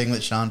smart thing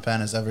that Sean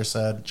Penn has ever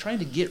said. Trying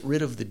to get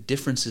rid of the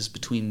differences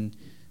between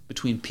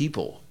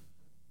people.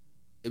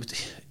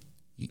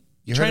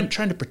 Trying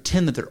to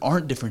pretend that there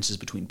aren't differences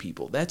between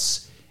people.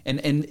 That's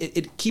and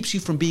it keeps you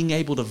from being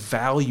able to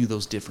value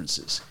those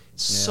differences.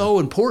 It's so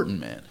important,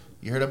 man.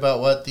 You heard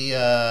about what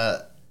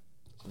the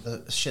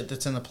shit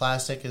that's in the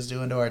plastic is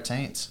doing to our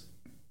taints?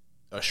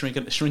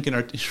 Shrinking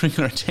our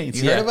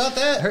taints. You heard about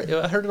that?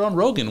 I heard it on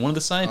Rogan. One of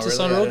the scientists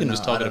on Rogan was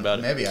talking about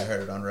it. Maybe I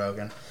heard it on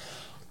Rogan.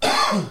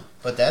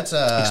 But that's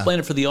Explain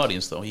it for the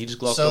audience, though. You just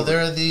glossed over.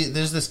 So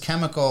there's this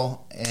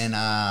chemical in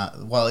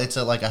it's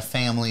like a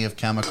family of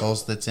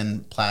chemicals that's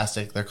in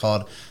plastic. They're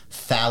called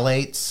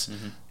phthalates.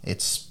 Mm-hmm.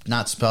 It's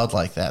not spelled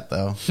like that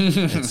though.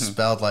 It's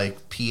spelled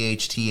like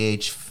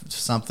PHTH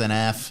something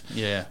F.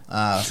 Yeah.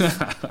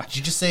 Did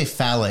you just say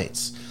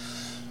phthalates?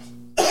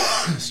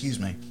 Excuse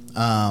me.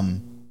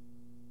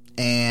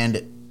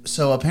 And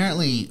so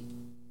apparently,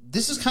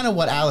 this is kind of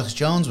what Alex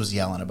Jones was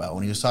yelling about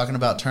when he was talking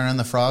about turning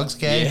the frogs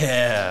gay.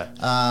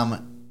 Yeah.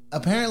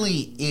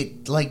 Apparently,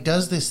 it like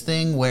does this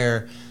thing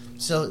where,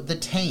 so the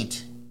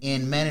taint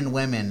in men and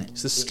women.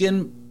 It's the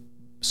skin.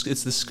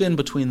 It's the skin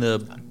between the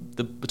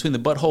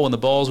butthole and the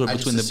balls, or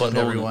between the butthole.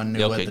 Everyone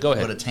knew what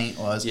a taint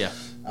was. Yeah.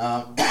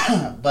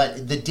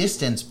 But the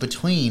distance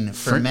between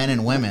for men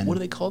and women. What do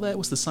they call that?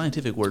 What's the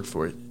scientific word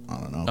for it? I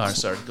don't know. Oh,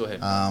 sorry. Go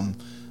ahead.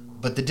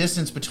 But the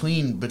distance but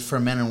for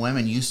men and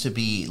women used to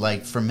be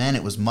like for men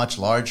it was much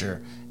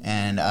larger,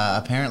 and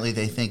apparently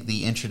they think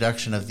the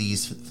introduction of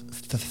these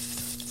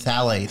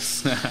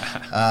phthalates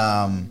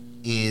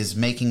is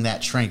making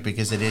that shrink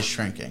because it is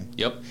shrinking.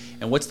 Yep.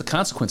 And what's the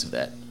consequence of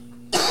that?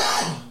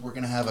 We're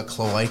gonna have a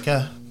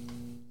cloaca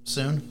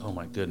soon. Oh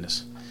my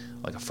goodness!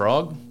 Like a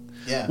frog?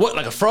 Yeah. What?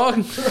 Like a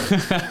frog?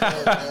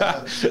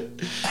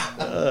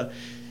 Oh,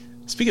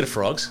 Speaking of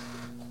frogs.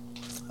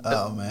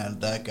 Oh man,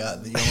 that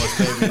got you almost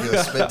made me do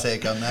a spit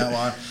take on that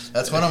one.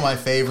 That's one of my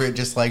favorite,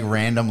 just like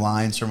random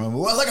lines from him.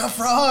 Well, like a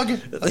frog.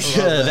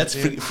 That's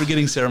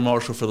forgetting Sarah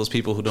Marshall for those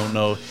people who don't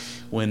know.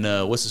 When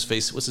what's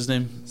his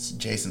name? It's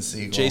Jason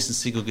Segel. Jason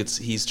Segel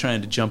he's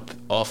trying to jump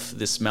off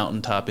this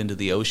mountaintop into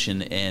the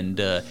ocean, and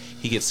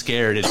he gets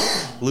scared and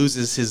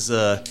loses his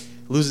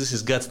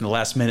guts in the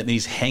last minute, and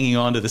he's hanging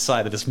onto the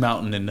side of this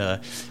mountain, and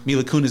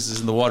Mila Kunis is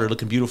in the water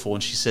looking beautiful,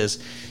 and she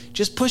says,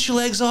 "Just push your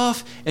legs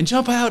off and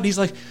jump out," and he's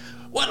like,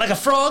 "What, like a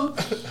frog?"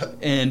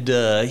 And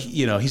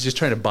he's just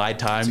trying to buy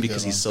time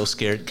because he's so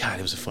scared. God,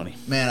 it was funny.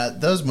 Man,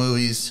 those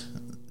movies,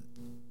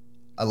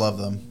 I love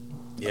them.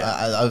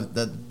 Yeah.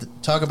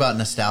 Talk about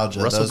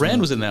nostalgia. Russell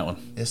Brand was in that one.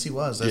 Yes, he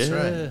was. That's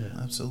right.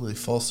 Absolutely,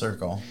 full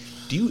circle.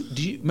 Do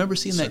you remember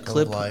seeing that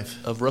clip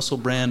of Russell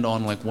Brand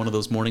on like one of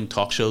those morning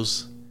talk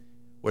shows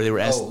where they were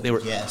asked?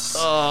 Yes.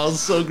 Oh,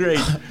 so great.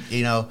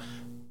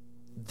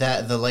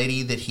 That the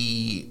lady that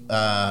he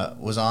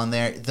was on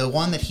there, the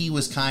one that he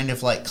was kind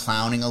of like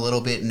clowning a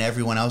little bit, and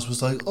everyone else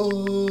was like,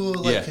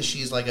 because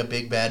she's like a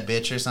big bad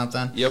bitch or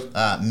something. Yep.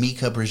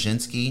 Mika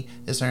Brzezinski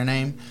is her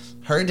name.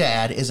 Her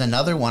dad is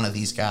another one of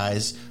these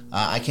guys.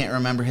 I can't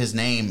remember his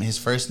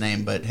first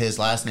name, but his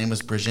last name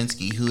was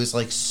Brzezinski, who is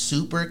like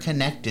super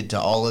connected to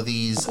all of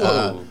these,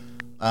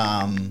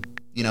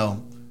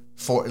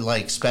 for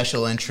like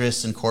special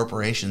interests and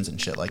corporations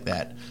and shit like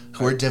that,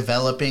 who are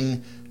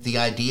developing the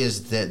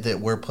ideas that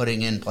we're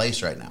putting in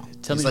place right now.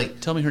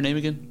 Tell me her name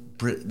again.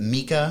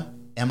 Mika,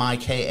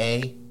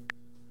 Mika,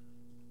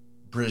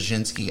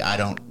 Brzezinski.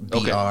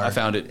 Okay, I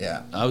found it.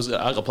 Yeah,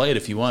 I'll play it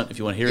if you want. If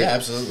you want to hear it. Yeah,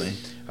 absolutely.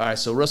 All right.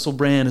 So Russell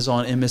Brand is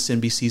on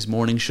MSNBC's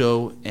morning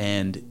show,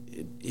 and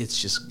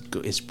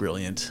it's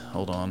brilliant.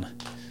 Hold on.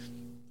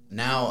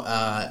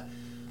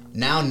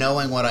 Now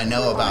knowing what I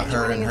know about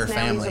her and her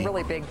family,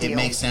 it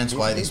makes sense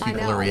why these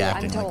people are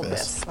reacting like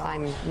this.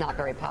 I'm not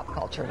very pop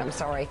cultured, I'm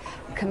sorry.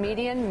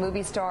 Comedian,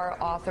 movie star,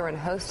 author, and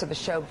host of the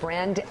show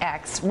Brand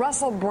X,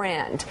 Russell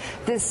Brand.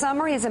 This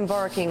summer he's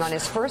embarking on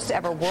his first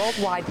ever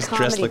worldwide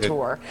comedy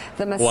tour,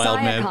 The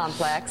Messiah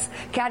Complex.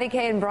 Katty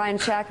Kay and Brian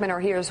Shackman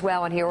are here as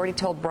well, and he already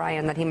told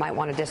Brian that he might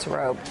want to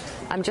disrobe.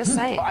 I'm just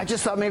saying. I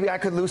just thought maybe I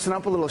could loosen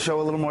up a little, show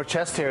a little more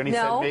chest hair, and he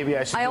said maybe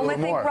I should do a little more. I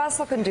only think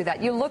Russell can do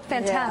that. You look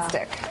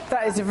fantastic. Yeah.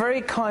 That is a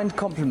very kind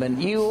compliment.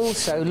 You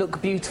also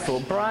look beautiful.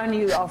 Brian,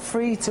 you are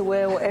free to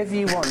wear whatever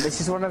you want. This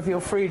is one of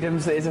your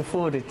freedoms that is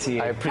afforded to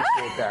you. I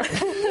appreciate that.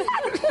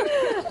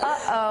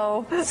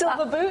 Uh-oh.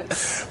 Silver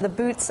boots? The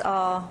boots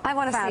are I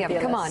want to see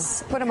them. Come on.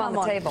 Put them on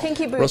the table.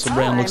 Kinky boots. Russell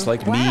Brand looks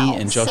like me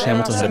and Josh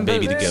Hamilton had a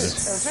baby together.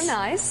 Those are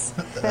nice.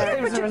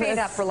 Put your feet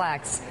up.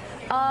 Relax.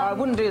 I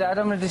wouldn't do that. I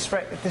don't want to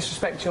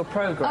disrespect your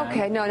program.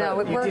 Okay, no.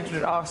 You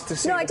did ask to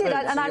see. No, I did,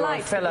 and I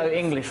liked a fellow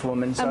English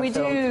woman, so and I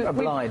felt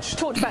obliged. We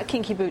talked about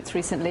kinky boots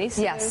recently.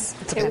 So yes,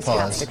 it's a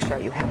fantastic show.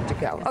 You have to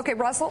go. Okay,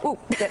 Russell. Ooh,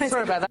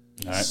 sorry about that.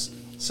 All right.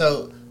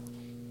 So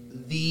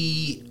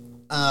the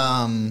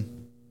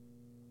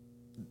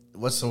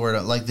what's the word?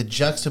 Like the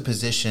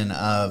juxtaposition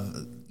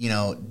of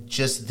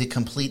just the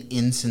complete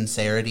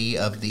insincerity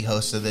of the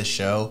host of this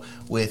show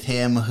with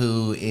him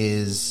who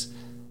is.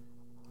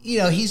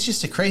 He's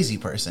just a crazy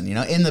person,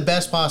 in the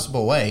best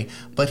possible way,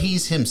 but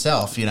he's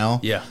himself,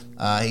 Yeah.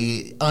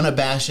 He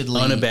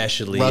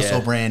unabashedly Russell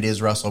Brand is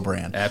Russell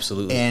Brand.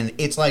 Absolutely. And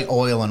it's like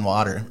oil and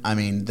water. I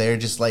mean, they're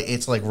just like,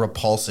 it's like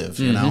repulsive,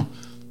 you know?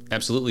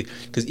 Absolutely.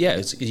 Because,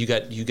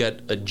 you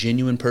got a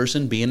genuine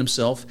person being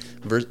himself,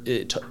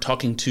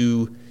 talking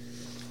to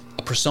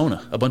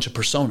a bunch of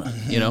persona,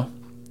 All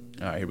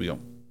right, here we go.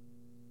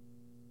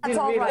 That's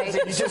all right.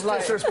 You just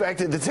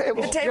disrespected the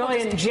table.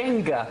 Giant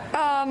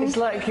Jenga. It's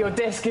like your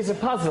desk is a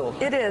puzzle.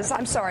 It is.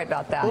 I'm sorry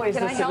about that. What is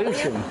Can the I help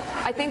solution? you?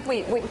 I think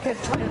we could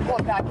try to pull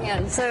it back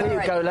in. So,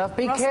 Here you go, love.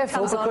 Be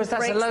careful because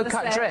that's a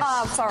low-cut dress.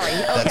 Oh, sorry.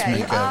 That's Okay.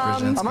 makeup,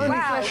 Brzezinski. I'm only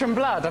flesh and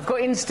blood. I've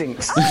got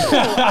instincts.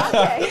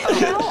 Okay.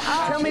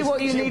 Tell me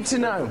what you need to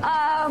know.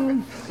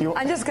 I'm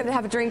just going to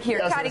have a drink here.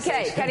 Patty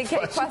Cake. Patty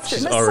Cake question.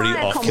 She's already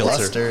Messiah off complex.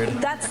 kilter.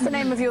 That's the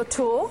name of your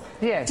tour?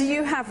 Yes. Do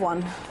you have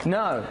one?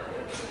 No.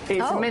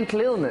 It's a mental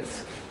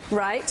illness.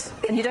 Right.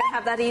 And you don't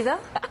have that either?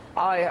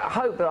 I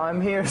hope that I'm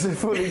here as a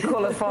fully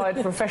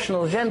qualified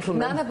professional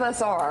gentleman. None of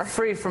us are.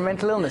 Free from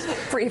mental illness.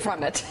 Free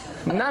from it.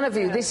 None of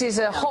you. This is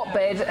a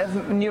hotbed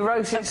of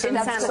neurosis and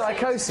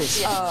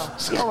psychosis.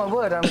 Oh my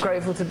word, I'm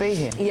grateful to be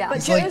here. Yeah. But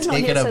It's like Joe's not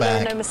taking here, a so there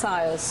are back. no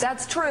messiahs.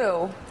 That's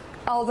true.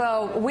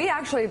 Although we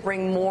actually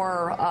bring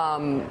more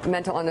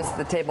mental illness to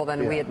the table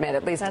than we admit,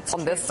 at least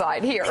on this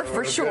side here,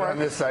 for sure. On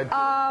this side.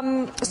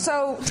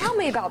 So tell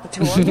me about the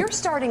tour. You're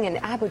starting in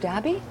Abu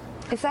Dhabi?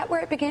 Is that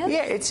where it began?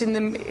 Yeah, it's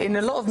in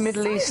a lot of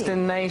Middle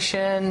Eastern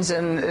nations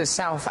and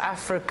South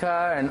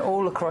Africa and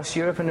all across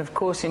Europe and of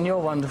course in your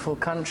wonderful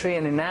country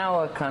and in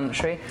our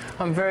country.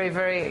 I'm very,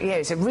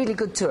 it's a really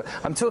good tour.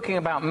 I'm talking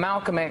about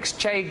Malcolm X,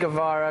 Che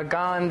Guevara,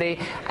 Gandhi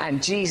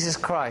and Jesus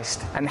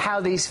Christ and how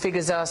these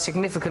figures are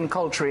significant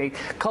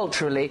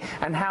culturally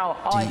and how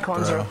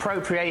icons are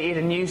appropriated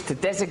and used to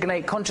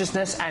designate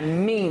consciousness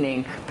and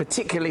meaning,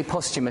 particularly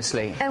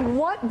posthumously. And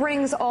what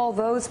brings all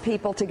those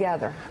people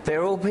together?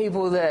 They're all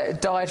people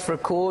that died for a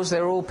cause.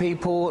 They're all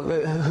people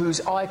whose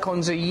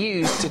icons are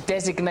used to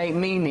designate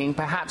meaning,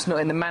 perhaps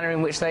not in the manner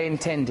in which they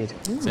intended.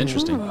 It's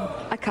interesting.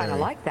 I kind of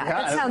like that.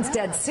 That sounds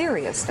dead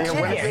serious.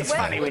 It's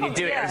funny when you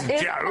do it as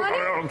a joke.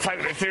 I don't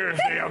take it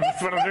seriously. I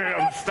just want to do it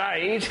on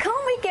stage.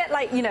 Can't we get,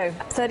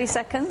 30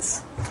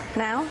 seconds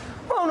now?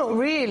 Well, not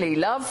really,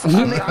 love. I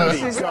mean,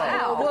 this is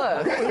our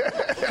work.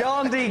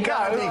 Gandhi, go.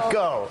 Gandhi,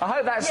 go. I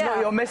hope that's not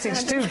your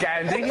message to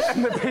Gandhi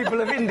and the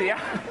people of India.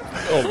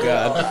 Oh,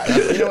 God.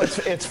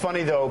 It's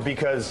funny, though,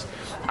 because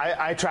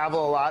I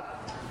travel a lot.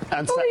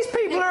 And All these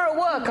people are at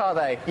work, are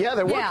they? Yeah,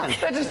 they're working. Yeah.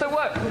 They're just at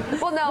work.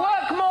 Well, no.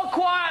 Work more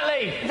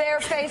quietly. They're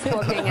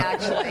Facebooking,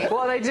 actually.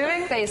 What are they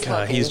doing?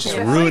 Facebooking. He's just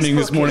ruining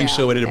this morning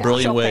show in a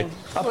brilliant way.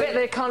 I bet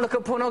they can't look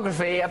at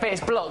pornography. I bet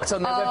it's blocked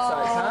on their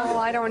websites, huh? Oh,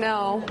 I don't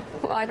know.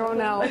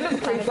 They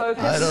look pretty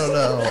focused. I don't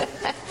know.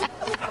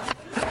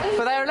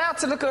 But they're allowed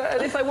to look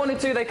at, if they wanted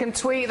to, they can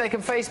tweet, they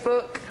can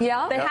Facebook.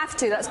 Yeah? They have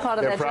to. That's part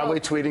of They're their probably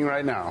job. tweeting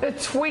right now. They're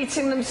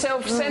tweeting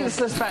themselves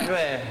senseless back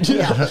there.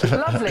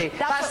 Lovely.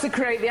 That's to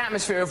create the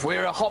atmosphere of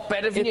we're a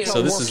hotbed of news.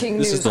 So this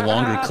is the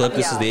longer clip.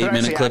 This is the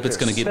 8-minute clip. It's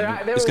going to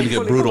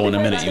get brutal in a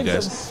minute, you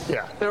guys.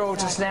 Yeah. They're all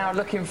just now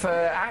looking for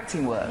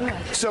acting work.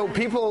 So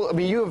people,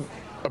 you have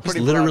a pretty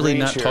He's literally broad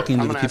not range here. talking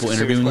to I'm the gonna ask people a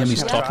serious interviewing him.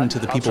 He's question. talking to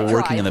the people I'll try.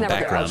 working in the Never good.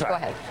 background. Go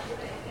ahead.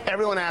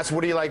 Everyone asks,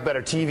 what do you like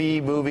better,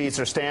 TV, movies,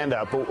 or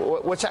stand-up?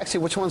 But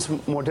which one's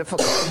more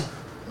difficult?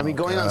 I mean,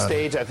 going on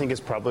stage, I think,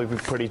 is probably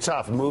pretty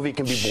tough. A movie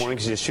can be boring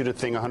because you shoot a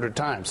thing 100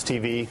 times.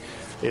 TV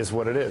is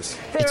what it is.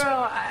 There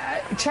are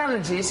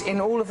challenges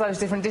in all of those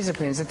different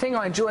disciplines. The thing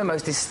I enjoy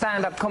most is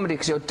stand-up comedy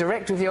because you're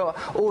direct with your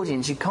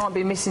audience. You can't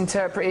be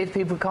misinterpreted.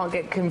 People can't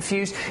get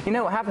confused. You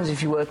know what happens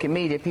if you work in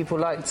media? People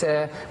like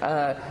to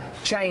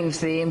change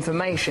the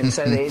information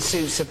so that it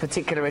suits a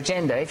particular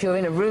agenda. If you're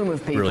in a room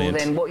with people,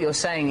 then what you're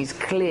saying is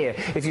clear.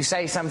 If you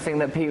say something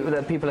that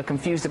people are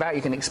confused about,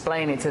 you can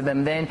explain it to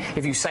them then.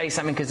 If you say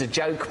something as a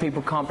joke,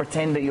 people can't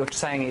pretend that you're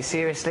saying it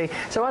seriously.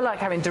 So I like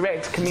having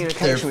direct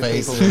communication with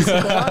people.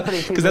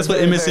 Because that's what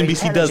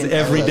MSNBC does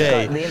every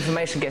day. The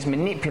information gets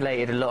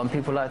manipulated a lot and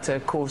people like to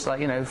cause,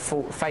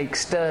 fake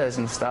stirs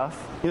and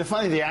stuff.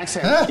 Funny, the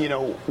accent,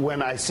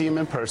 when I see him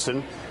in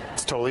person,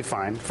 it's totally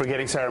fine.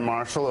 Forgetting Sarah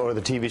Marshall or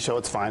the TV show,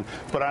 it's fine.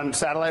 But on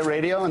satellite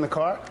radio in the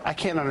car, I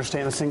can't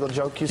understand a single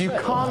joke you say. You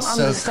can't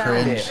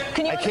understand it.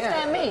 Can you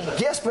understand me?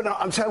 Yes, but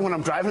I'm telling you, when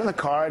I'm driving in the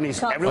car and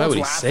everyone's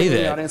laughing in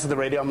the audience of the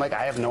radio, I'm like,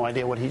 I have no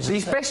idea what he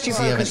just said. Best you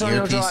focus on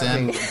your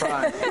driving.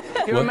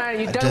 You're a man,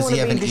 you don't Does want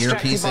he to have be an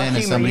earpiece distracted by in?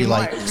 Is humour. somebody You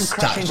like, might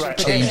stop, crash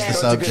into change the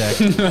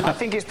pedestrians. subject? I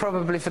think it's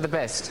probably for the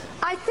best.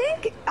 I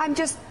think I'm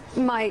just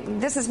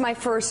this is my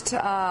first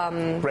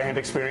brand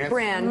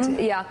experience.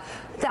 Yeah.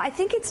 I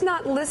think it's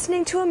not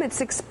listening to him. It's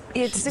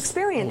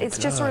experience. It's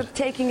just sort of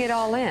taking it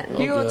all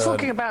in. You are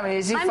talking about me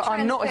as if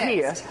I'm not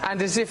here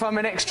and as if I'm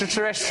an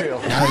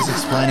extraterrestrial. Now he's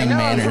explaining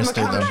manners from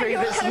to a them. country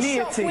that's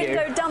near to you.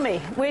 Window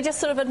dummy. We're just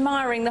sort of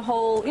admiring the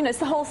whole, it's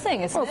the whole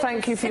thing, isn't it? Well,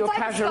 thank you for your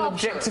casual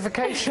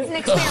objectification. It's an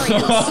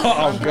experience.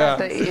 I'm glad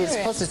that it is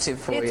positive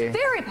for you. It's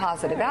very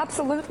positive,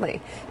 absolutely.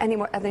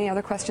 Any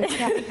other questions,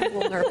 Kathy? I'm a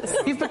little nervous.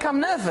 You've become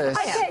nervous.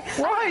 Okay.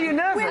 Why are you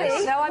nervous?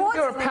 Really? No,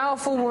 You're a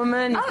powerful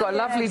woman. You've got a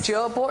lovely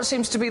job. What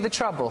seems to be the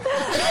trouble?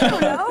 I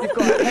don't know. You've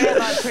got hair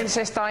like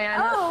Princess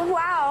Diana. Oh,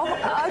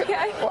 wow.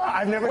 Okay. Well,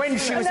 I've never When seen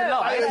she her. was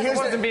alive, Here's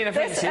wasn't being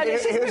offensive.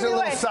 Here's a little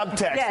away.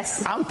 subtext.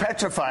 Yes. I'm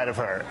petrified of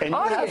her, and you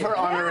Are have you? her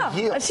on her Yeah.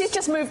 heels. And she's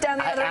just moved down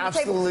the I other end of the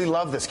table. absolutely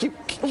love this.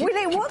 Keep Willie,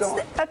 keep what's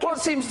going. What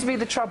seems to be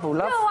the trouble,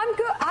 love? No, I'm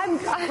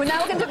good. Well,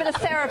 now we're going to do a bit of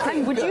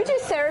therapy. Would you do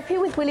therapy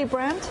with Willie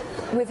Brandt?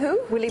 With who?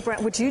 Willie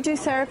Brandt. Would you do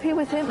therapy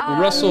with him?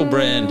 Russell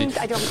Brand.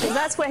 I don't think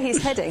that's where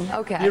he's heading.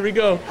 Okay. Here we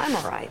go. I'm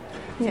all right.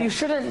 You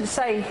shouldn't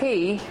say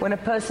he when a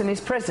person is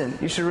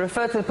present. You should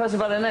refer to the person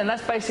by their name.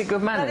 That's basic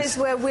good manners. That is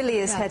where Willie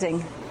is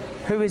heading.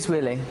 Who is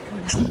Willie?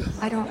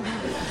 I don't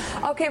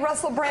know. Okay,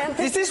 Russell Brand.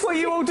 Is this what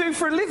you all do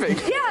for a living?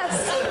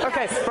 Yes.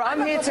 Okay, but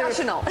I'm here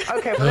professional. to.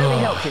 Okay, well, let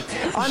me help you.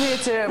 I'm here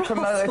to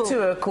promote a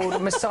tour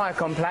called Messiah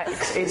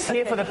Complex. It's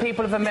here for the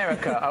people of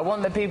America. I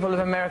want the people of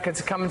America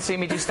to come and see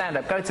me do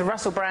stand-up. Go to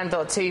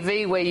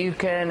russellbrand.tv where you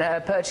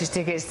can purchase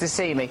tickets to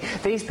see me.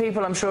 These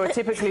people, I'm sure, are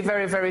typically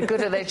very, very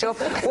good at their job.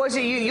 What is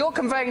it? You're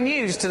conveying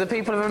news to the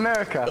people of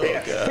America.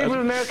 People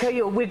of America,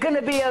 we're going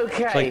to be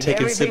okay. It's like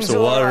taking Everything's sips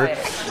of all water.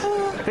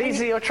 right.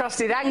 These are your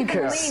trusted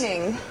anchors.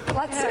 Leaning.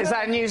 Is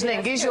that a news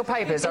link? Use your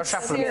papers. I'll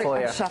shuffle them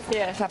for you.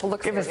 Shuffle.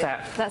 Look. Give us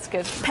that. That's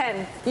good.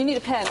 Pen. You need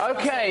a pen.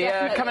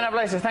 Okay, coming up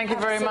later. Thank you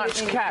very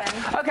much, Kat.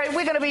 Okay,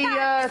 we're going to be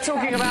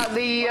talking about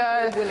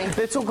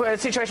the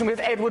situation with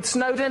Edward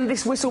Snowden.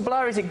 This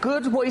whistleblower, is it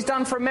good what he's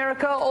done for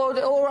America,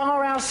 or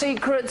are our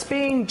secrets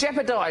being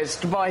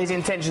jeopardised by his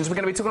intentions? We're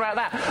going to be talking about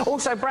that.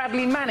 Also,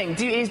 Bradley Manning.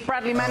 Is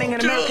Bradley Manning an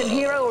American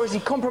hero, or is he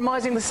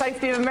compromising the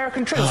safety of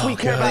American troops? We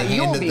care about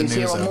your views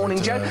here on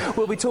Morning Joe.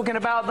 We'll be talking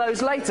about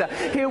those later.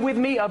 Here with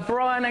me are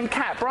Brian and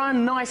Kat.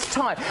 Brian, nice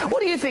time.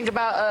 What do you think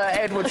about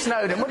Edward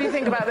Snowden? What do you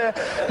think about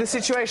the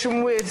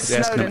situation with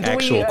Snowden?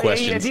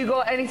 Questions. Have you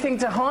got anything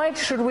to hide?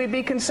 Should we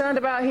be concerned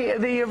about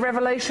the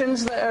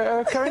revelations that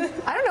are occurring?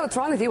 I don't know what's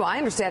wrong with you. I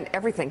understand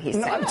everything he's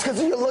saying. No, it's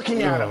because you're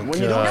looking at him.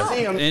 When you don't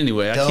see him.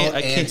 Anyway, I Don't can't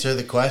answer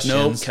the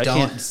questions. Nope,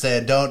 I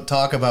can't. Don't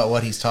talk about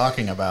what he's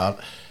talking about.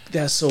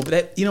 Yeah, so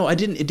that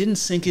it didn't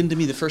sink into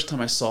me the first time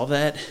I saw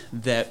that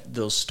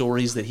those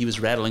stories that he was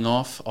rattling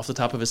off the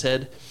top of his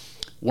head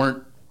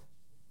weren't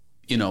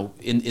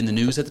in the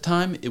news at the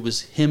time. It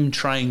was him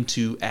trying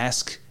to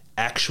ask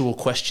actual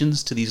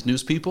questions to these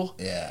news people,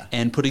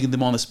 and putting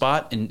them on the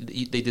spot, and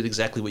they did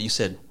exactly what you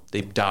said. They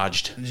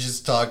dodged. He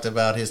just talked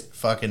about his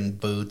fucking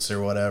boots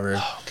or whatever.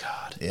 Oh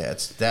God. Yeah,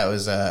 that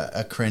was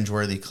a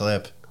cringeworthy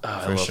clip.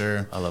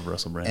 Sure. I love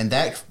Russell Brand. And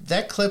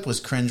that clip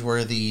was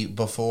cringeworthy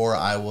before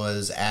I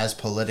was as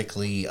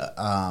politically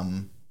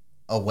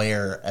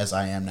aware as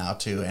I am now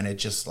too, and it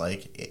just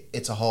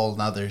it's a whole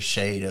nother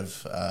shade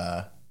of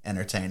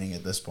entertaining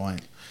at this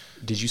point.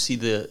 Did you see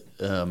the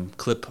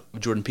clip of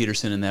Jordan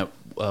Peterson and that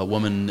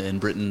woman in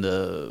Britain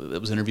that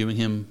was interviewing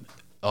him?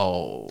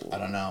 Oh, I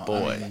don't know.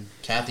 Boy, I mean,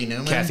 Kathy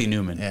Newman. Kathy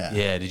Newman.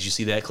 Yeah. Did you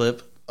see that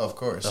clip? Of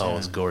course. Oh, it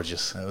was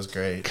gorgeous. That was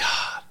great.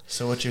 God.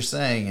 So what you're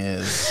saying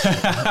is,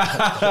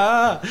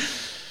 oh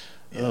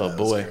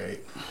boy.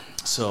 Great.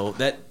 So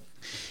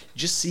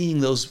just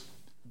seeing those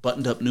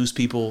buttoned up news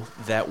people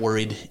that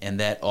worried and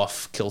that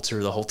off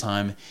kilter the whole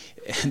time,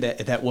 and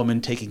that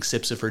woman taking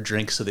sips of her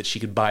drink so that she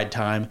could bide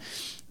time,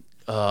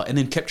 and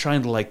then kept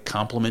trying to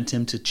compliment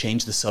him to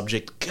change the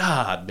subject.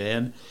 God,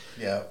 man.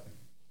 Yeah.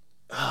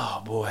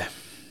 Oh boy.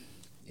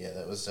 Yeah,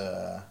 that was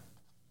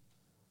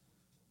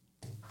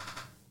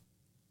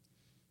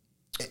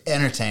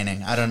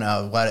entertaining. I don't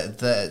know what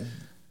that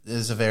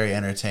is. A very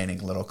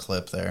entertaining little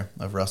clip there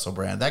of Russell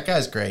Brand. That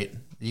guy's great.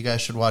 You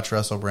guys should watch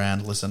Russell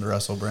Brand. Listen to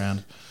Russell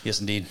Brand. Yes,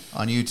 indeed.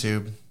 On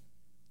YouTube.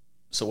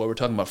 So while we're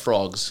talking about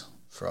frogs.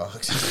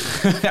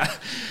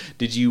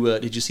 Did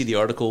you see the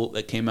article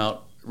that came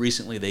out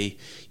recently?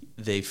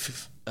 They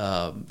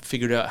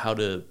figured out how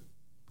to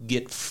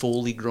get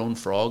fully grown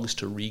frogs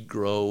to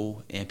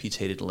regrow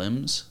amputated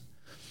limbs.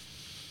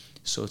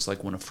 So it's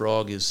like when a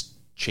frog is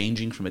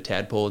changing from a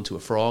tadpole into a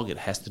frog, it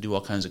has to do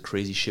all kinds of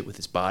crazy shit with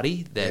its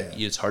body that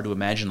it's hard to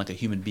imagine like a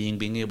human being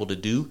being able to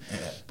do.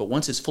 Yeah. But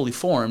once it's fully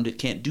formed, it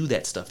can't do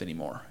that stuff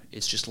anymore.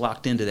 It's just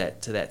locked into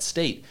that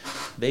state.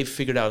 They've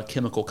figured out a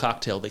chemical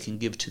cocktail they can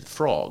give to the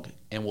frog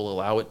and will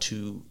allow it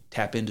to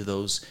tap into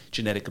those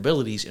genetic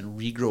abilities and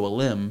regrow a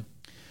limb.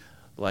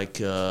 Like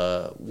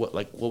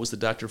what was the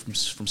doctor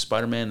from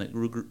Spider-Man that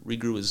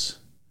regrew his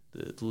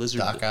the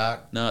lizard? Doc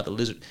Ock? No, the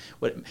lizard.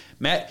 What,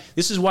 Matt?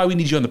 This is why we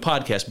need you on the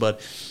podcast, bud.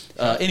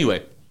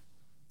 Anyway,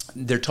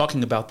 they're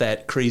talking about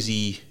that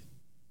crazy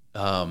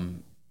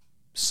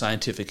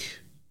scientific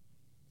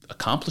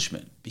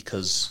accomplishment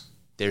because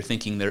they're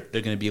thinking they're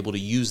going to be able to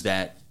use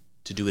that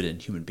to do it in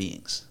human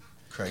beings.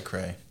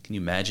 Cray. Can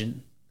you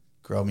imagine?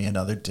 Grow me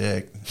another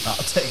dick. I'll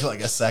take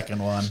a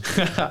second one.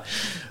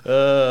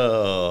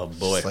 Oh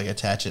boy! Just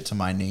attach it to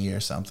my knee or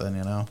something,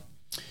 I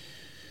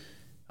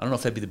don't know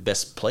if that'd be the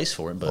best place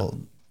for him, but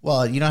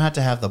well, you don't have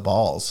to have the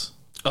balls.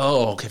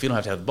 Oh, okay. If you don't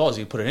have to have the balls,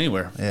 you can put it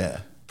anywhere.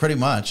 Yeah, pretty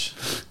much.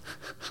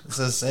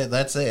 That's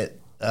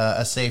it.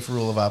 A safe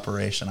rule of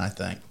operation, I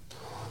think.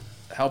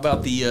 How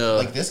about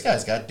the this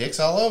guy's got dicks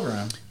all over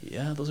him.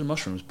 Yeah, those are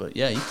mushrooms, but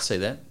yeah, you could say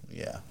that.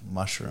 Yeah,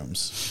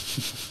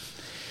 mushrooms.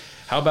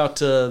 How about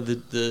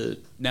the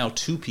now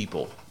 2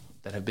 people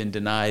that have been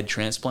denied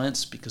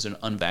transplants because they're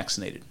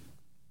unvaccinated?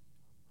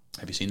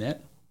 Have you seen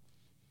that?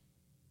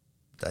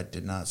 I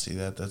did not see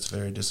that. That's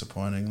very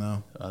disappointing,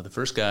 though. The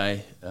first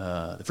guy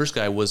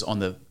was on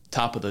the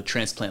top of the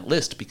transplant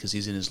list because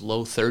he's in his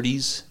low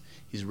 30s.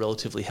 He's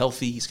relatively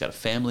healthy. He's got a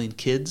family and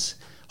kids.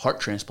 Heart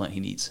transplant he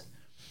needs,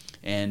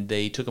 and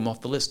they took him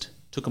off the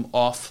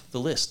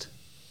list.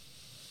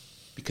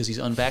 Because he's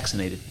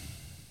unvaccinated,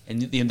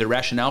 and the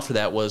rationale for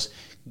that was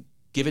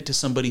give it to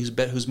somebody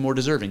who's more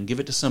deserving. Give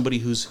it to somebody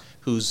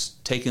who's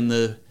taken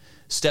the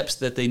steps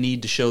that they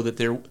need to show that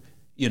they're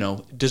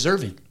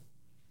deserving.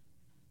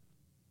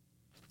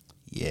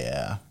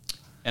 Yeah.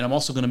 And I'm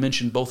also going to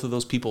mention both of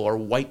those people are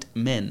white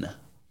men.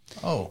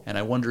 Oh. And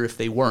I wonder if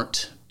they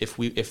weren't,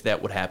 if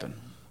that would happen.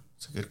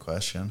 That's a good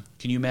question.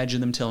 Can you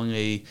imagine them telling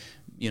a,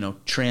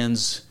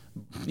 trans,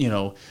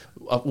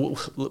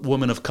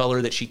 woman of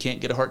color that she can't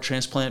get a heart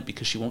transplant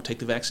because she won't take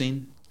the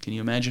vaccine? Can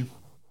you imagine?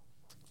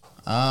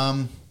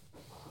 It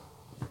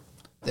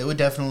would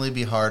definitely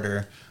be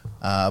harder,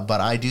 but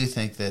I do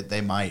think that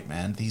they might,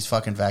 man. These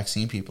fucking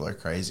vaccine people are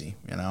crazy,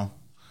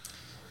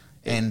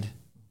 And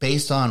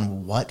based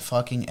on what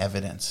fucking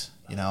evidence,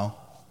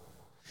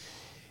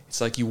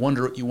 It's like you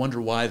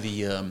wonder why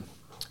the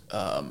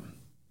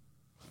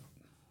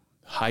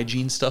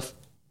hygiene stuff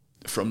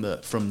from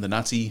the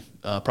Nazi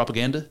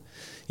propaganda,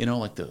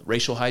 like the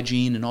racial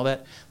hygiene and all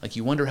that. Like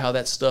you wonder how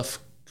that stuff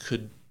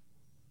could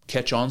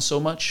catch on so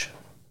much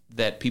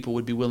that people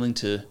would be willing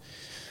to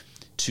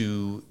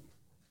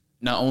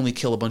not only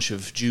kill a bunch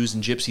of Jews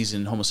and gypsies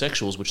and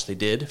homosexuals, which they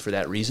did for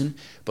that reason,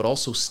 but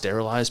also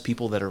sterilize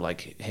people that are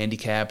like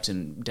handicapped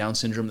and Down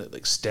syndrome, that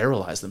like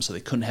sterilize them so they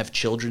couldn't have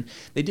children.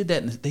 They did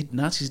that.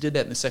 Nazis did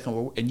that in the Second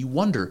World War. And you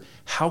wonder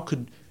how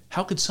could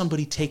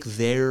somebody take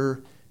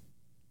their,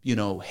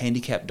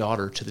 handicapped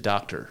daughter to the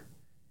doctor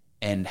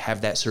and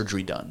have that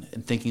surgery done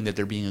and thinking that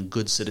they're being a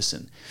good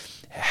citizen?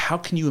 How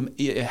can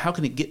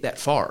it get that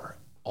far?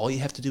 All you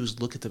have to do is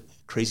look at the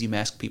crazy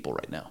masked people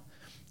right now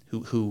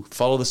who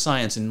follow the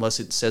science unless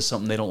it says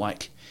something they don't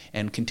like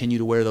and continue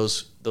to wear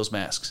those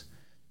masks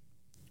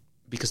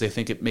because they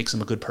think it makes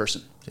them a good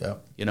person. Yeah.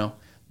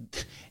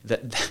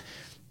 That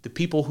the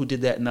people who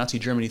did that in Nazi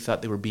Germany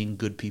thought they were being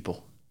good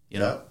people,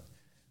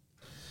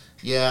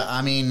 Yeah,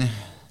 I mean,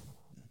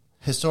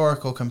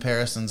 historical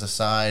comparisons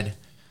aside,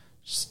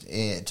 just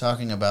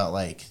talking about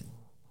like,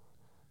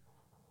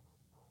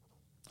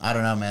 I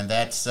don't know, man.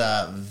 That's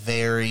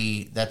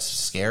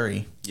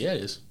scary. Yeah,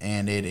 it is.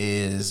 And it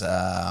is,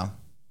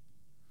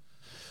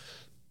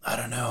 I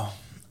don't know.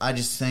 I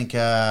just think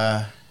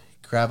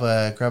grab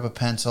a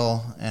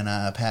pencil and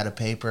a pad of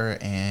paper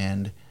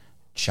and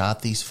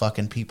jot these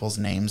fucking people's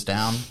names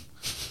down.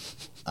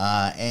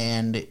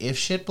 And if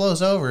shit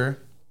blows over,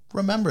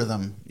 remember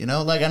them. And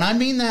I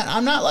mean that.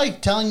 I'm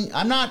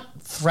not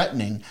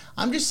threatening.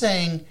 I'm just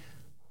saying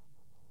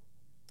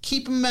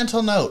keep a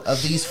mental note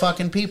of these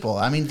fucking people.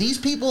 I mean, these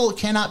people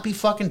cannot be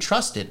fucking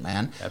trusted,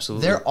 man.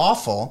 Absolutely. They're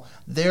awful.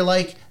 They're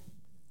like,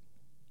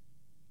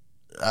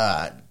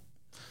 I'm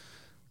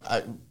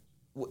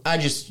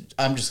just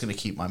going to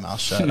keep my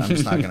mouth shut. I'm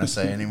just not going to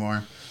say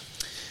anymore.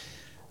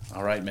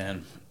 All right,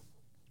 man.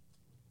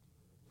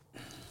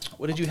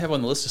 What did you have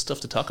on the list of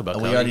stuff to talk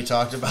about? We already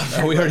talked about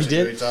that. Oh, we already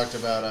did? We talked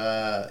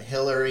about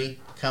Hillary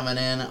coming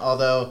in,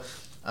 although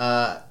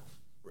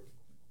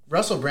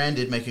Russell Brand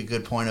did make a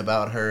good point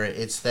about her.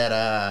 It's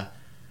that,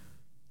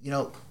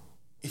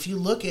 if you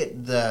look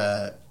at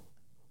the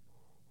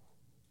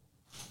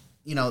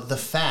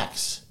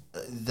facts,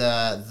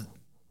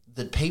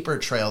 the paper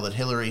trail that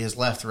Hillary has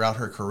left throughout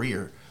her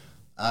career,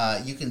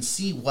 you can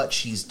see what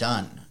she's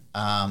done.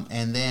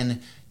 And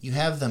then you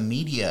have the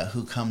media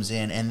who comes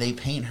in and they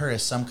paint her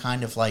as some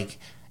kind of like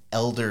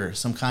elder,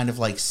 some kind of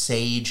like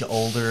sage,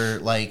 older,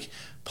 like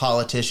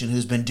politician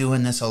who's been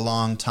doing this a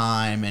long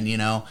time. And,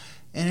 and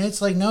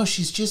it's like, no,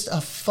 she's just a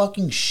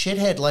fucking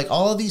shithead. Like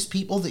all of these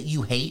people that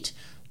you hate,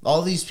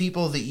 all these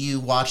people that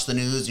you watch the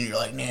news and you're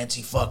like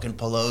Nancy fucking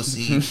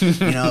Pelosi,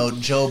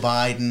 Joe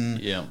Biden,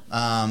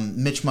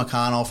 Mitch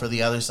McConnell for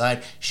the other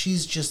side.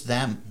 She's just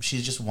them.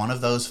 She's just one of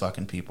those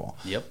fucking people.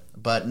 Yep.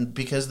 But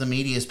because the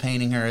media is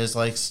painting her as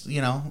like,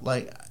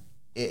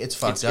 it's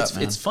fucked up,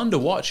 man. It's fun to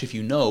watch if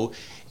you know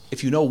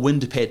when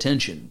to pay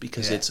attention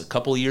because it's a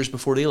couple of years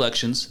before the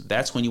elections.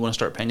 That's when you want to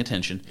start paying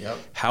attention. Yep.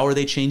 How are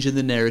they changing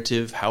the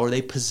narrative? How are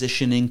they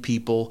positioning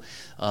people?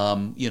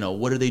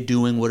 What are they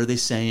doing? What are they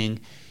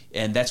saying?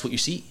 And that's what you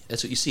see.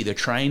 They're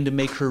trying to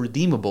make her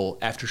redeemable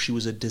after she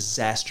was a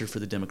disaster for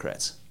the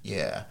Democrats.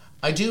 Yeah.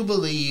 I do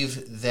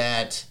believe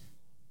that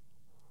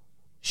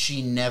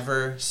she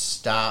never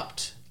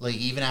stopped, like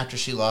even after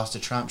she lost to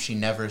Trump, she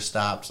never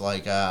stopped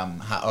like,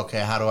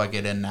 how do I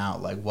get in now?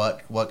 Like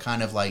what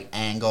kind of like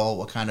angle,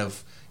 what kind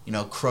of,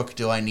 crook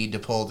do I need to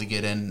pull to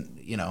get in,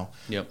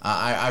 Yep.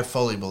 I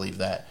fully believe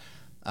that.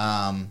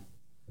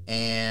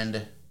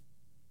 And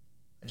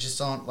I just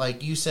don't,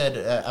 like you said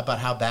about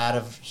how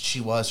bad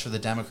she was for the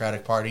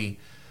Democratic Party.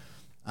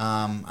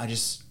 But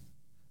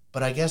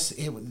I guess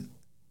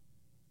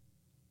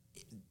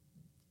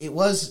it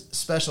was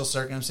special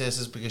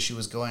circumstances because she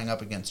was going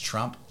up against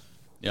Trump.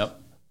 Yep.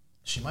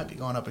 She might be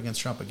going up against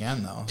Trump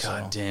again, though.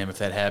 God damn, if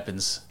that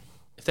happens,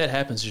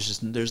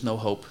 there's no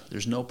hope.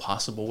 There's no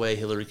possible way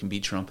Hillary can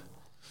beat Trump.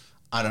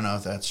 I don't know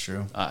if that's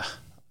true.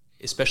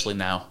 Especially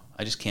now.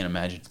 I just can't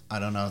imagine. I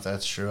don't know if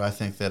that's true. I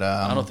think that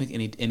I don't think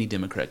any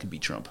Democrat can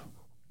beat Trump.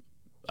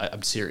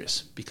 I'm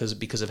serious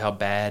because of how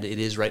bad it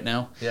is right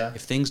now. Yeah.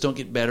 If things don't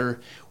get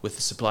better with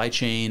the supply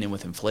chain and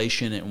with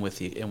inflation and with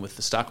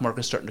the stock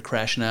market starting to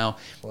crash now,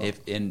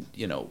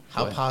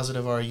 how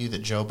positive are you that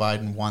Joe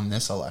Biden won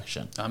this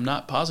election? I'm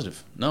not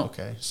positive. No.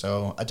 Okay,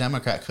 so a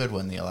Democrat could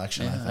win the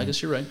election. Yeah, I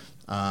guess you're right.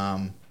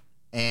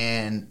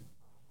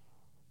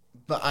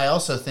 But I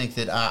also think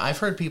that I've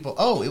heard people.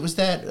 Oh, it was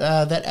that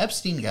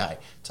Epstein guy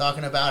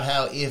talking about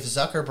how if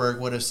Zuckerberg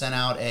would have sent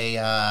out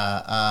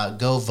a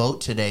 "Go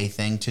Vote Today"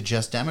 thing to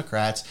just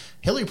Democrats,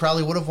 Hillary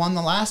probably would have won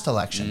the last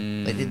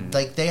election. They did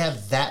they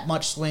have that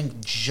much swing.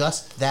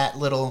 Just that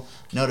little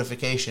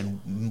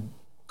notification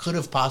could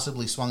have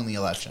possibly swung the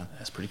election.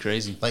 That's pretty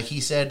crazy. Like he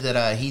said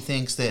that he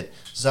thinks that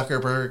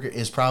Zuckerberg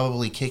is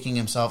probably kicking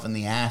himself in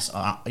the ass,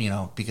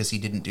 because he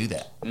didn't do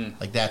that.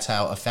 Like that's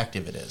how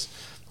effective it is.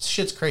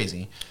 Shit's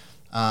crazy.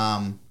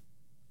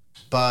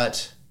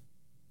 But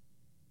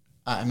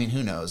I mean,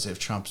 who knows if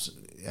Trump's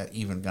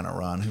even gonna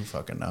run? Who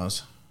fucking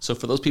knows? So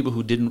for those people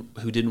who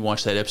didn't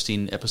watch that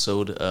Epstein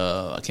episode,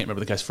 I can't remember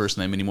the guy's first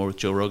name anymore with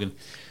Joe Rogan.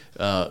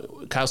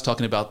 Kyle's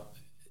talking about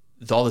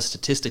all the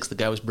statistics the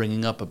guy was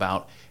bringing up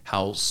about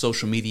how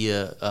social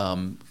media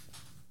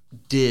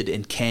did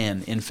and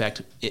can in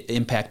fact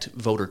impact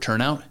voter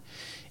turnout,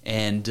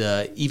 and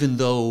even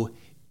though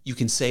you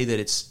can say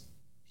that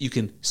you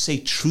can say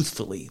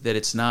truthfully that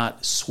it's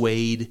not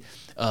swayed,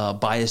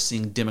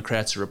 biasing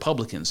Democrats or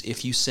Republicans,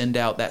 if you send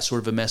out that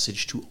sort of a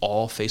message to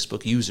all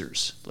Facebook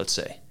users, let's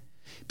say,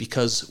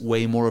 because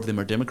way more of them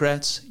are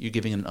Democrats, you're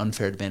giving an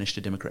unfair advantage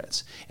to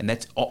Democrats, and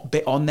that's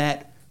on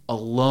that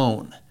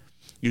alone,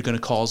 you're going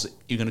to cause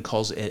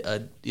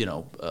an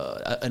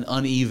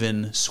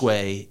uneven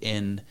sway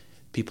in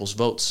people's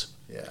votes.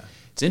 Yeah,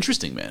 it's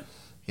interesting, man.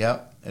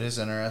 Yep, it is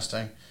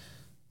interesting.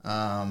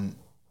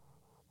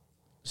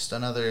 Just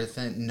another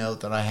note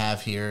that I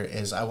have here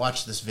is I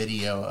watched this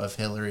video of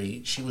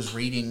Hillary. She was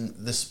reading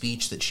the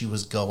speech that she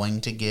was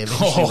going to give.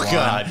 Oh,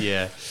 God,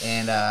 yeah.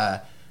 And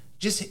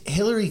just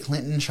Hillary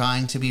Clinton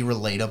trying to be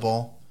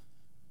relatable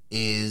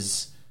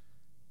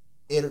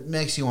it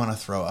makes you want to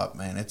throw up,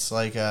 man. It's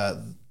like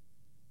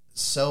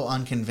so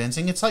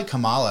unconvincing. It's like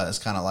Kamala is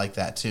kind of like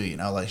that too,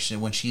 like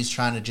when she's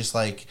trying to just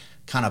like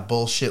kind of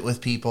bullshit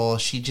with people,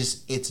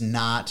 it's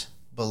not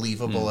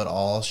believable at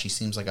all. She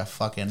seems like a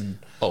fucking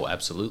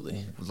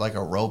absolutely, like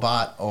a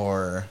robot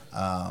or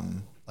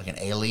like an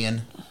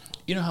alien.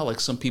 You know how like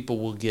some people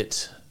will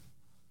get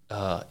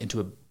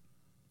into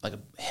a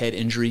head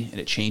injury and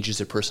it changes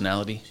their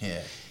personality.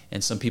 Yeah.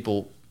 And some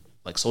people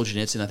like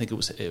Solzhenitsyn, I think it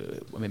was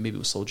maybe it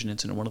was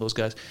Solzhenitsyn or one of those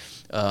guys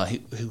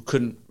who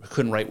couldn't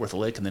write worth a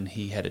lick, and then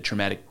he had a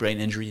traumatic brain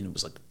injury and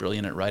was like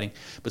brilliant at writing.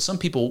 But some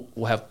people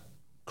will have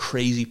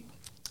crazy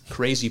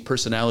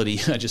personality.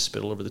 I just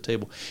spit all over the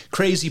table.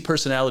 Crazy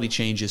personality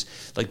changes,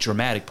 like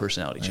dramatic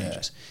personality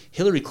changes. Yeah.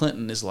 Hillary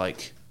Clinton is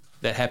like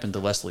that happened to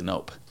Leslie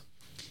Knope.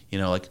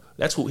 Like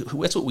that's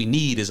what we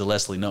need is a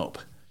Leslie Knope.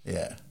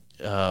 Yeah.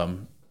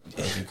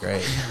 That'd be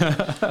great.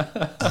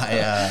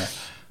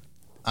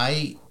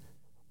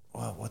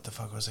 Well, what the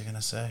fuck was I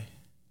gonna say?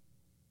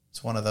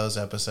 It's one of those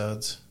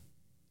episodes.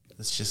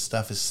 It's just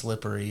stuff is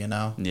slippery,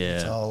 Yeah.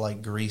 It's all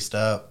like greased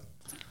up.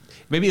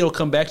 Maybe it'll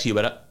come back to you,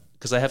 but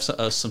because I have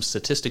some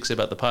statistics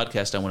about the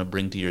podcast I want to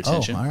bring to your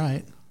attention. Oh, all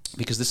right.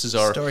 Because this is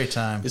our story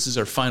time. This is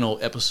our final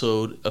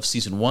episode of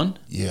season 1.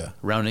 Yeah.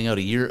 Rounding out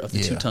a year of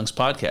the Two Tongues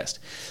podcast.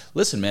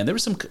 Listen, man, there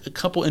were a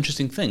couple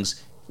interesting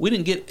things. We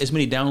didn't get as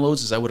many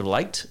downloads as I would have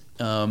liked.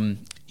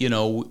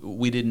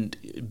 We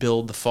didn't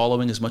build the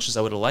following as much as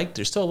I would have liked.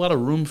 There's still a lot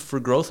of room for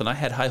growth, and I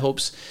had high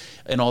hopes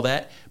and all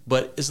that.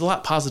 But there's a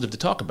lot positive to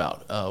talk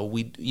about.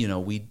 We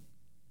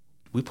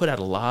put out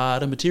a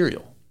lot of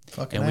material.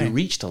 We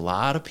reached a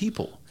lot of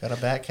people. Got a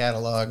back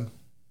catalog.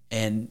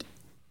 And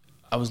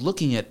I was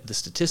looking at the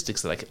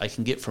statistics that I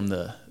can get from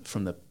the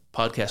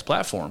podcast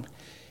platform,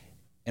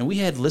 and we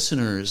had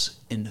listeners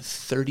in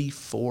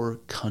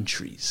 34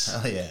 countries.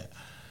 Oh yeah,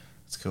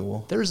 that's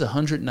cool. There's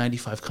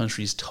 195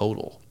 countries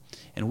total,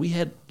 and we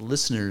had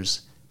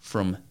listeners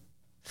from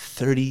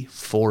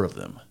 34 of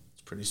them.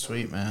 It's pretty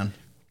sweet, man.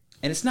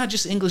 And it's not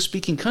just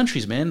English-speaking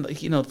countries, man. Like,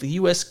 the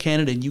U.S.,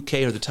 Canada, and UK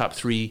are the top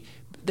 3.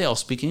 They all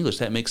speak English.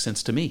 That makes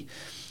sense to me.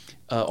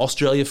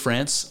 Australia,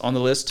 France on the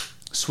list.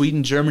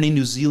 Sweden, Germany,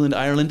 New Zealand,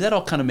 Ireland. That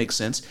all kind of makes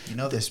sense.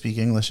 They speak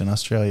English in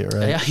Australia,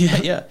 right?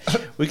 Yeah.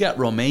 We got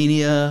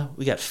Romania.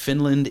 We got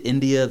Finland,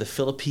 India, the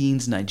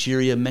Philippines,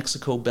 Nigeria,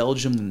 Mexico,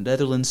 Belgium, the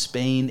Netherlands,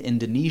 Spain,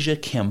 Indonesia,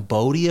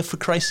 Cambodia, for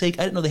Christ's sake.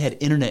 I didn't know they had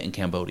internet in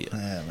Cambodia.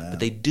 Yeah, man.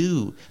 But they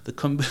do. The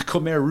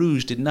Khmer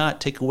Rouge did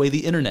not take away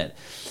the internet.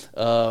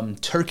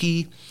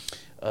 Turkey,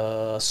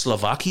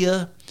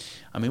 Slovakia.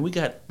 I mean, we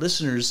got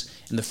listeners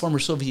in the former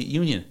Soviet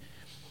Union.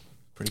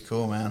 Pretty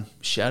cool, man.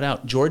 Shout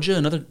out Georgia,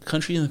 another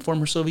country in the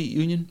former Soviet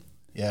Union.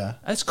 Yeah.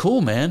 That's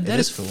cool, man. That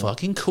is cool.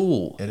 fucking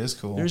cool. It is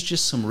cool. There's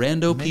just some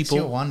rando Makes people.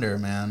 you wonder,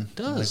 man. It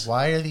does. Like,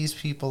 why are these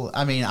people?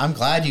 I mean, I'm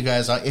glad you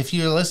guys are. If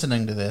you're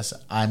listening to this,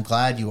 I'm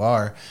glad you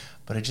are.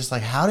 But it's just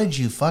like, how did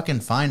you fucking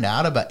find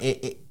out about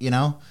it? You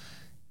know,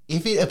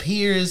 if it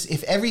appears,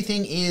 if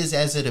everything is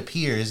as it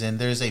appears, and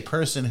there's a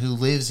person who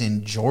lives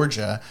in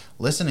Georgia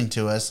listening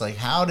to us, like,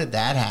 how did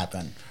that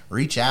happen?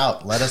 Reach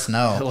out. Let us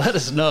know. Let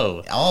us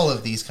know. All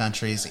of these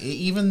countries,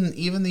 even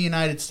the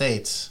United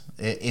States.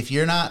 If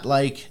you're not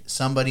like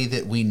somebody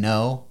that we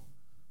know,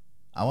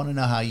 I want to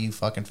know how you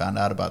fucking found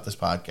out about this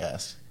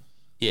podcast.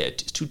 Yeah,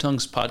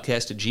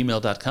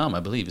 twotonguespodcast@gmail.com, I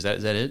believe. Is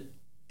that it?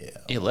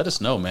 Yeah, let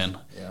us know, man.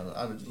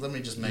 Yeah, let me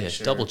just make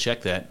sure. Double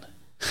check that.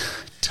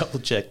 Double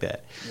check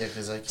that. Yeah,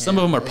 because I can't. Some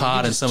of them are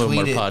pod and some of them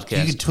are podcast.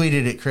 You can tweet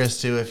it at Chris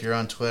too if you're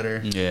on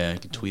Twitter. Yeah, you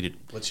can tweet it.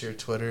 What's your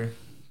Twitter?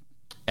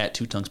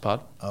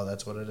 @TwoTonguesPod. Oh,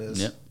 that's what it is.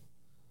 Yep.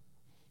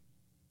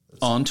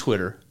 On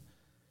Twitter.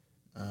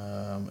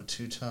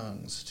 Two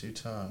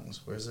tongues.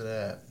 Where's it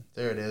at?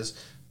 There it is.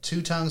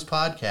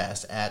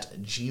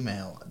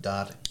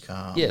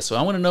 twotonguespodcast@gmail.com. Yeah, so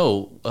I want to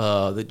know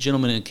the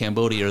gentleman in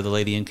Cambodia or the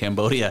lady in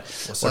Cambodia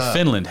What's or up?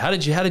 Finland. How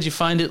did you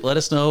find it? Let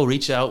us know.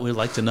 Reach out. We'd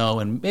like to know,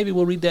 and maybe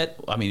we'll read that.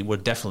 I mean, we're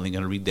definitely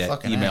going to read that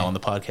Fucking email A. on the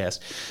podcast.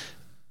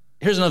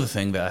 Here's another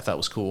thing that I thought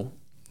was cool: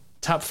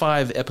 top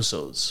 5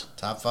 episodes.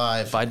 Top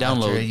 5 by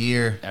download after a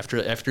year.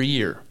 After a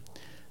year.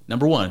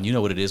 Number 1, you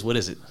know what it is. What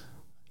is it?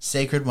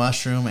 Sacred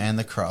Mushroom and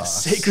the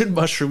Cross. Sacred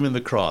Mushroom and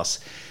the Cross.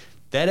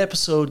 That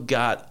episode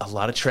got a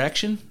lot of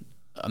traction.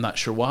 I'm not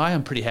sure why.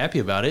 I'm pretty happy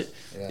about it.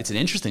 Yeah. It's an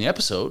interesting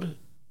episode.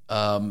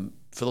 For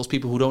those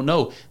people who don't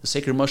know, the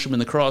Sacred Mushroom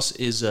and the Cross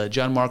is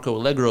John Marco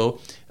Allegro,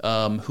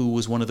 who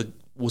was one of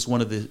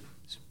the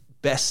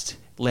best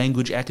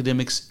language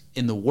academics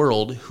in the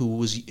world, who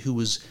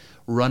was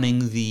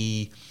running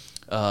the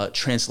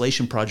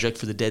translation project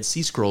for the Dead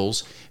Sea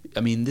Scrolls. I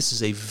mean, this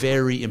is a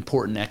very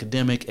important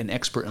academic and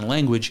expert in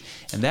language,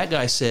 and that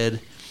guy said,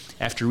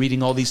 after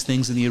reading all these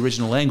things in the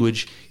original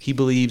language, he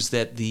believes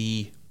that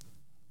the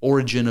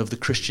origin of the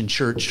Christian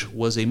church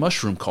was a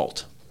mushroom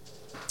cult.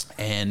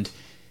 And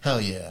hell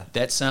yeah,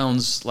 that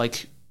sounds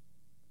like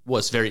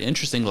what's very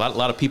interesting. A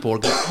lot of people are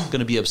going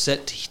to be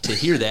upset to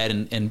hear that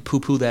and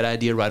poo-poo that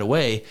idea right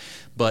away,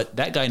 but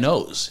that guy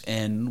knows,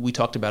 and we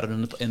talked about it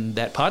in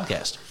that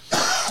podcast.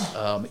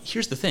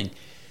 Here's the thing.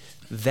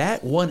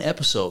 That one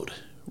episode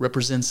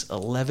represents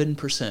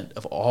 11%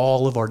 of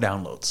all of our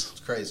downloads. It's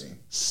crazy.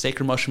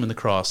 Sacred Mushroom and the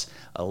Cross,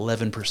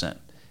 11%.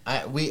 I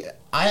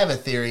have a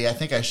theory. I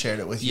think I shared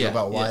it with you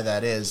about why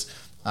that is,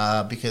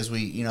 because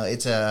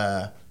it's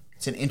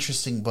an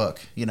interesting book.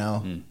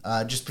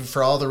 Just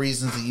for all the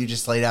reasons that you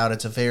just laid out,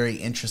 it's a very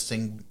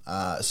interesting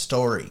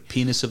story.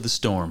 Penis of the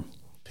Storm.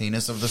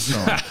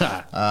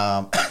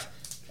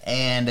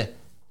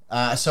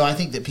 So I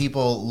think that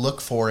people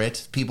look for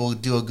it. People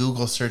do a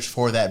Google search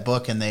for that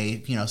book, and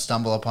they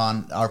stumble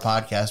upon our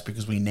podcast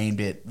because we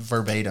named it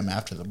verbatim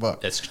after the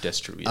book.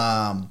 That's true.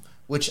 Yeah.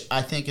 Which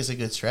I think is a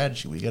good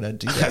strategy. We got to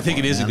do that. I think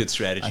it is a good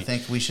strategy. I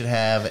think we should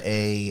have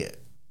a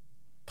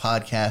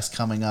podcast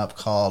coming up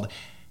called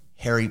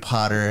Harry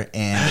Potter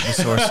and the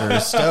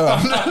Sorcerer's Stone.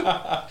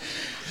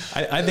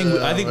 I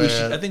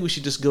think we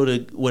should just go to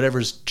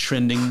whatever's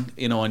trending,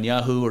 on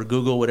Yahoo or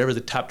Google, whatever the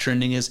top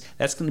trending is.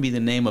 That's going to be the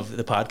name of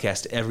the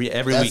podcast every week.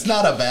 That's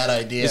not a bad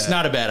idea. It's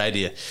not a bad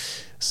idea.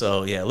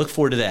 So yeah, look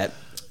forward to that.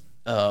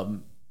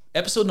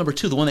 Episode number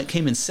 2, the one that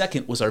came in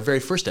second, was our very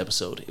first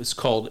episode. It was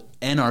called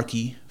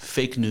Anarchy,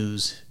 Fake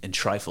News, and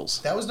Trifles.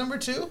 That was number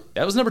 2?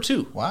 That was number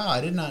 2. Wow, I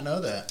did not know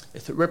that.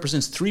 It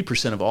represents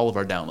 3% of all of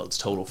our downloads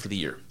total for the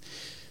year.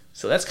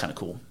 So that's kind of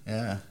cool.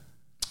 Yeah.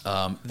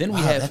 Then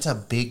we have... That's a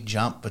big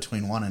jump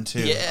between 1 and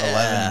 2. Yeah.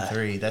 11 and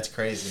 3. That's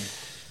crazy.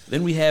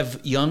 Then we have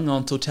Young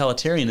on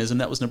Totalitarianism.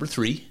 That was number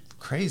 3.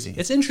 Crazy.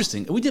 It's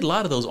interesting. We did a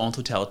lot of those on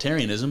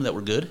totalitarianism that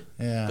were good.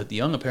 Yeah. But the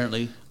Young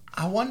apparently...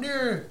 I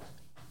wonder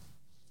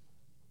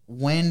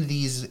when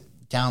these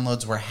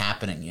downloads were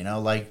happening,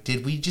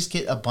 did we just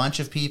get a bunch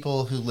of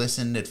people who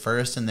listened at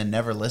first and then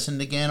never listened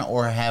again,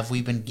 or have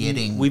we been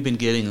getting... We've been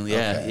getting,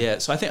 yeah, Okay. yeah.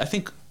 So I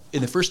think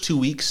in the first 2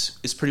 weeks,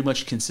 it's pretty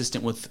much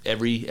consistent with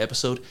every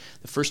episode.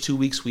 The first 2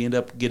 weeks, we end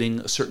up getting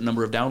a certain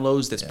number of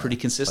downloads that's pretty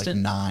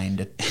consistent. Like 9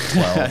 to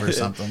 12 or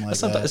something like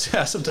sometimes, that.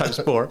 Yeah,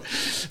 sometimes more.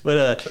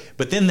 But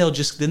then they'll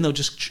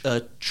just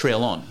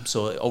trail on.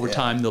 So over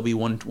time, there'll be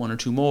one or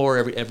two more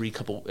every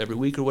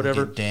week or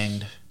whatever. Get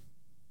dinged.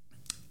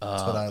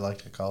 That's what I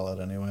like to call it,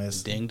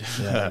 anyways. Dinged.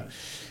 Yeah.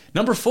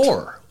 Number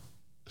 4,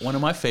 one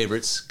of my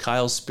favorites,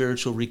 Kyle's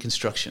Spiritual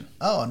Reconstruction.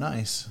 Oh,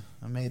 nice.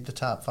 I made the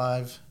top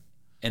 5.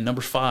 And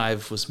number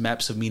 5 was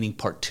Maps of Meaning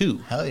Part 2.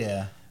 Hell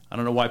yeah. I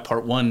don't know why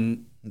Part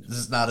 1... This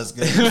is not as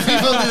good. People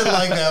didn't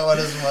like that one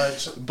as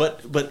much. But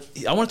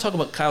I want to talk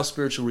about Kyle's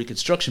Spiritual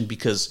Reconstruction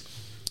because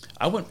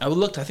I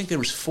looked. I think there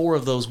was 4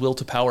 of those Will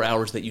to Power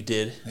hours that you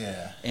did.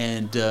 Yeah.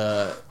 And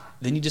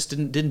then you just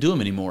didn't do them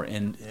anymore.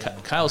 And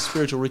Kyle's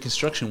Spiritual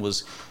Reconstruction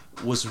was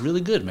was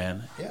really good,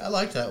 man. Yeah, I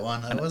like that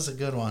one. That was a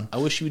good one. I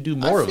wish you would do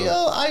more of them.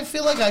 I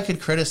feel like I could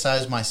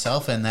criticize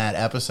myself in that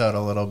episode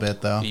a little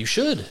bit, though. You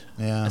should.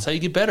 Yeah. That's how you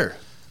get better.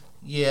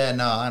 Yeah,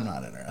 no, I'm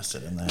not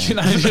interested in that. You're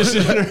not just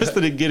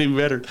interested in getting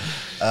better.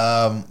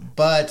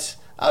 But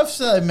I've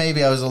said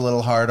maybe I was a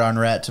little hard on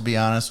Rhett, to be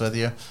honest with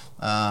you.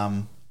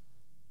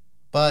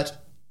 But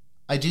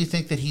I do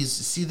think that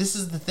this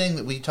is the thing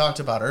that we talked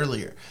about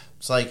earlier.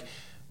 It's like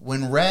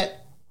when Rhett,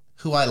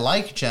 who I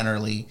like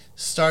generally,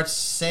 starts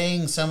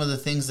saying some of the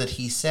things that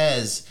he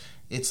says,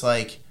 it's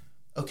like,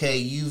 okay,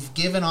 you've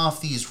given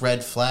off these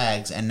red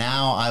flags, and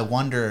now I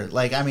wonder,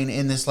 like, I mean,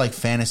 in this, like,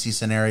 fantasy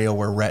scenario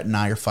where Rhett and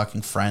I are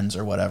fucking friends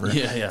or whatever.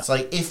 Yeah. It's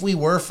like, if we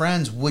were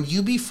friends, would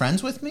you be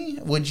friends with me?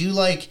 Would you,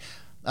 like,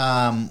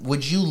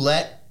 would you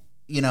let,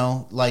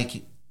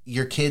 like,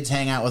 your kids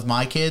hang out with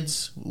my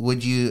kids?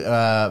 Would you,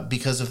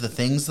 because of the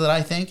things that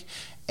I think?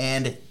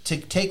 And to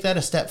take that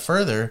a step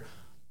further,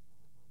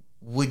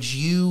 would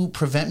you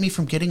prevent me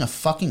from getting a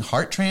fucking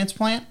heart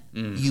transplant?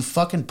 You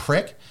fucking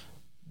prick.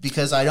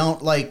 Because I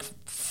don't, like,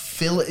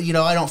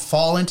 I don't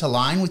fall into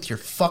line with your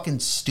fucking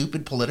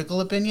stupid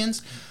political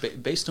opinions.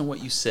 Based on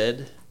what you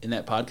said in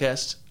that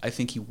podcast, I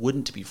think he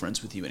wouldn't be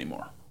friends with you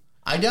anymore.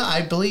 I don't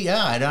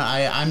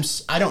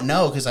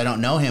know because I don't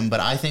know him, but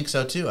I think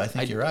so too. I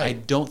think you're right. I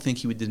don't think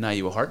he would deny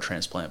you a heart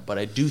transplant, but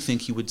I do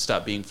think he would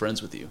stop being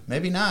friends with you.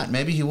 Maybe not.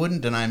 Maybe he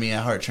wouldn't deny me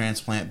a heart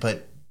transplant,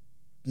 but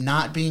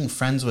not being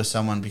friends with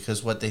someone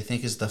because what they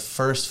think is the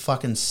first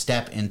fucking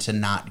step into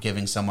not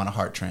giving someone a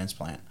heart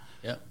transplant.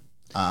 Yeah.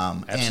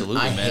 Absolutely,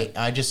 man.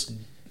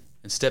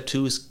 And step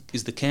 2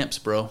 is the camps,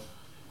 bro.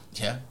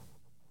 Yeah.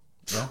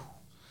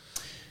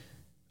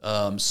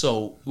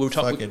 So we were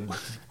talking.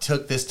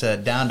 Took this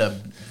down to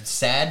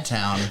sad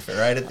town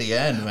right at the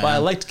end, man. Well, I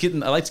liked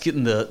getting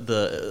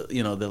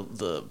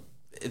the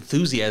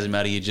enthusiasm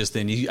out of you just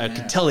then. I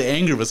could tell the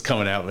anger was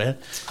coming out, man.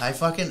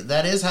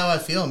 That is how I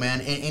feel,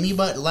 man. And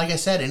anybody, like I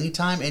said,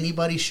 anytime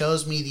anybody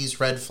shows me these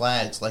red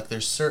flags, like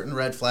there's certain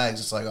red flags,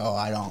 it's like, oh,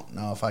 I don't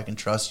know if I can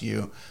trust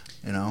you.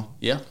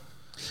 Yeah.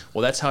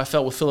 Well, that's how I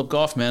felt with Philip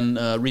Goff, man.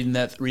 Reading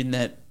that,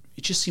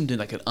 it just seemed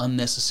like an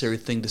unnecessary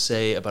thing to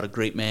say about a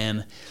great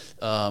man,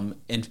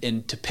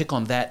 and to pick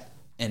on that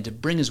and to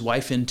bring his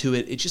wife into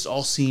it. It just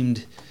all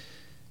seemed.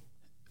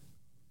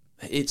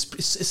 It's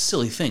a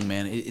silly thing,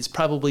 man. It's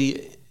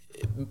probably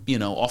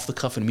off the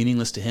cuff and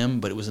meaningless to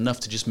him, but it was enough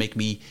to just make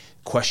me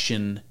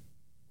question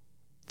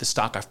the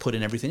stock I've put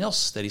in everything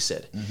else that he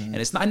said. Mm-hmm.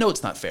 And I know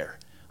it's not fair.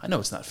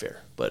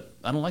 But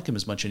I don't like him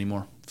as much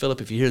anymore. Philip,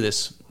 if you hear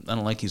this, I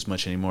don't like you as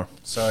much anymore.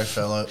 Sorry,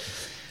 Philip.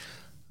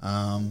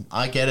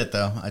 I get it,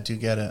 though. I do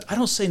get it. I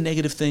don't say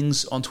negative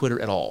things on Twitter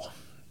at all.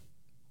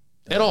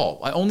 At all.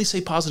 I only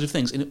say positive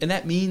things. And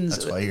that means...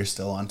 That's why you're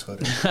still on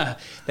Twitter.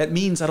 That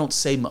means I don't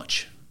say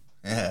much.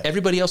 Yeah.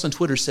 Everybody else on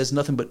Twitter says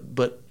nothing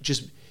but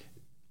just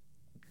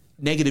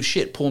negative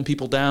shit, pulling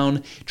people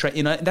down.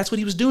 That's what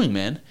he was doing,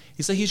 man.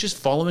 He's just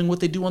following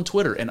what they do on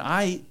Twitter. And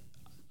I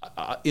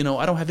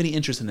don't have any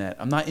interest in that.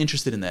 I'm not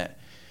interested in that.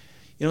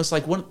 It's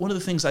like one of the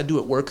things I do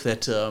at work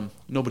that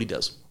nobody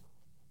does.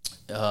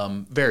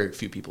 Very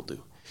few people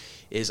do.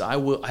 Is I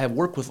have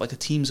worked with like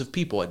teams of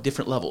people at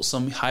different levels,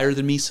 some higher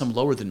than me, some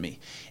lower than me.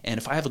 And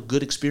if I have a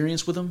good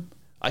experience with them,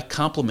 I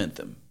compliment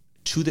them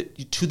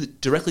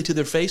directly to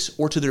their face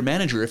or to their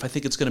manager if I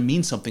think it's going to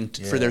mean something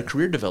for their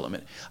career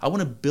development. I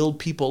want to build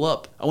people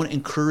up. I want to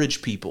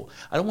encourage people.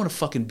 I don't want to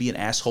fucking be an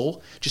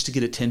asshole just to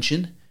get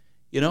attention.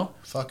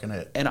 Fucking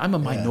it. And I'm a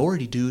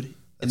minority dude.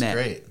 That's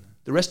great.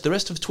 The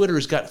rest of Twitter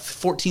has got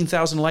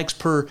 14,000 likes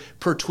per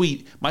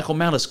tweet. Michael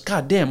Malice,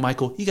 God damn,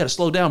 Michael, you got to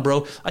slow down,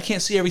 bro. I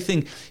can't see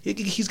everything.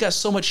 He's got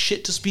so much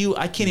shit to spew.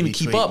 I can't even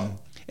keep up.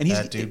 And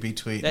that dude be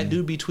tweeting. That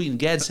dude be tweeting.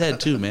 Gad's head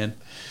too, man.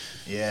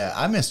 Yeah,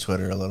 I miss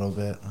Twitter a little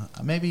bit.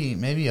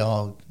 Maybe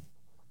I'll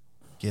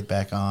get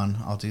back on.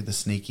 I'll do the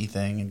sneaky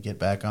thing and get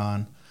back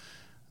on.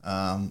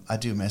 I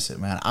do miss it,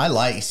 man. I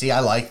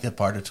like the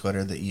part of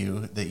Twitter that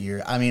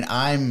you're. I mean,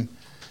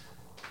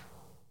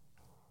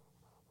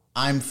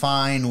 I'm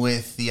fine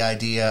with the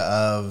idea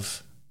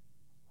of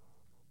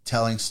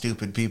telling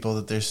stupid people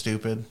that they're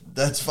stupid.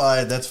 That's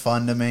fine. That's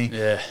fun to me.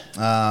 Yeah.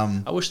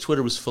 I wish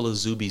Twitter was full of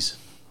Zoobies.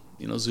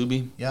 You know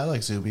Zuby? Yeah, I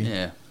like Zuby.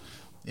 Yeah.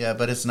 Yeah,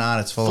 but it's not.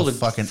 It's full of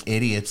fucking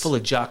idiots. Full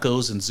of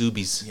Jockos and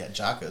Zoobies. Yeah,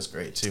 Jocko's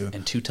great too.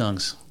 And Two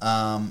Tongues.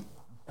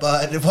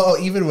 But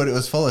even when it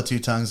was full of Two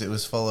Tongues, it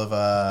was full of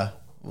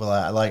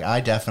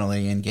I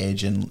definitely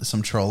engage in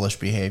some trollish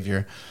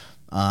behavior.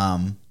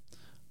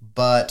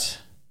 But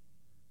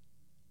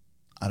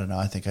I don't know.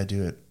 I think I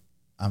do it.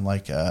 I'm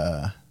like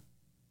a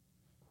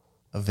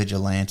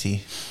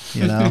vigilante,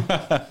 Yeah,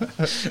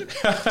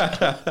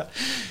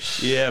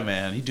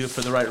 man. You do it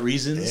for the right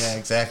reasons. Yeah,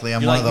 exactly.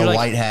 I'm one of the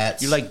white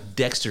hats. You're like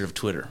Dexter of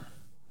Twitter.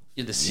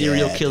 You're the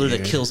serial killer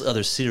that kills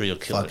other serial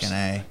killers. Fucking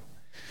A.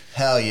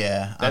 Hell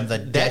yeah. I'm the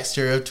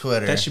Dexter of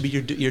Twitter. That should be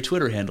your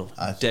Twitter handle.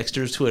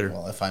 Dexter of Twitter.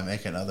 Well, if I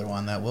make another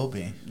one, that will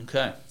be.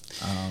 Okay.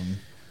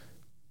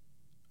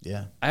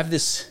 Yeah. I have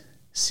this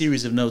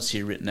series of notes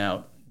here written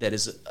out that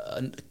is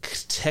a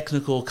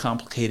technical,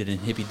 complicated, and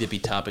hippy-dippy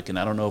topic, and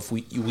I don't know if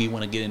we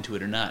want to get into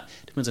it or not.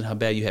 Depends on how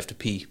bad you have to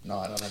pee. No,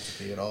 I don't have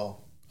to pee at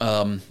all.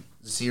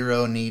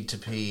 Zero need to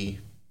pee.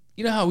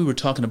 You know how we were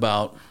talking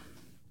about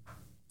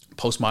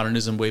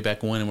postmodernism way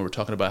back when, and we were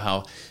talking about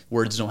how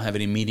words don't have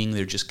any meaning;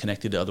 they're just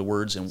connected to other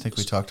words. And I think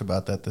we talked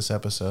about that this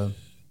episode.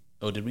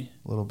 Oh, did we?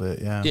 A little bit,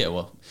 yeah. Yeah,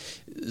 well,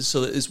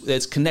 so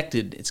it's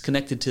connected. It's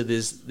connected to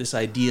this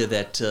idea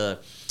that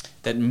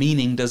that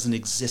meaning doesn't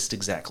exist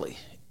exactly.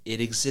 It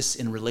exists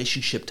in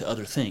relationship to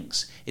other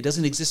things. It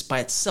doesn't exist by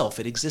itself.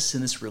 It exists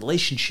in this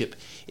relationship.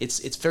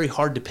 It's very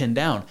hard to pin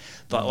down.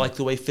 But like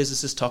the way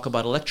physicists talk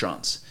about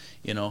electrons,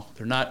 you know,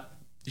 they're not.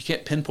 You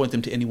can't pinpoint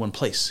them to any one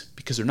place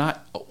because they're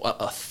not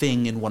a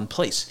thing in one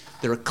place.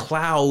 They're a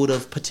cloud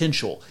of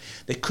potential.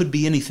 They could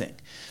be anything.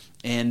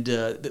 And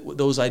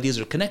those ideas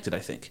are connected, I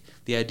think.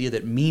 The idea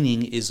that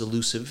meaning is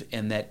elusive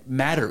and that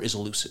matter is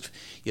elusive,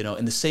 you know,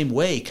 in the same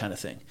way kind of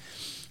thing.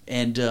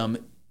 And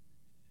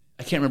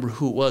I can't remember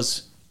who it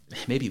was.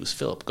 Maybe it was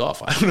Philip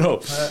Goff. I don't know.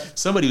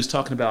 Somebody was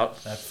talking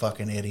about... That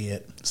fucking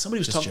idiot.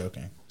 Somebody was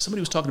joking. Somebody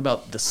was talking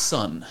about the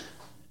sun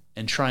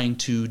and trying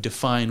to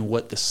define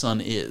what the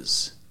sun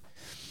is.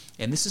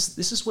 And this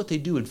is what they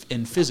do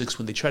in physics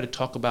when they try to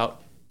talk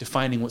about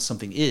defining what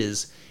something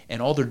is,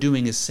 and all they're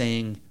doing is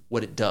saying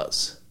what it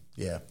does.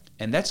 Yeah.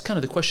 And that's kind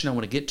of the question I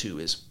want to get to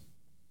is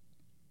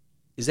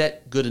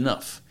that good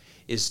enough?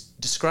 Is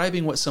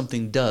describing what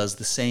something does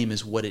the same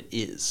as what it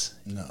is?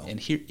 No. And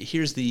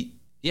here's the...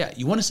 Yeah,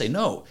 you want to say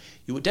no.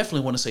 You would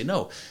definitely want to say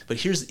no. But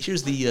here's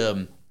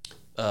the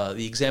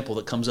example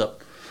that comes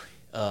up.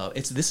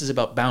 This is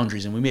about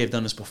boundaries, and we may have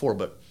done this before,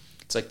 but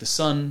it's like the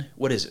sun.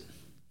 What is it?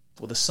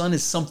 Well, the sun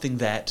is something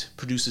that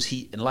produces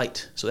heat and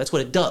light. So that's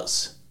what it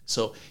does.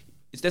 So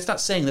that's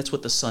not saying that's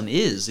what the sun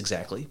is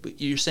exactly, but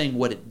you're saying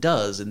what it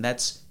does, and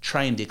that's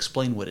trying to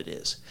explain what it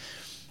is.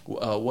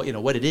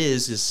 What it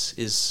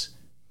is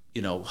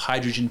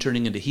hydrogen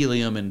turning into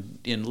helium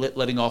and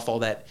letting off all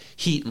that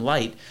heat and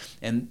light,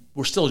 and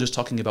we're still just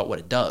talking about what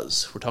it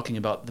does. We're talking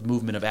about the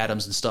movement of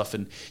atoms and stuff,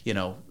 and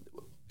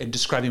and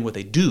describing what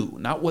they do,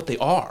 not what they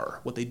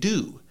are, what they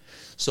do.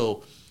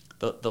 So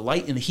the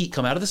light and the heat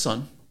come out of the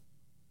sun,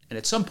 and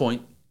at some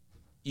point,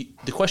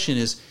 the question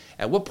is,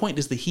 at what point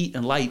does the heat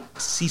and light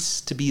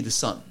cease to be the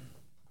sun?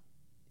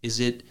 Is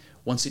it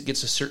once it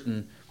gets a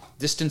certain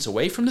distance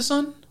away from the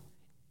sun?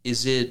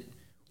 Is it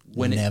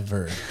when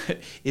Never.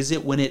 Is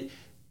it when it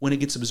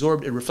gets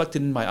absorbed and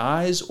reflected in my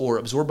eyes or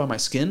absorbed by my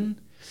skin?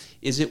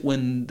 Is it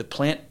when the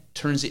plant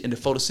turns it into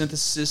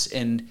photosynthesis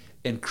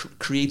and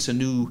creates a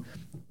new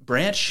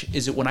branch?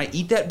 Is it when I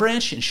eat that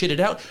branch and shit it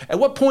out? At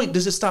what point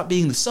does it stop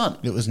being the sun?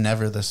 It was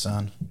never the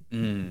sun.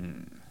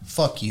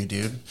 Fuck you,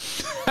 dude.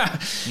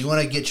 You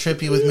want to get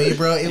trippy with me,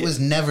 bro? It was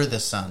never the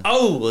sun.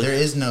 Oh, there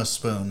is no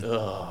spoon.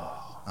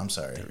 I'm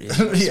sorry.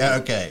 Yeah,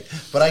 okay,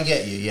 but I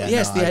get you. Yeah.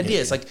 Yes, the idea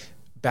is like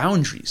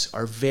boundaries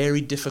are very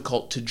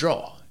difficult to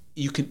draw.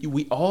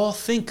 We all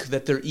think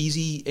that they're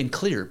easy and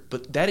clear,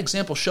 but that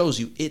example shows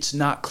you it's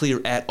not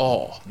clear at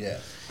all. Yeah.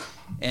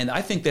 And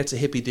I think that's a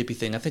hippy dippy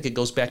thing. I think it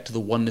goes back to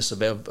the oneness of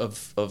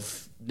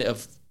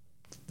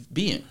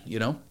being. You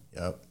know.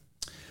 Yep.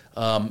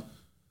 And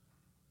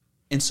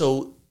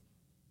so.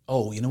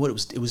 Oh, you know what?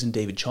 It was in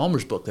David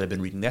Chalmers' book that I've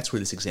been reading. That's where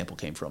this example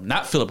came from.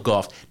 Not Philip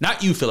Goff.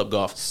 Not you, Philip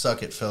Goff.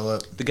 Suck it,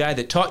 Philip. The guy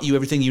that taught you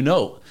everything you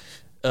know,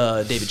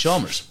 David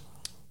Chalmers.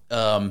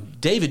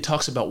 David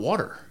talks about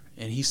water,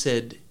 and he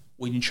said,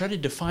 when you try to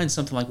define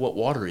something like what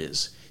water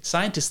is,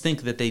 scientists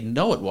think that they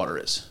know what water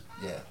is.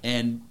 Yeah.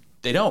 And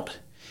they don't.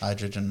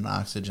 Hydrogen and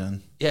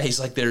oxygen. Yeah,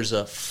 he's like, there's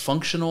a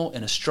functional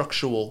and a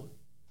structural...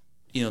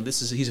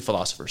 he's a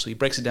philosopher, so he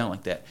breaks it down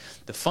like that.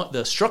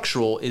 The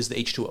structural is the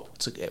H2O.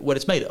 It's what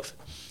it's made of.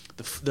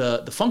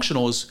 The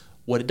functional is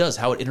what it does,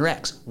 how it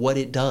interacts, what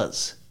it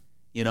does,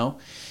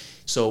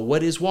 So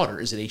what is water?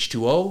 Is it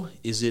H2O?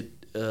 Is it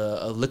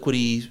a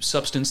liquidy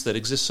substance that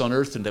exists on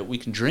Earth and that we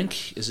can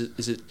drink? Is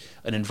it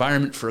an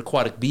environment for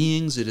aquatic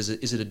beings? Is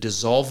it a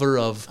dissolver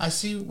of... I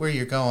see where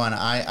you're going.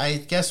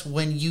 I guess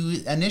when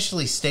you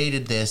initially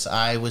stated this,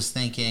 I was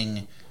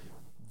thinking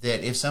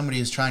that if somebody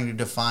is trying to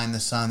define the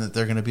sun, that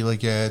they're going to be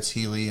like, yeah, it's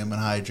helium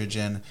and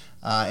hydrogen,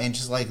 and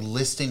just like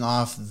listing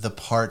off the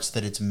parts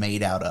that it's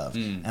made out of.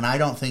 And I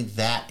don't think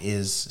that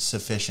is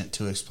sufficient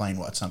to explain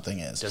what something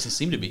is. Doesn't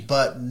seem to be.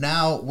 But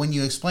now when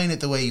you explain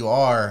it the way you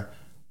are,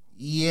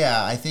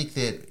 yeah, I think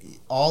that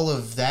all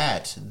of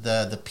that,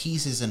 the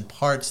pieces and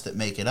parts that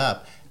make it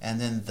up,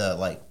 and then the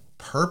like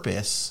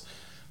purpose,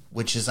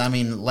 which is,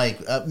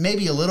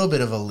 maybe a little bit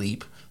of a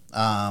leap,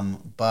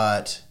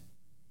 but...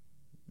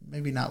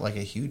 maybe not like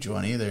a huge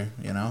one either,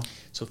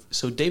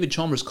 So David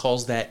Chalmers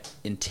calls that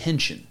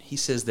intention. He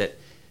says that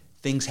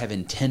things have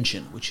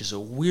intention, which is a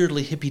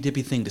weirdly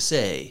hippy-dippy thing to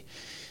say.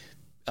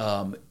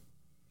 And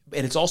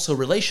it's also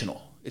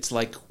relational. It's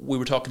like we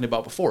were talking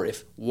about before.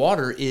 If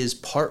water is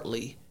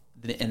partly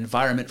the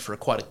environment for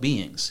aquatic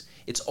beings,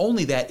 it's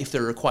only that if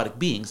they're aquatic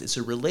beings, it's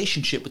a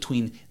relationship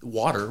between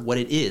water, what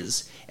it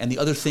is, and the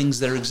other things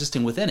that are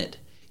existing within it.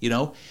 you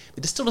know?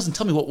 But this still doesn't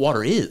tell me what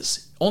water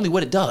is, only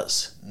what it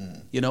does,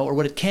 you know, or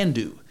what it can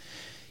do.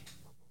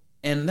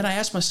 And then I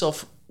ask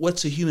myself,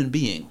 what's a human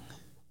being?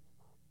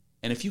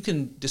 And if you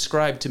can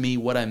describe to me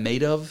what I'm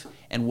made of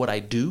and what I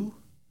do,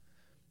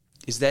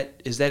 is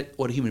that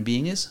what a human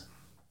being is?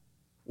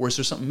 Or is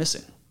there something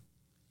missing?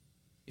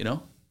 You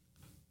know?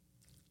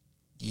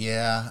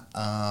 Yeah.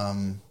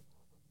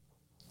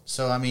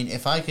 So, I mean,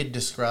 if I could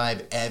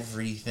describe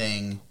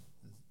everything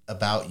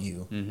about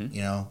you,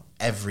 you know,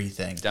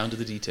 everything. Down to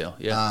the detail,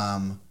 yeah.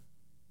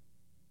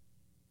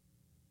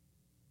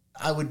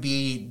 I would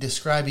be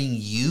describing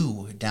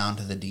you down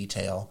to the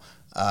detail.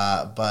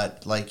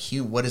 But like,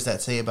 what does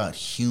that say about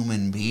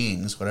human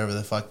beings? Whatever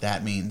the fuck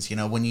that means, you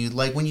know. When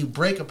you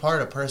break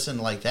apart a person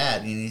like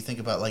that, you think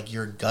about like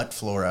your gut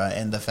flora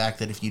and the fact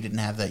that if you didn't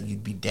have that,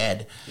 you'd be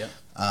dead. Yeah.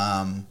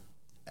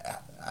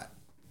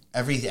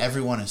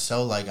 Everyone is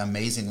so like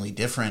amazingly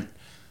different.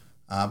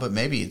 But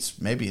maybe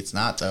it's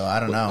not though. I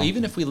don't know.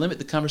 Even if we limit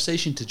the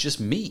conversation to just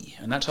me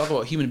and not talk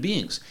about human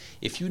beings,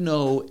 if you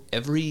know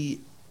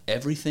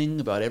everything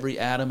about every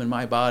atom in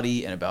my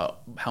body and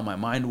about how my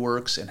mind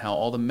works and how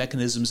all the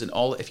mechanisms and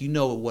all, if you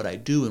know what I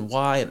do and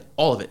why and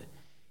all of it,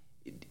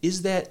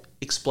 is that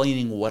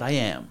explaining what I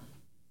am?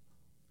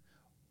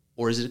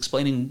 Or is it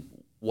explaining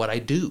what I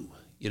do,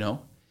 you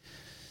know?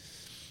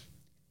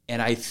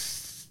 And I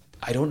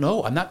don't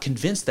know. I'm not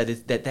convinced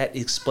that that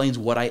explains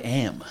what I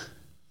am.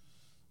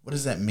 What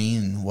does that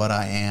mean, what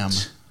I am?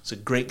 It's a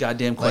great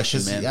goddamn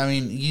question, man. I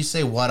mean, you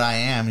say what I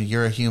am,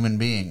 you're a human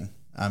being.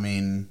 I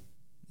mean,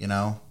 you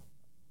know,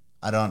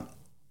 I don't.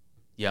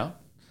 Yeah.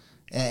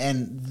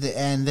 And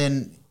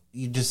then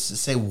you just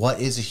say what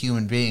is a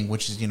human being,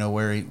 which is, you know,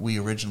 where we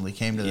originally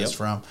came to this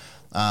from.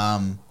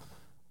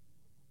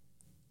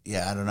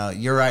 Yeah, I don't know.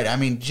 You're right. I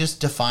mean,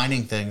 just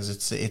defining things,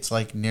 it's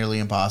like nearly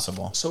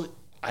impossible. So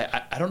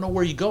I don't know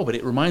where you go, but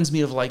it reminds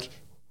me of like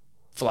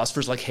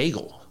philosophers like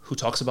Hegel, who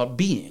talks about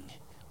being,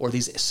 or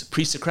these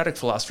pre-Socratic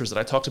philosophers that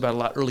I talked about a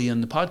lot early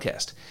in the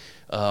podcast.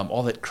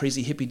 All that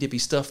crazy hippy-dippy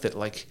stuff that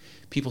like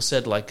people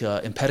said, like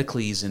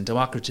Empedocles and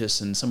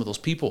Democritus and some of those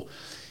people.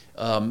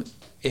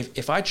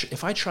 If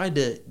I tried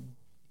to,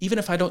 even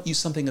if I don't use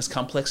something as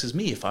complex as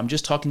me, if I'm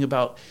just talking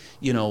about,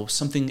 you know,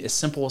 something as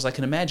simple as I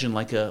can imagine,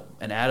 like an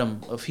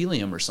atom of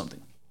helium or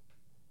something,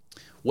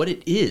 what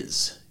it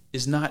is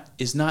not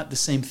the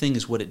same thing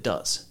as what it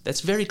does.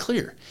 That's very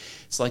clear.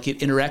 It's like it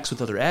interacts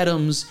with other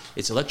atoms.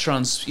 Its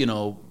electrons, you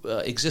know,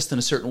 exist in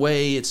a certain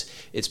way. It's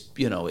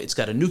you know, it's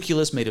got a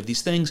nucleus made of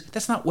these things.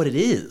 That's not what it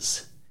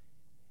is.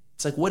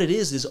 It's like what it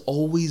is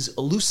always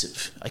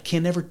elusive. I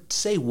can never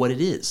say what it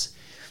is.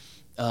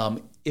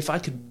 If I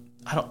could,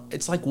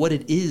 it's like what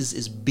it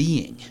is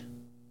being,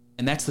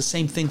 and that's the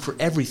same thing for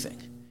everything.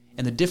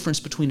 And the difference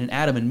between an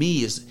atom and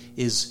me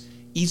is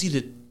easy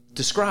to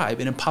describe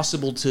and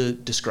impossible to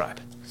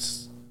describe.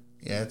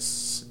 Yeah,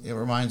 it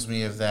reminds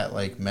me of that,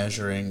 like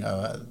measuring,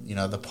 you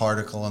know, the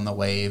particle and the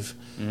wave.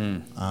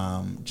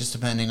 Just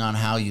depending on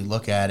how you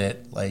look at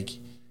it, like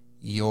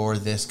you're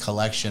this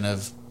collection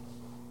of,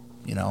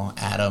 you know,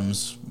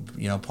 atoms,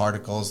 you know,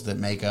 particles that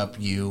make up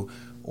you,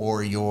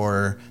 or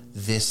you're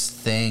this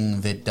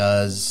thing that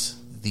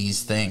does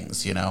these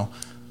things, you know.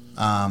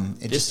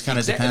 It just kind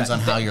of depends on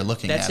how you're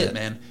looking at it. That's it,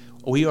 man.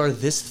 We are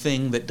this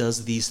thing that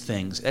does these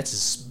things. That's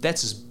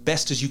as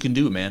best as you can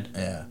do, man.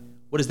 Yeah.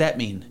 What does that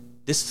mean?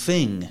 This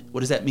thing,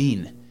 what does that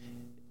mean?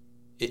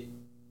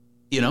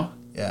 You know?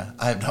 Yeah,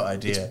 I have no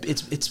idea.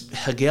 It's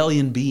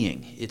Hegelian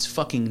being. It's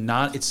fucking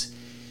not. It's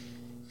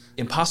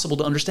impossible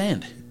to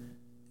understand.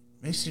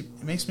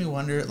 It makes me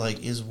wonder,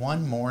 like, is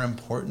one more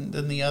important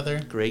than the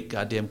other? Great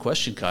goddamn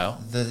question,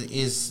 Kyle.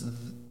 Is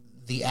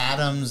the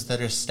atoms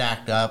that are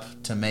stacked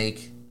up to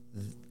make,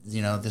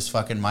 you know, this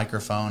fucking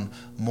microphone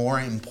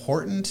more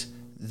important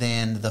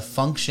than the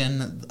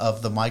function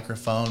of the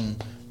microphone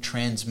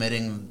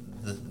transmitting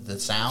the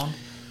sound?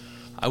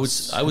 I would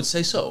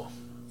say so.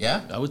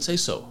 Yeah? I would say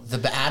so.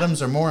 The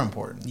atoms are more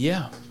important.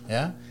 Yeah.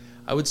 Yeah?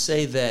 I would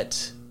say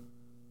that,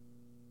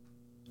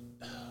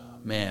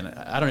 man,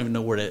 I don't even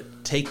know where to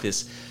take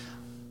this.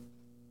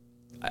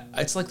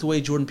 It's like the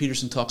way Jordan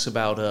Peterson talks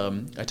about,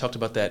 I talked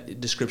about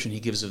that description he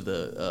gives of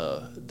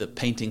the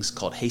paintings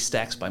called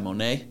Haystacks by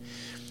Monet.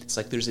 It's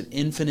like there's an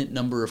infinite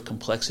number of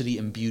complexity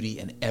and beauty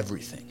in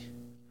everything,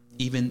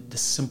 even the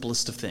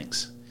simplest of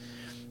things.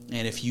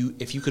 And if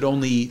you could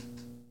only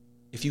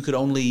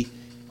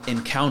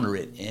encounter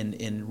it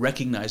and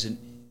recognize it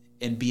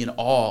and be in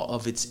awe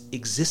of its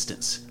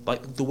existence,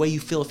 like the way you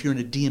feel if you're in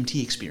a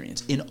DMT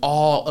experience, in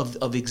awe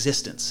of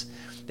existence,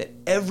 that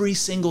every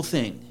single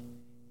thing,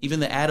 even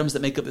the atoms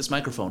that make up this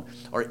microphone,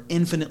 are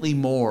infinitely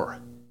more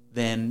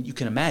than you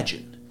can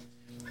imagine,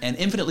 and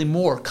infinitely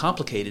more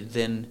complicated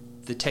than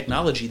the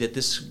technology that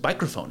this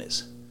microphone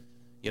is,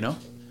 you know?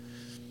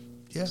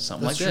 Yeah,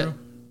 something like true.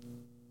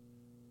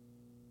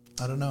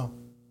 that. I don't know.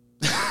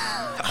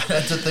 I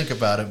have to think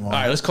about it more. All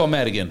right, let's call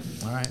Matt again.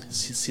 All right.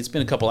 It's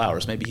been a couple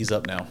hours. Maybe he's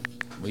up now.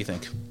 What do you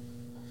think?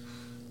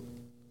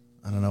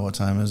 I don't know. What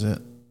time is it?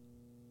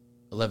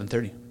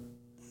 11:30.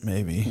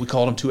 Maybe. We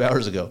called him 2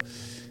 hours ago.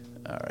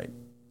 All right.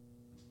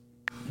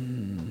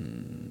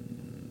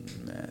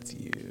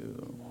 Matthew.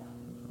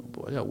 Oh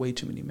boy, I got way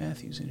too many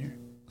Matthews in here.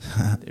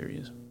 There he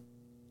is.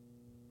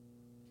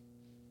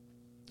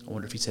 I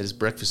wonder if he's had his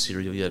breakfast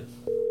cereal yet.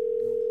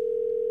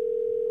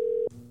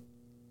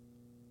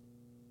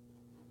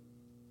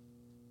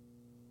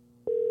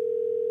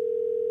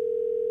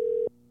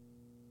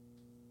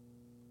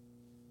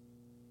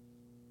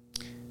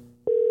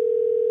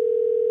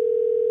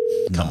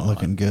 Not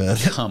looking good.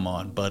 Come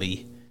on,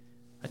 buddy.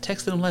 I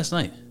texted him last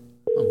night.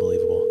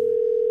 Unbelievable.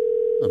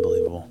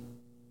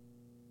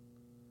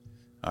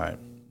 All right.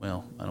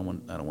 Well, I don't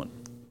want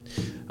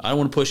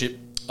to push it.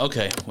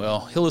 Okay.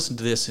 Well, he'll listen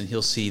to this and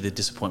he'll see the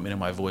disappointment in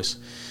my voice.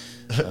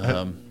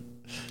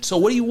 So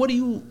what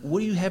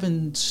do you have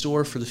in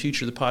store for the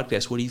future of the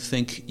podcast? What do you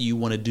think you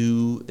want to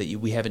do that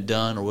we haven't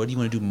done, or what do you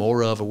want to do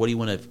more of, or what do you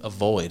want to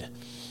avoid?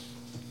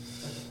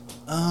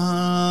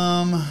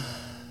 I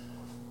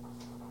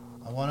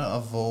want to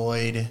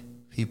avoid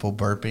people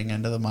burping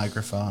into the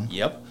microphone.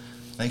 Yep.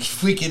 Like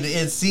if we could,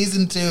 in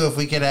season 2, if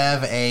we could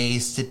have a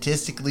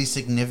statistically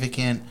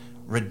significant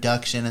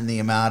reduction in the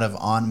amount of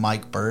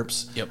on-mic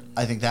burps, yep,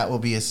 I think that will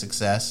be a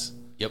success.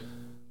 Yep.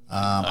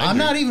 I'm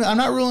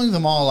not ruling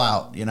them all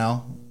out,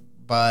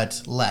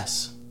 but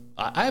less.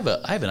 I have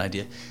an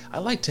idea. I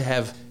like to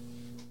have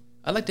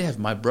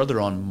my brother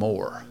on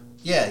more.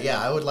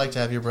 Yeah, I would like to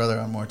have your brother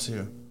on more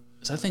too.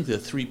 So I think the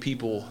 3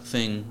 people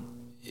thing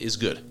is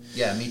good.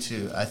 Yeah, me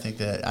too. I think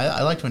that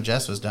I liked when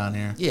Jess was down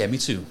here. Yeah, me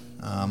too.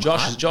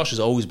 Josh has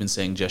always been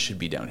saying Jess should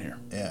be down here.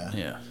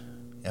 Yeah.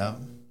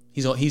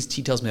 He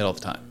tells me that all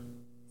the time.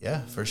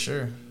 Yeah, for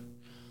sure.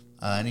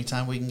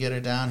 Anytime we can get her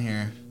down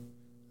here,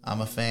 I'm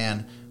a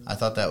fan. I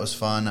thought that was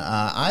fun.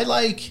 I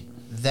like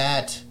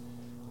that.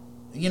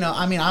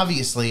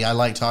 Obviously, I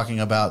like talking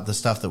about the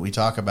stuff that we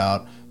talk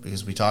about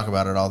because we talk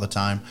about it all the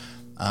time.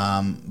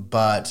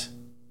 But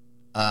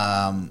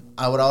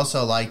I would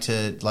also like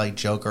to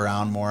joke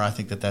around more. I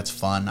think that's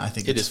fun. I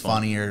think it's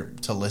funnier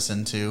to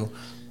listen to.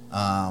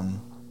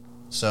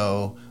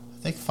 So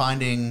I think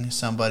finding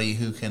somebody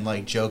who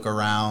can joke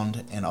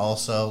around and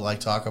also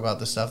talk about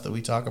the stuff that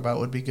we talk about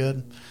would be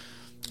good.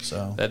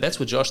 So that's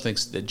what Josh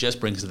thinks that Jess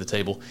brings to the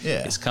table.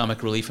 Yeah, is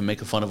comic relief and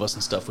making fun of us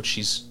and stuff. Which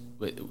she's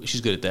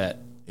good at that.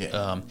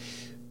 Yeah.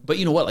 But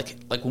you know what?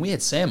 Like when we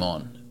had Sam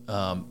on,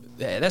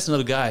 that's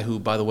another guy who,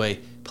 by the way,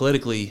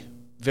 politically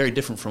very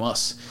different from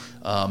us.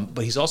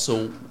 But he's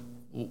also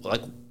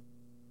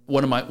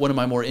one of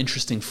my more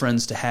interesting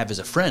friends to have as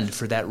a friend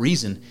for that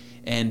reason.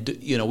 And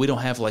we don't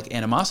have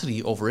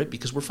animosity over it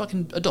because we're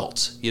fucking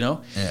adults, Yeah.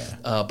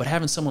 But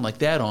having someone like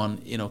that on,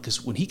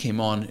 because when he came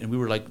on and we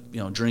were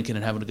drinking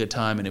and having a good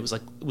time, and it was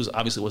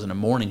obviously wasn't a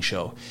morning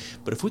show,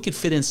 but if we could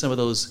fit in some of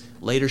those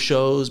later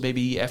shows,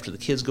 maybe after the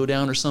kids go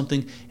down or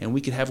something, and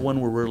we could have one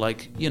where we're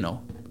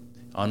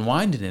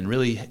unwinding and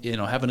really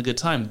having a good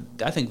time,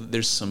 I think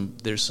there's some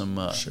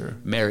sure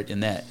merit in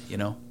that.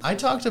 I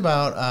talked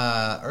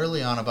about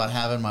early on about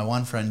having my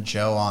one friend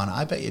Joe on.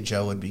 I bet you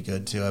Joe would be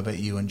good too. I bet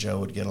you and Joe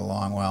would get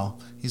along well.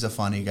 He's a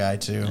funny guy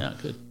too. Yeah,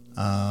 good.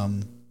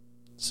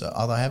 So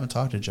although I haven't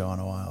talked to Joe in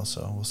a while,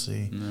 so we'll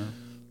see. No.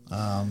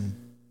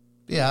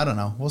 Yeah, I don't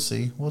know. We'll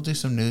see. We'll do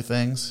some new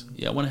things.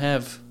 Yeah, I want to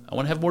have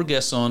more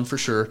guests on for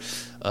sure.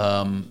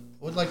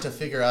 Would like to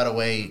figure out a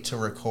way to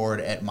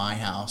record at my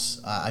house.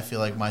 I feel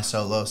like my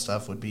solo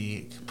stuff would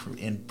be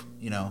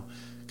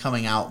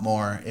coming out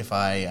more if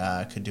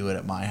I could do it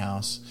at my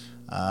house.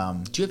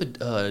 Do you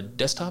have a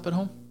desktop at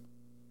home?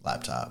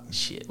 Laptop.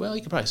 Shit. Well,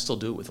 you could probably still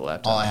do it with a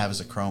laptop. All I have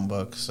is a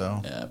Chromebook, so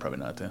yeah, probably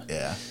not then.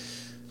 Yeah.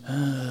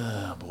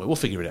 Boy, we'll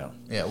figure it out.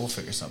 Yeah, we'll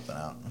figure something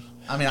out.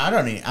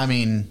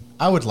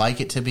 I would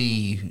like it to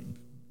be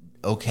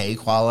okay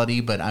quality,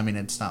 but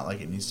it's not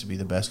like it needs to be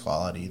the best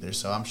quality either,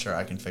 so I'm sure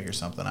I can figure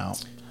something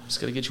out.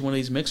 Just gotta get you one of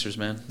these mixers,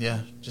 man.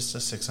 Yeah, just a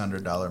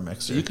 $600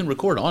 mixer. You can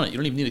record on it. You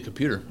don't even need a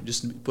computer.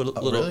 Just put a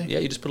little. Really? Yeah,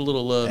 you just put a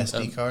little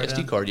SD card.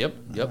 SD card. Yep.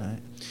 All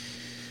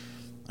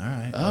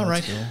right. All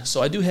right. Cool.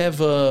 So I do have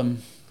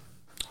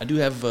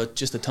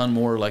just a ton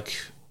more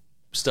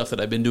stuff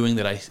that I've been doing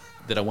that I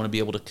want to be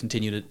able to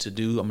continue to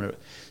do.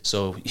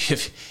 So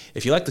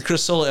if you like the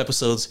Chris Sola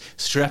episodes,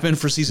 strap in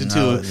for season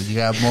 2. You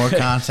got more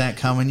content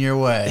coming your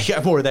way. You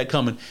got more of that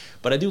coming.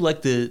 But I do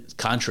like the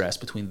contrast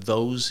between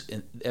those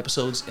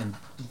episodes and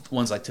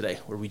ones like today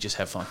where we just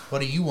have fun.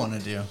 What do you want to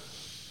do?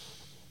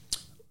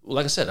 Well,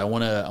 like I said, I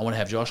want to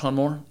have Josh on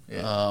more.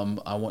 Yeah.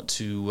 I want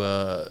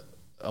to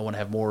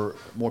have more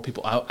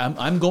people.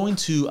 I'm going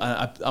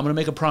to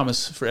make a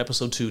promise for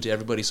episode 2 to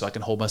everybody so I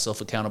can hold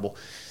myself accountable.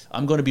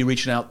 I'm going to be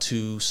reaching out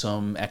to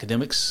some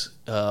academics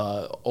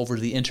over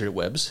the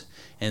interwebs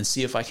and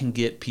see if I can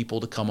get people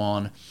to come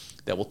on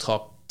that will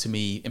talk to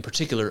me in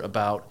particular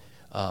about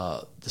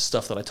the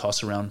stuff that I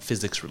toss around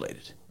physics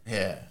related.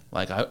 Yeah.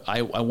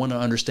 I want to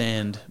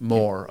understand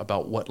more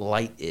about what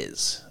light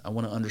is. I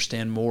want to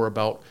understand more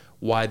about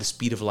why the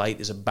speed of light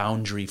is a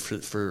boundary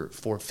for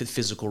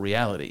physical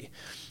reality.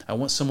 I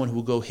want someone who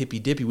will go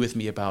hippy-dippy with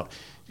me about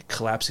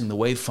collapsing the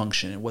wave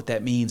function and what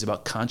that means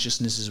about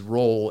consciousness's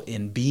role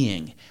in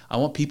being. I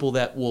want people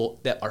that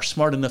are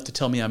smart enough to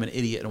tell me I'm an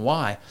idiot and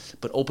why,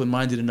 but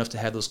open-minded enough to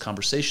have those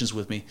conversations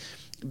with me,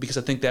 because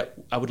I think that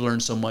I would learn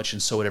so much,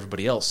 and so would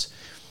everybody else.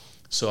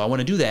 So I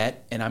want to do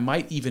that, and I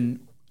might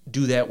even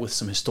do that with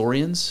some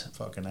historians.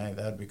 Fucking A,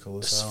 that'd be cool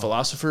as hell.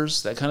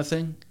 Philosophers, that kind of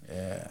thing.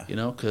 Yeah. You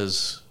know,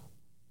 because,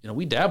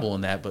 we dabble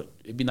in that, but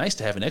it'd be nice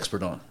to have an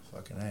expert on.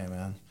 Fucking A,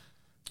 man.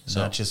 So,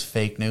 not just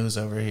fake news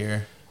over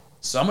here.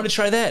 So I'm going to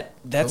try that.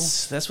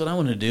 That's what I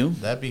want to do.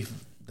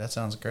 That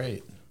sounds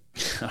great.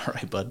 All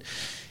right, bud.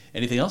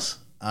 Anything else?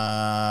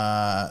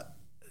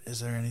 Is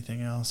there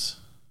anything else?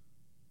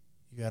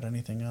 You got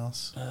anything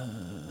else?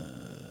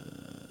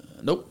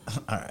 Nope.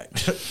 All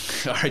right.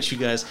 All right, you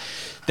guys.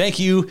 Thank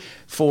you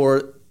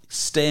for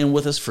staying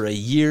with us for a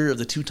year of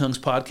the Two Tongues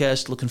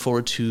podcast. Looking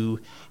forward to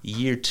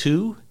year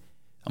 2.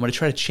 I'm going to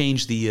try to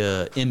change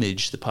the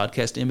image, the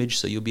podcast image,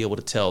 so you'll be able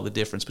to tell the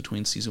difference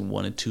between season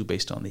 1 and 2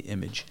 based on the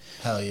image.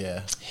 Hell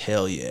yeah.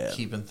 Hell yeah.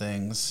 Keeping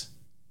things,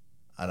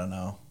 I don't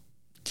know,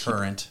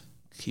 current.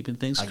 Keeping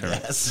things I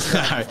current. guess.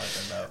 All right.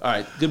 All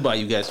right. Goodbye,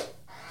 you guys.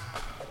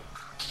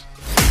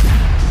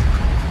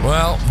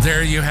 Well,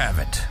 there you have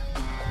it.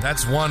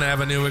 That's one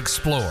avenue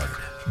explored,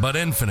 but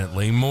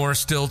infinitely more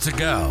still to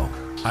go.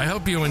 I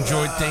hope you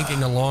enjoyed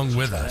thinking along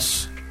with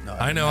us.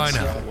 I know.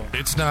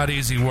 It's not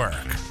easy work.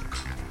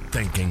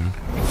 Thinking.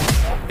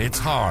 It's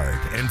hard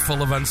and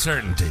full of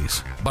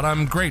uncertainties, but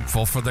I'm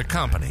grateful for the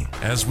company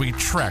as we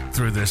trek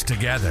through this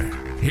together.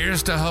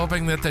 Here's to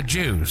hoping that the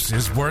juice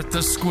is worth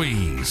the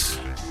squeeze.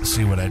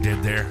 See what I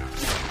did there?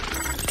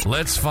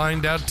 Let's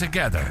find out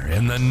together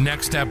in the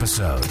next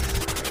episode.